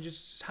someone who's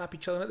just happy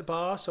chilling at the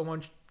bar.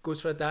 Someone goes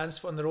for a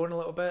dance on their own a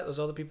little bit. There's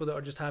other people that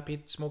are just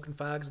happy smoking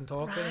fags and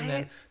talking, and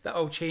then that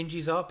all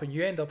changes up, and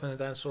you end up on the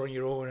dance floor on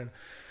your own,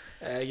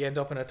 and you end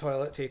up in a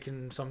toilet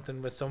taking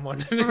something with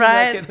someone, right?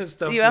 That kind of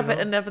stuff,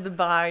 end up at the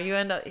bar. You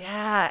end up,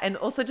 and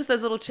also just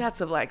those little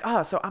chats of like,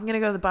 oh, so I'm gonna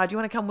go to the bar. Do you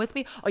want to come with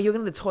me? Oh, you're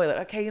going to the toilet.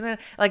 Okay,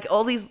 like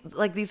all these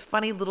these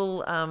funny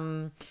little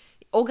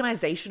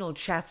organizational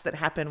chats that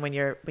happen when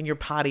you're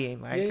partying,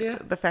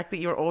 like the fact that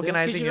you're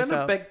organizing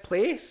yourself. You're in a big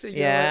place, and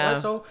you're like,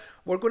 so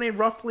we're going to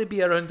roughly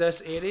be around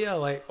this area,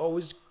 like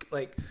always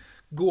like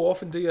go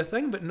off and do your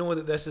thing, but know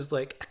that this is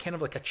like a kind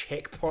of like a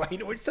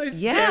checkpoint, which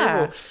sounds Yeah.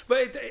 terrible.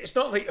 But it's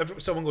not like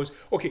if someone goes,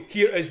 okay,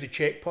 here is the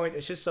checkpoint.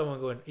 It's just someone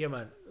going, here,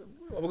 man,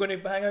 are we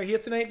going to hang out here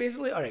tonight,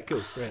 basically? All right,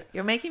 cool, right.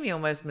 You're making me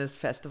almost miss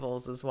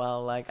festivals as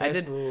well. Like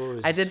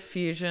Festivals. I did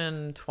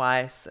Fusion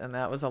twice, and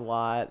that was a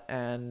lot.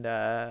 And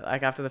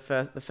like after the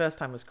first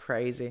time was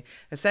crazy.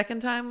 The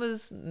second time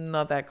was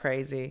not that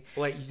crazy.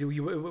 Like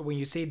you when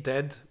you say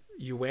did,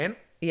 you went?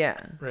 Yeah.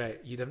 Right,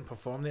 you didn't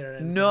perform there or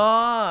anything? No,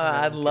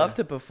 I'd okay. love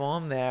to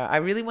perform there. I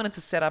really wanted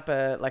to set up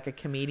a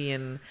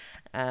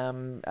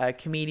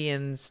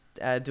comedians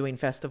doing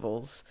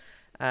festivals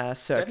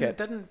circuit.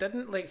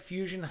 Didn't like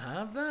Fusion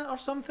have that or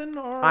something?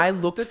 Or I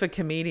looked for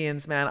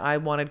comedians, man. I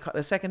wanted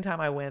the second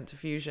time I went to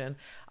Fusion,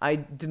 I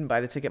didn't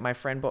buy the ticket. My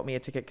friend bought me a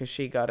ticket because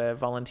she got a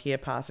volunteer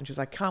pass, and she was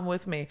like, "Come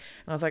with me." And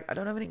I was like, "I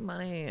don't have any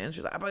money." And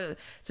she was like,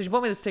 "So she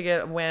bought me this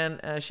ticket." When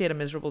she had a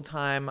miserable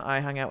time,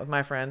 I hung out with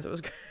my friends. It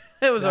was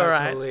it was all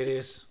right. That's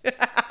hilarious.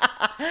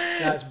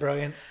 That's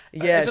brilliant.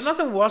 Yeah. Is there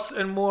nothing worse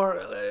and more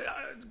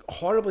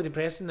horribly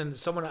depressing than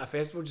someone at a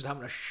festival just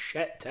having a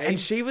shit time? And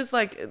she was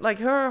like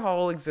her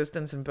whole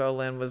existence in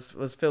Berlin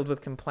was filled with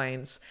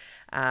complaints.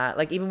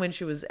 Like even when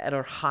she was at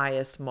her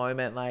highest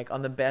moment, like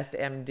on the best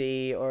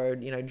MD or,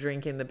 you know,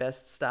 drinking the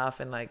best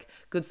stuff and like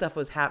good stuff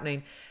was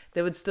happening,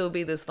 there would still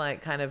be this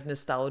like kind of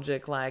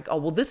nostalgic, like, oh,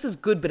 well, this is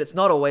good, but it's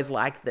not always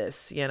like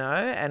this, you know?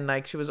 And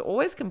like she was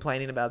always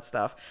complaining about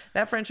stuff.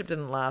 That friendship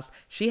didn't last.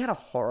 She had a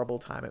horrible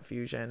time at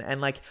Fusion. And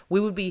like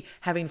we would be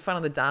having fun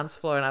on the dance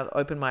floor and I'd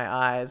open my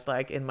eyes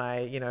like in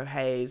my, you know,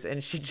 haze,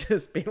 and she'd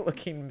just be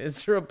looking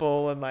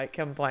miserable and like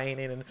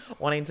complaining and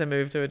wanting to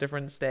move to a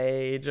different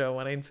stage or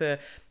wanting to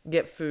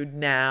get food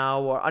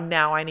now or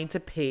now I need to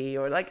pee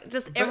or like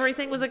just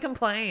everything was a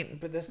complaint.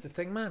 But that's the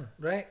thing, man,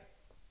 right?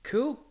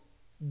 Cool.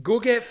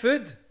 Go get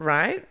food.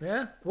 Right?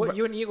 Yeah. What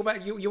you want to go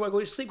back? You want to go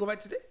to sleep? Go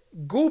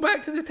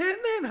back to the tent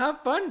then.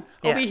 Have fun.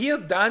 I'll be here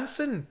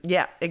dancing.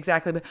 Yeah,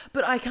 exactly.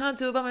 But I can't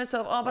do it by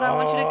myself. Oh, but I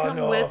want you to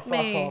come with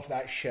me. Fuck off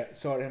that shit.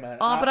 Sorry, man.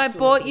 Oh, but I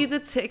bought you the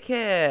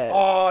ticket.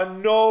 Oh,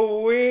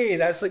 no way.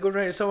 That's like going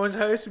around to someone's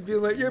house and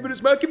being like, yeah, but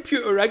it's my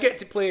computer. I get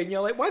to play. And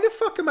you're like, why the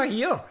fuck am I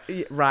here?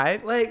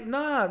 Right? Like,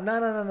 nah.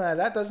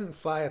 That doesn't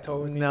fly at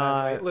all with me, No.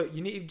 man. Like, look,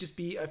 you need to just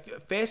be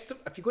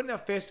if you're going to a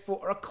festival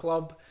or a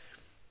club,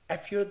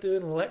 if you're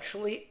doing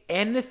literally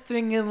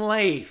anything in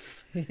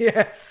life,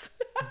 Yes.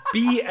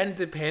 be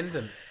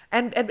independent.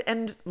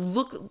 And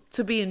look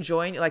to be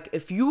enjoying, like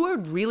if you are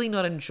really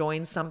not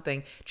enjoying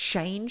something,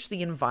 change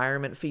the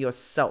environment for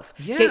yourself.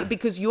 Yeah. Okay?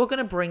 Because you're going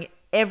to bring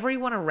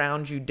everyone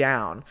around you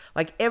down.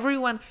 Like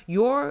everyone,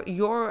 your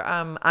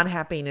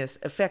unhappiness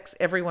affects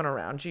everyone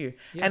around you.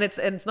 Yeah. And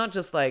it's not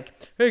just like,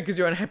 hey, because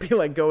you're unhappy,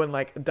 like go and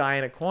like die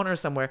in a corner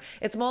somewhere.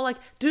 It's more like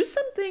do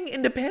something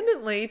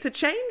independently to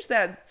change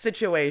that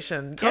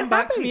situation. Come Get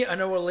back to happy. me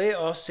an hour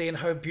later saying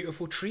how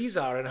beautiful trees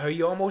are and how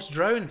you almost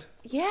drowned.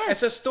 Yes.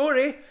 It's a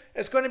story.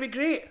 It's going to be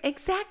great.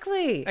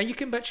 Exactly. And you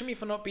can bitch at me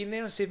for not being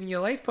there and saving your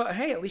life, but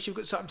hey, at least you've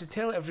got something to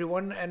tell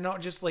everyone and not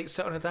just like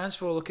sit on a dance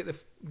floor, look at the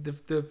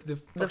floor.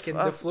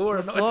 The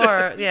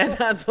floor. Yeah,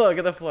 dance floor. Look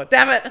at the floor.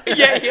 Damn it.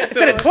 Yeah, I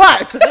said it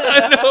twice.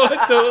 I know,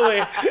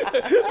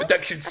 totally.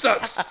 Addiction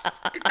sucks.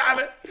 Damn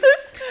it.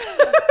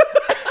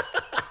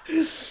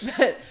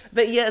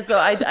 But yeah, so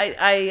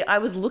I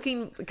was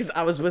looking because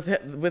I was with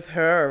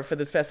her for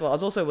this festival. I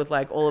was also with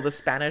like all of the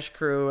Spanish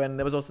crew, and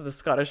there was also the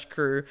Scottish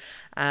crew.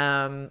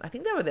 I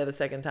think they were there the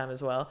second time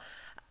as well.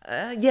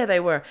 Yeah, they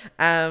were.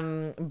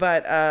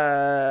 But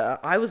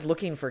I was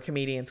looking for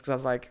comedians because I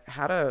was like,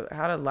 how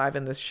to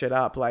liven this shit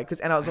up, like,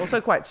 and I was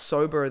also quite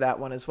sober that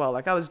one as well.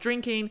 Like I was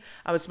drinking,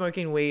 I was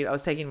smoking weed, I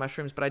was taking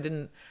mushrooms, but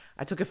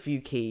I took a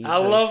few keys. I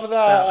love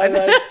that.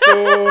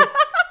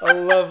 I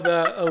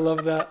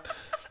love that.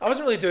 I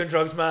wasn't really doing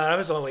drugs, man. I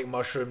was on like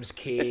mushrooms,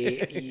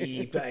 K,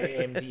 E,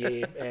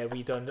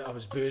 MDA. I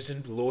was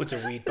boozing loads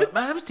of weed, but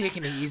man, I was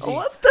taking it easy. Oh,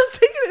 I was just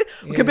taking it.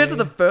 Compared to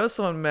the first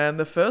one, man,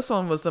 the first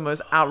one was the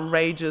most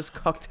outrageous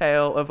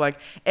cocktail of like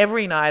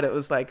every night. It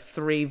was like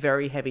 3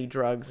 very heavy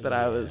drugs that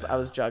I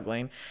was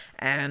juggling,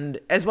 and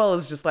as well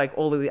as just like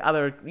all of the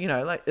other, you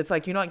know, like it's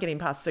like you're not getting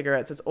past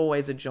cigarettes. It's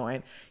always a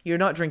joint. You're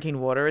not drinking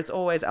water. It's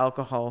always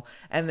alcohol,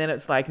 and then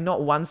it's like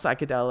not one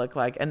psychedelic,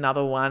 like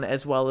another one,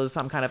 as well as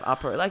some kind of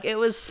upper. Like it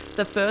was.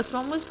 The first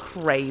one was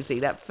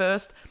crazy. That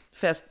first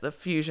the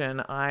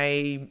Fusion,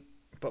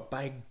 But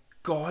by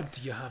God,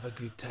 do you have a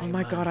good time? Oh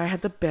my God, I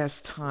had the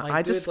best time. Like,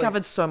 I dude,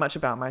 discovered so much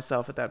about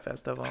myself at that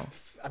festival.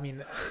 I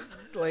mean,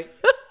 like,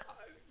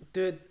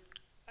 dude,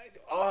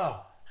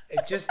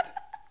 it just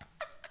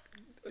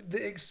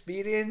the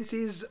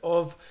experiences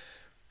of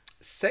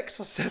 6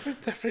 or 7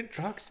 different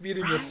drugs being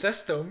in your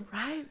system,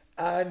 Right.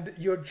 and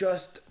you're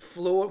just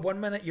flow. 1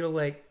 minute you're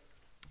like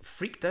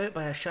freaked out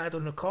by a shadow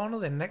in the corner,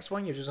 then next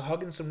one you're just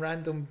hugging some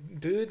random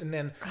dude, and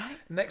then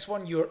next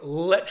one you're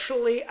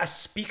literally a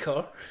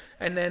speaker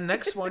And then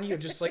next one, you're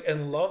just like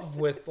in love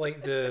with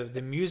like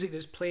the music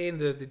that's playing,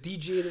 the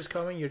DJ that's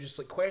coming. You're just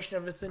like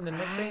questioning everything. The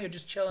next thing, you're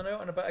just chilling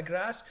out on a bit of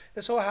grass.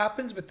 This all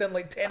happens within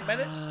like 10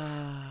 minutes,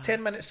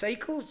 10-minute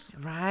cycles.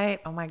 Right?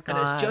 Oh my God. And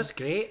it's just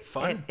great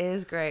fun. It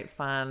is great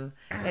fun.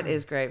 It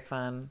is great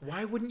fun.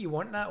 Why wouldn't you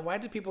want that? Why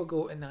do people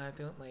go, and I'm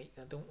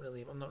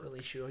not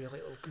really sure. You're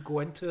like, go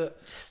into it.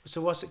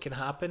 So what's it can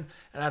happen?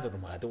 And I don't know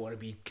why. I don't want to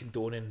be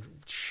condoning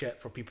shit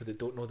for people that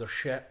don't know their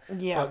shit.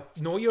 Yeah.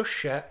 But know your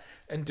shit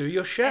and do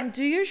your shit. And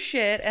do your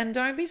shit, and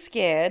don't be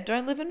scared.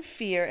 Don't live in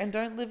fear, and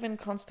don't live in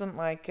constant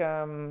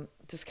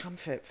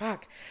discomfort.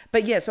 Fuck.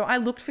 But yeah, so I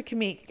looked for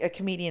a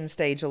comedian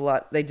stage a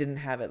lot. They didn't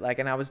have it.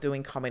 And I was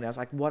doing comedy. I was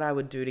like, what I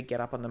would do to get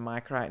up on the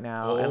mic right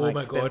now and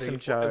my spin God! some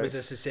jokes. Was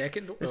this the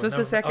second? This was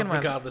the second one.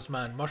 Regardless,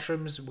 man,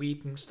 mushrooms,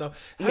 weed, and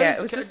stuff. Yeah,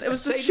 it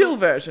was the chill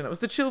version. It was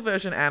the chill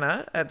version,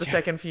 Anna, at the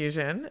second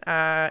fusion.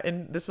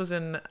 And this was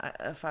in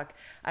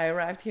I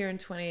arrived here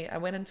I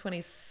went in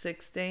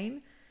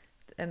 2016,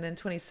 and then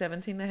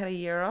 2017 they had a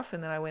year off,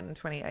 and then I went in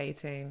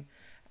 2018,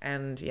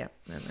 and then.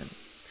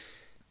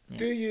 Yeah.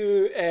 Do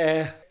you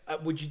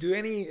would you do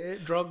any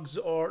drugs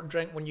or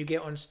drink when you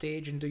get on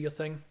stage and do your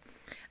thing?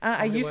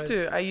 I used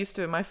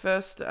to. My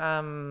first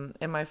in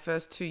my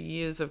first 2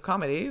 years of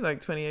comedy, like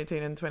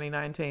 2018 and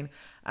 2019,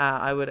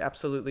 I would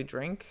absolutely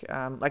drink.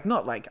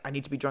 Not like I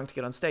need to be drunk to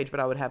get on stage, but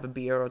I would have a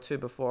beer or two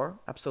before.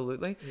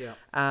 Absolutely. Yeah.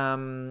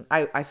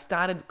 I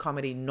started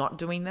comedy not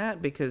doing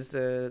that because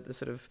the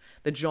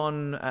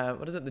John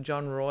the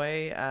John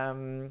Roy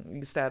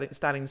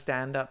starting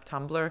stand up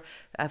Tumblr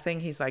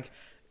thing. He's like,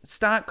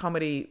 start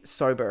comedy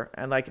sober,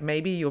 and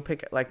maybe you'll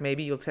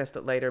test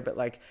it later, but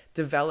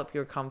develop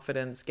your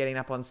confidence getting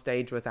up on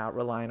stage without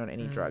relying on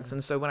any drugs.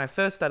 And so when I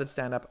first started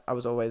stand up, I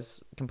was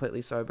always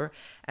completely sober,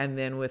 and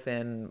then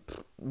within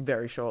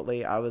very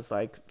shortly I was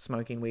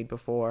smoking weed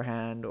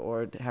beforehand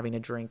or having a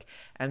drink.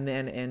 And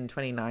then in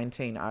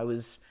 2019 I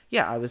was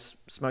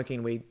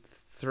smoking weed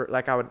through,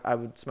 I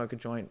would smoke a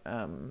joint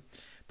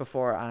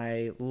before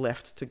I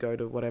left to go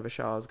to whatever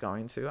show I was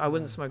going to. I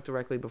wouldn't smoke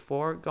directly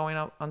before going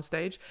up on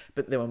stage,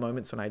 but there were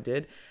moments when I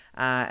did.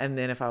 And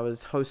then if I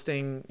was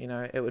hosting,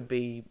 it would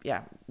be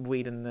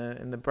weed in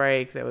the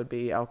break. There would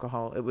be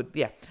alcohol. It would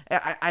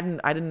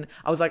I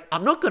was like,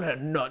 I'm not gonna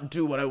not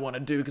do what I want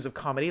to do because of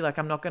comedy.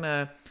 I'm not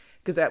gonna,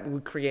 because that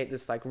would create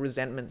this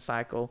resentment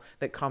cycle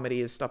that comedy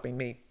is stopping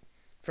me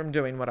from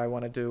doing what I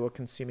want to do or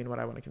consuming what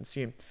I want to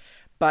consume.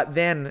 But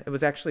then it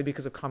was actually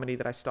because of comedy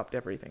that I stopped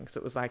everything. So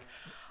it was like,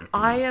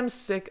 I am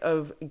sick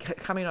of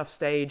coming off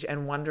stage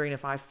and wondering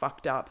if I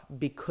fucked up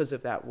because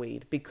of that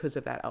weed, because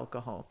of that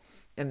alcohol.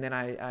 And then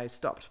I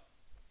stopped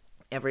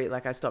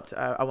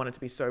I wanted to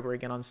be sober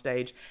again on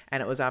stage.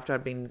 And it was after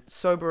I'd been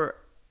sober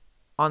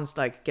on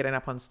getting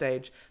up on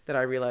stage that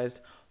I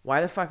realized, why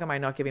the fuck am I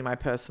not giving my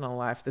personal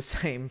life the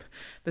same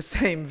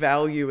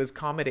value as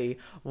comedy?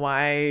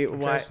 Why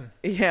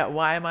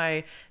am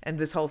I, and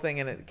this whole thing,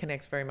 and it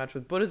connects very much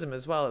with Buddhism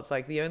as well. It's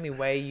the only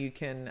way you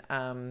can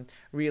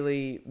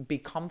really be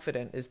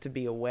confident is to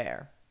be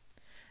aware.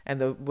 And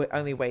the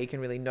only way you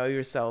can really know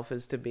yourself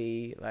is to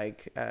be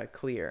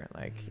clear,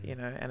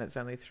 and it's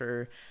only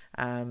through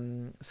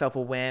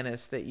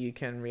self-awareness that you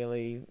can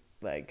really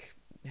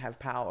have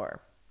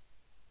power.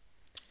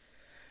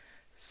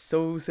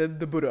 So said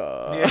the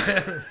Buddha.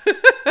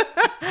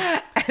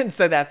 Yeah. And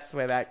so that's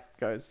where that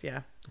goes.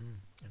 Yeah.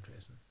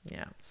 Interesting.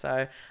 Yeah.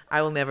 So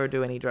I will never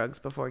do any drugs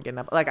before getting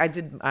up. I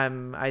did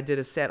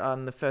a set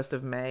on the 1st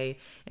of May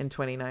in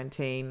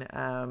 2019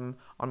 on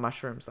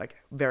mushrooms,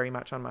 very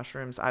much on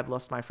mushrooms. I'd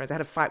lost my friends. I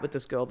had a fight with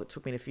this girl that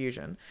took me to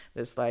Fusion.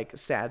 This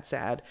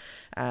sad,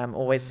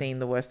 always seeing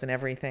the worst in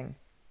everything.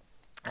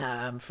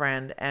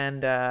 Friend,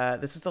 and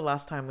this was the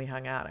last time we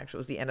hung out. Actually, it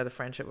was the end of the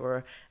friendship. We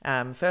were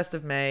 1st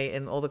of May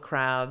in all the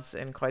crowds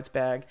in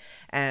Kreuzberg,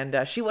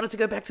 and she wanted to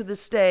go back to this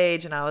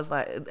stage, and I was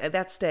at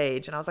that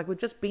stage, and I was like, we've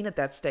just been at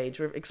that stage,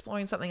 we're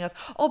exploring something else.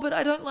 Oh, but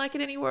I don't like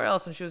it anywhere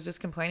else. And she was just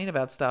complaining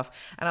about stuff,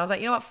 and I was like,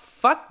 you know what,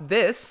 fuck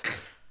this,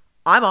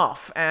 I'm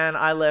off. And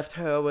I left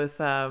her with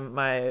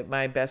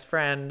my best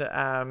friend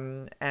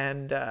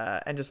and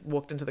just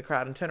walked into the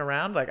crowd and turned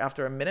around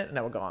after a minute, and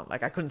they were gone. I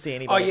couldn't see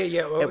anybody. Oh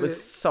yeah. Well, it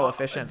was so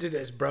efficient. Dude,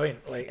 it's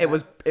brilliant. It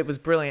was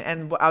brilliant.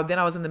 And then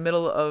I was in the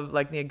middle of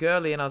near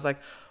Gurley, and I was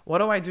like, what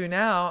do I do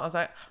now? I was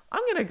like,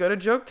 I'm gonna go to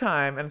Joke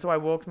Time. And so I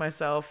walked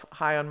myself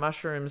high on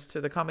mushrooms to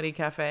the comedy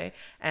cafe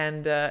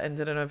and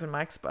did an open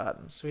mic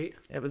spot. Sweet.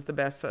 It was the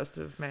best 1st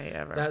of May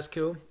ever. That's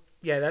cool.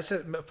 Yeah, that's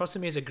it. 1st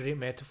of May is a great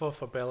metaphor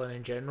for Berlin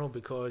in general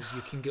because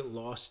you can get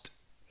lost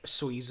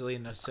so easily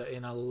in a city,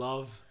 and I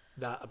love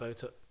that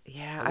about it.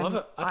 Yeah, I love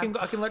it. I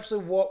can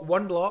literally walk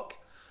one block,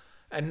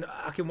 and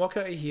I can walk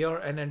out of here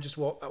and then just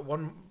walk at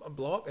one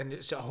block, and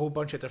it's a whole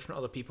bunch of different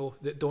other people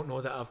that don't know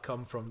that I've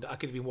come from. That I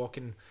could be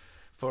walking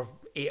for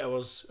 8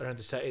 hours around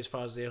the city as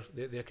far as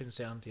they're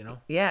concerned,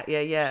 Yeah.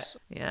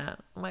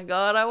 Oh my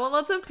God, I want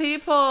lots of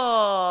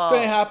people.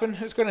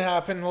 It's going to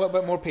happen. A little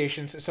bit more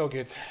patience. It's all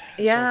good.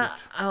 Yeah,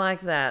 all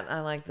good.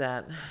 I like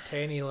that.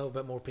 Tiny little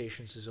bit more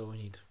patience is all we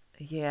need.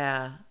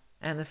 Yeah.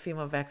 And a few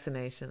more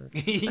vaccinations.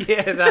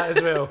 Yeah, that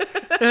as well.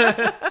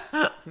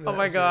 Oh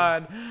my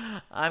God.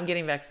 I'm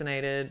getting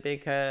vaccinated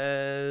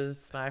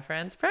because my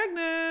friend's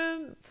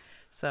pregnant.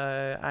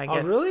 So I Oh,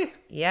 get, really?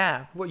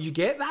 yeah, What, you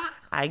get that?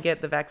 I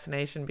get the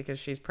vaccination because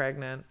she's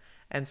pregnant.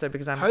 And so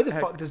because I'm How the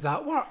fuck does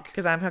that work?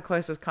 because I'm her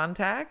closest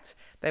contact,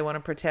 they want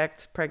to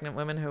protect pregnant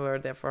women who are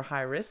therefore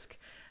high risk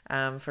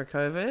for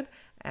COVID.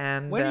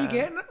 And When are you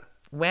getting it?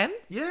 when?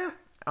 Yeah.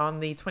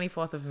 On the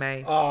 24th of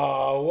May.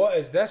 Oh, what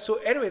is this?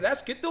 So anyway,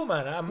 that's good though,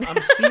 man.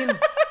 I'm seeing.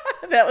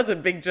 That was a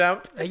big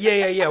jump.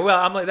 Yeah. Well,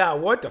 I'm like that.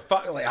 What the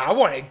fuck? Like, I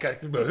want to.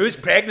 Who's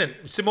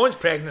pregnant? Simone's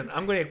pregnant.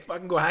 I'm going to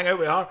fucking go hang out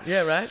with her.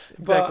 Yeah, right?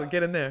 Exactly.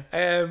 Get in there.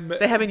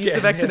 They haven't used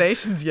the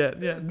vaccinations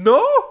yet. Yeah. No?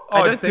 Oh,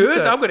 don't think dude,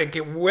 so. I'm going to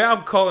get. Well,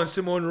 I'm calling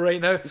Simone right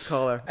now.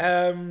 Call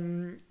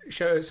her.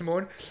 Shout out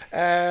Simone.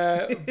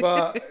 Yeah,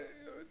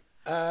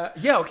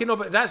 okay, no,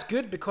 but that's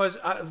good because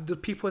the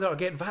people that are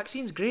getting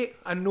vaccines, great.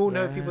 I know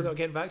now people that are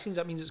getting vaccines.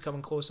 That means it's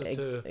coming closer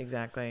to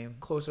Exactly.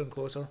 closer and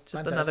closer.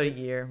 Just Fantastic. another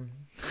year.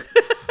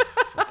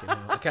 Fucking hell.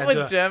 I can't With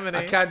do Germany.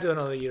 I can't do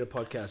another year of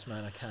podcast,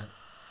 man. I can't.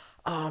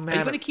 Oh Are you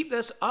man, going to keep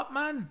this up,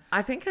 man?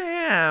 I think I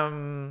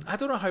am. I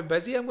don't know how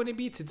busy I'm going to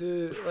be to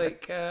do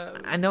like.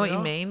 I know what you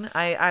mean.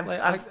 I'm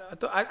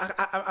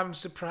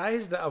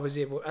surprised that I was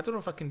able. I don't know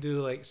if I can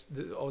do like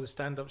all the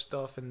stand up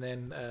stuff and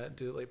then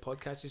do like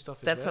podcasty stuff.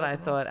 That's well. what I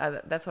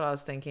thought. That's what I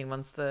was thinking.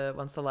 Once the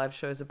live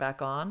shows are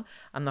back on,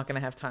 I'm not going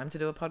to have time to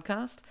do a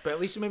podcast. But at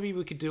least maybe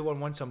we could do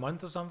one once a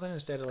month or something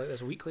instead of like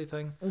this weekly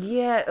thing.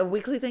 Yeah, a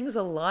weekly thing's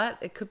a lot.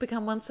 It could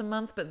become once a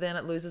month, but then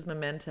it loses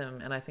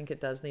momentum, and I think it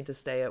does need to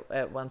stay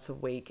at once a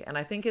week. And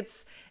I think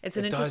it's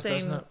an interesting.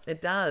 Doesn't it? It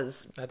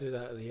does. I do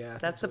that. Yeah. I think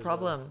That's so the as well.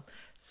 problem.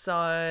 So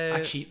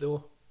I cheat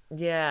though.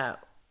 yeah,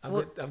 I've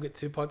got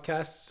 2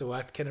 podcasts, so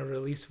I kind of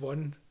release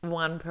one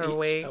per each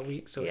week. a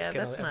week, so yeah, it's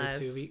kind that's of every nice.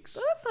 2 weeks.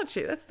 Well, that's not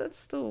cheap. That's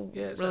still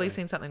Yeah, it's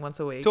releasing something once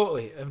a week.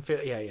 Totally. And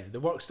yeah. The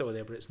work's still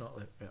there, but it's not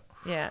like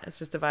Yeah, it's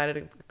just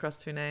divided across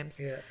 2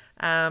 names. yeah.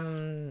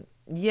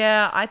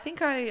 Yeah, I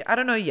think I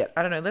don't know yet.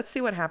 I don't know. Let's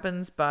see what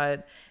happens,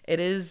 but it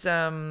is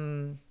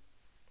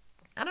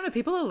I don't know,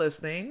 people are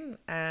listening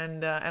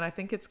and I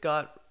think it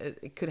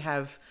could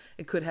have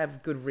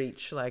good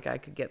reach. Like I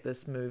could get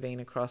this moving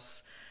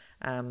across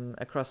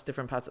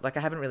different parts. Like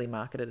I haven't really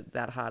marketed it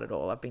that hard at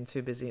all. I've been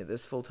too busy at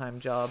this full-time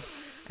job.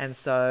 And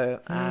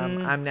so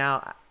I'm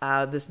now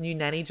this new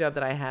nanny job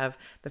that I have,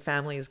 the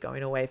family is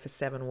going away for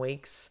 7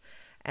 weeks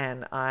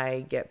and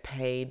I get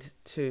paid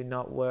to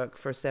not work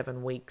for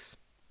 7 weeks.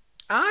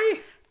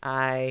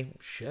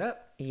 Shit.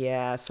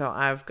 Yeah, so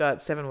I've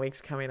got 7 weeks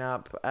coming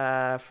up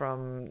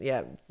from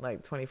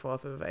like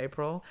 24th of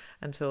April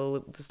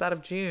until the start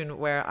of June,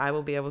 where I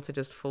will be able to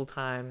just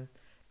full-time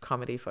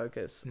comedy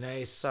focus.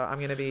 Nice. So I'm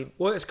gonna be.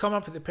 Well, it's come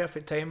up at the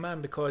perfect time,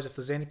 man, because if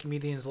there's any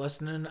comedians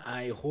listening,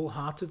 I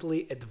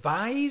wholeheartedly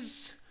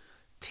advise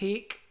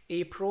take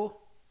April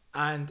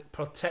and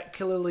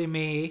particularly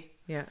May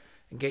Yeah.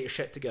 and get your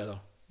shit together.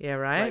 Yeah.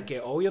 Right. Like,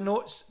 get all your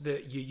notes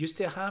that you used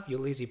to have, you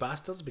lazy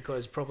bastards,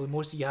 because probably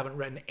most of you haven't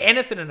written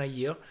anything in a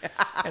year.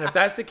 And if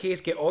that's the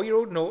case, get all your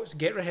old notes,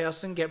 get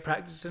rehearsing, get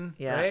practicing,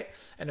 right?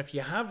 And if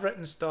you have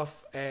written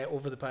stuff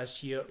over the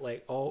past year,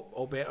 like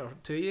all better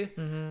to you,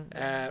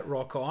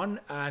 rock on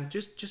and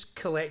just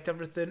collect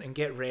everything and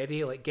get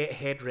ready, like get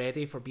head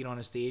ready for being on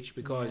a stage,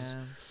 because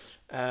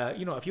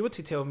if you were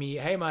to tell me,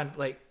 hey man,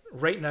 like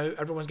right now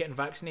everyone's getting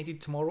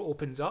vaccinated, tomorrow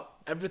opens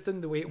up,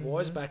 everything the way it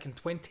was back in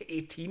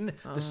 2018,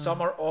 the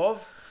summer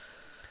of,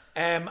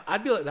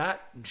 I'd be like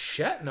that.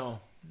 Shit,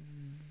 no.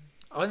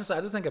 Honestly,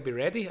 I don't think I'd be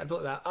ready. I'd be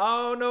like that.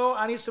 Oh no,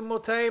 I need some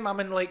more time. I'm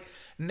in like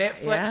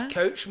Netflix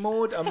couch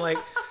mode. I'm like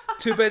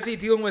too busy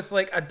dealing with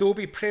like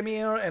Adobe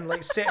Premiere and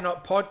like setting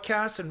up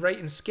podcasts and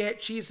writing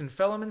sketches and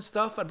filming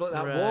stuff. I'd be like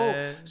that.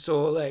 Whoa.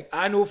 So like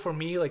I know for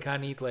me, like I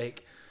need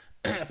like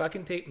if I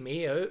can take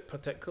May out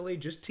particularly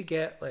just to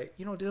get like,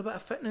 do a bit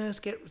of fitness,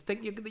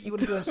 think you're going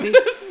to be on stage.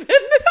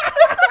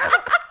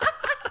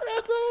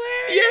 That's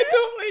hilarious. Yeah,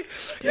 totally.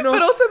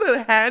 But also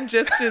the hand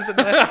gestures and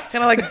the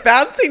kind of like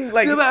bouncing,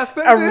 like Do a bit of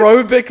fitness.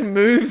 aerobic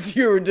moves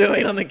you were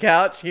doing on the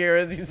couch here,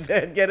 as you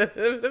said. Get a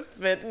bit of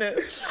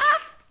fitness.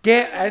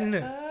 Get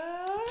in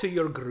to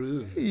your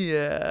groove.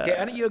 Yeah. Get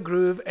into your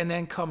groove, and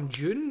then come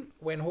June,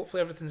 when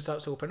hopefully everything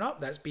starts to open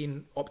up. That's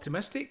being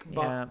optimistic.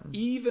 But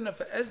even if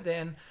it is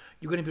then,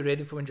 you're going to be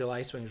ready for when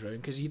July swings around,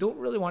 because you don't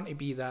really want to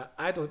be that.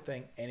 I don't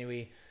think,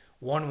 anyway,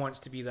 one wants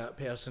to be that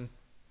person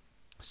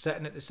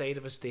sitting at the side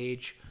of a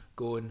stage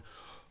going,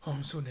 oh,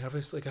 I'm so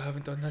nervous, like I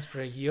haven't done this for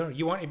a year.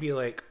 You want to be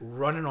like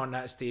running on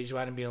that stage,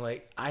 man, and being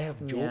like, I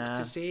have jokes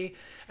to say,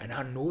 and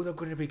I know they're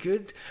going to be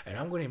good, and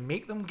I'm going to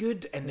make them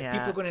good, and the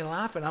people are going to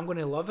laugh, and I'm going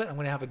to love it. I'm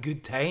going to have a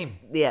good time.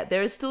 Yeah,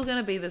 there is still going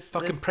to be this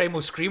fucking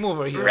primal scream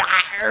over here.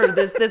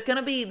 there's going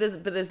to be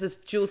there's this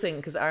dual thing,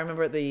 because I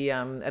remember at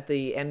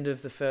the end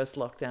of the first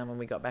lockdown when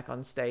we got back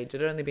on stage, it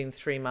had only been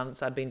 3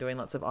 months. I'd been doing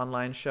lots of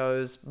online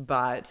shows,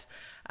 but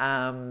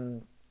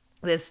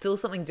there's still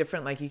something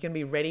different. Like you can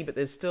be ready, but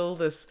there's still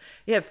this,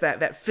 it's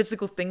that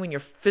physical thing when you're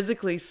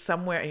physically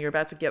somewhere and you're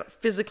about to get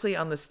physically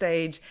on the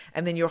stage,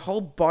 and then your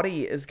whole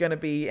body is going to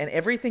be, and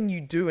everything you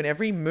do and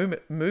every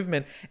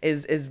movement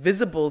is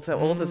visible to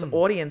all this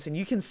audience, and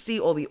you can see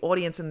all the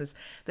audience, and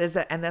there's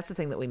that, and that's the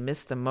thing that we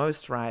miss the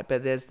most, right?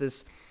 But there's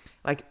this,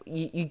 like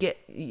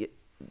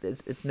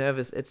it's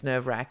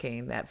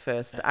nerve-wracking that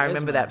first. I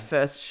remember that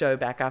first show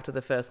back after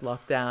the first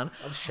lockdown.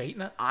 I was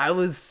shaking it. I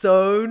was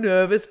so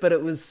nervous, but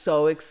it was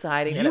so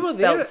exciting, and it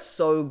felt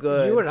so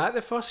good. You were at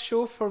the first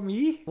show for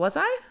me. Was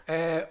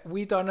I?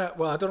 We done it.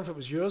 Well, I don't know if it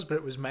was yours, but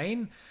it was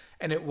mine,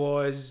 and it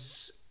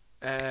was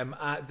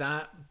at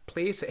that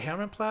place at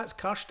Hermannplatz,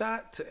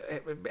 Karstadt.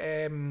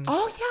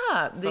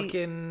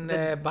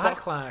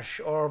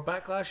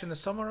 Backlash in the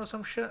summer or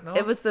some shit. No,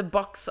 it was the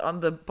box in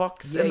the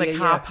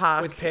car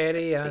park with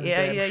Perry and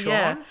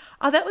Sean.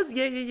 Oh, that was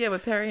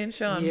with Perry and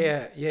Sean.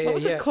 What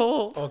was it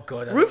called? Oh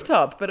god,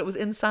 Rooftop, but it was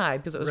inside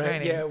because it was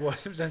raining. Yeah, it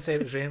was. It was inside.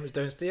 It was raining. It was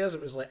downstairs.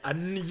 It was like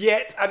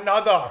yet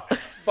another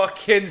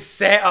fucking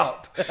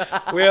setup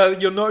where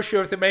you're not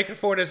sure if the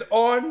microphone is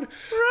on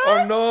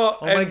or not.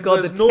 Oh my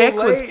god, the tech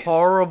was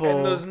horrible.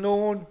 And there's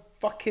no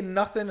fucking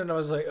nothing, and I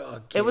was like,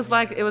 oh. It was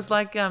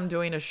like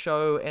doing a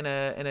show in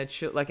an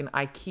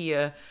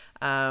IKEA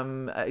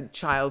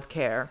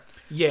childcare.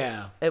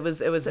 Yeah, it was.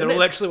 There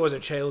literally was a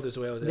child as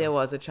well. There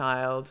was a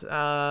child.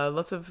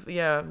 Lots of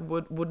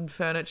wooden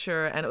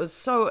furniture, and it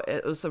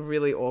was a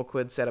really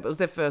awkward setup. It was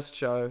their first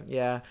show.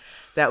 Yeah,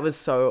 that was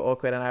so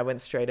awkward, and I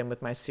went straight in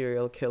with my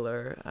serial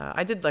killer.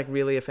 I did like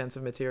really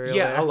offensive material.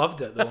 Yeah, there. I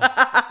loved it though.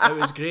 It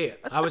was great.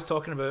 I was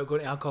talking about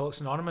going to Alcoholics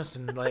Anonymous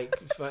and they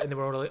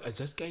were all like, "Is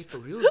this guy for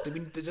real?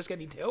 Does this guy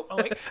need help?" I'm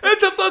like,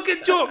 "It's a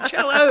fucking joke.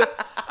 Chill out.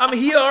 I'm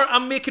here.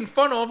 I'm making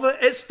fun of it.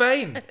 It's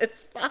fine.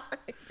 It's fine.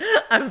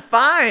 I'm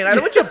fine. I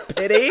don't want your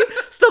pity.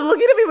 Stop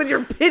looking at me with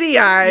your pity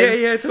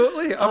eyes." Yeah,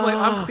 totally. I'm like,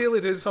 I'm clearly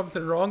doing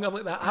something wrong. I'm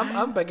like that.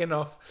 I'm big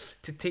enough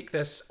to take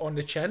this on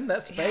the chin.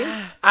 That's fine.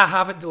 Yeah. I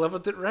haven't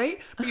delivered it right,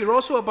 but you're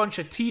also a bunch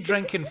of tea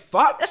drinking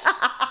fucks.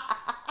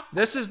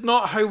 This is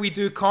not how we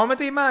do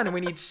comedy, man. We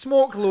need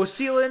smoke, low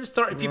ceilings,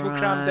 30 people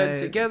crammed in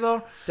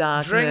together,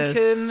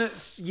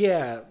 darkness, drinking.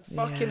 Yeah,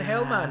 fucking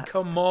hell, man.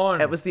 Come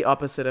on. It was the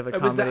opposite of a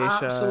comedy show. It was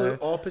the absolute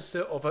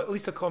opposite of at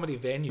least a comedy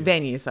venue.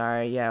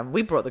 Yeah.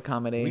 We brought the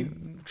comedy.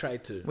 We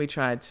tried to.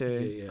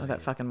 Yeah,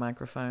 that fucking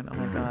microphone. Oh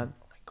my god.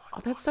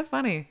 Oh, that's so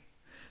funny.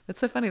 It's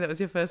so funny that was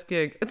your first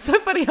gig. It's so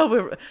funny how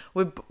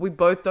we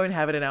both don't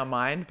have it in our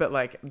mind, but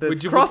like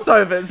there's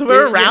crossovers.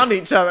 We're around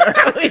each other.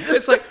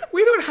 It's like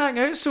we don't hang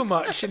out so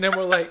much, and then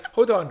we're like,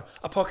 hold on,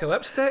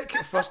 Apocalyptic,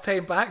 first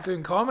time back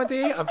doing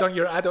comedy. I've done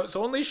your adults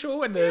only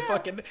show and the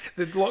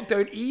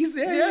lockdown ease.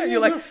 Yeah.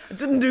 You're like, I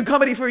didn't do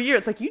comedy for a year.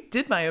 It's like you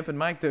did my open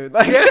mic, dude.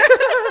 Like,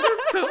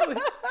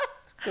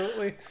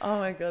 Totally. Oh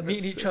my god.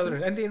 Meeting each other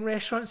in Indian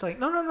restaurants. Like,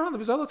 no. There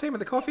was other time at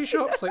the coffee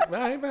shops. Like,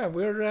 man,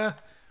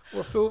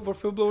 we're full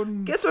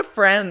blown. Guess we're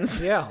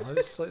friends. Yeah,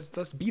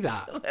 let's be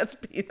that. Let's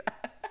be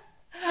that.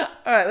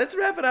 All right, let's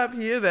wrap it up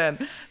here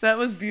then. That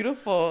was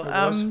beautiful.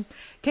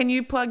 Can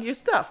you plug your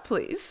stuff,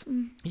 please?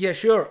 Yeah,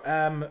 sure.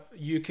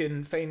 You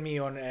can find me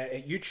on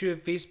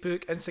YouTube,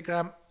 Facebook,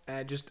 Instagram.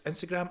 Just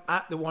Instagram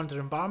at The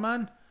Wandering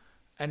Barman,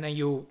 and then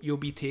you'll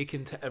be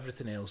taken to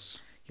everything else.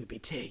 You'll be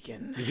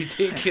taken. You'll be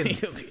taken.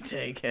 You'll be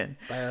taken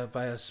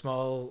by a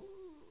small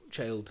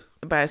child.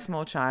 By a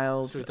small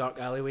child through dark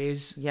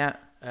alleyways. Yeah.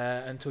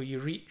 Until you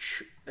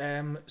reach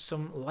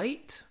some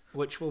light,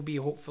 which will be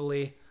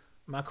hopefully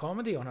my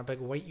comedy on a big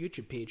white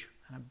YouTube page.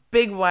 A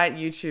big white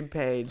YouTube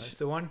page. That's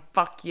the one.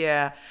 Fuck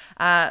yeah.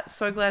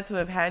 So glad to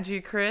have had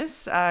you,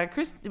 Chris.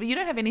 Chris, you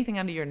don't have anything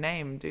under your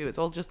name, do you? It's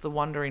all just The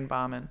Wandering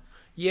Barman.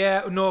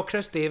 Yeah, no,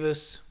 Chris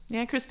Davis.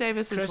 Yeah, Chris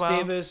Davis as well. Chris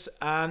Davis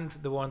and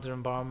The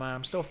Wandering Barman.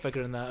 I'm still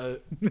figuring that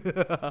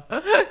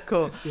out.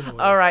 Cool.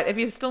 All right. If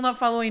you're still not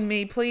following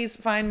me, please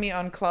find me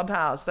on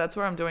Clubhouse. That's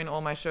where I'm doing all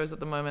my shows at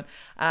the moment,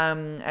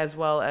 as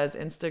well as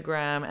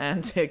Instagram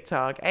and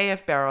TikTok.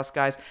 AF Barros,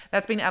 guys.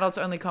 That's been Adults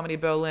Only Comedy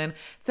Berlin.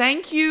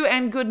 Thank you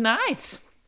and good night.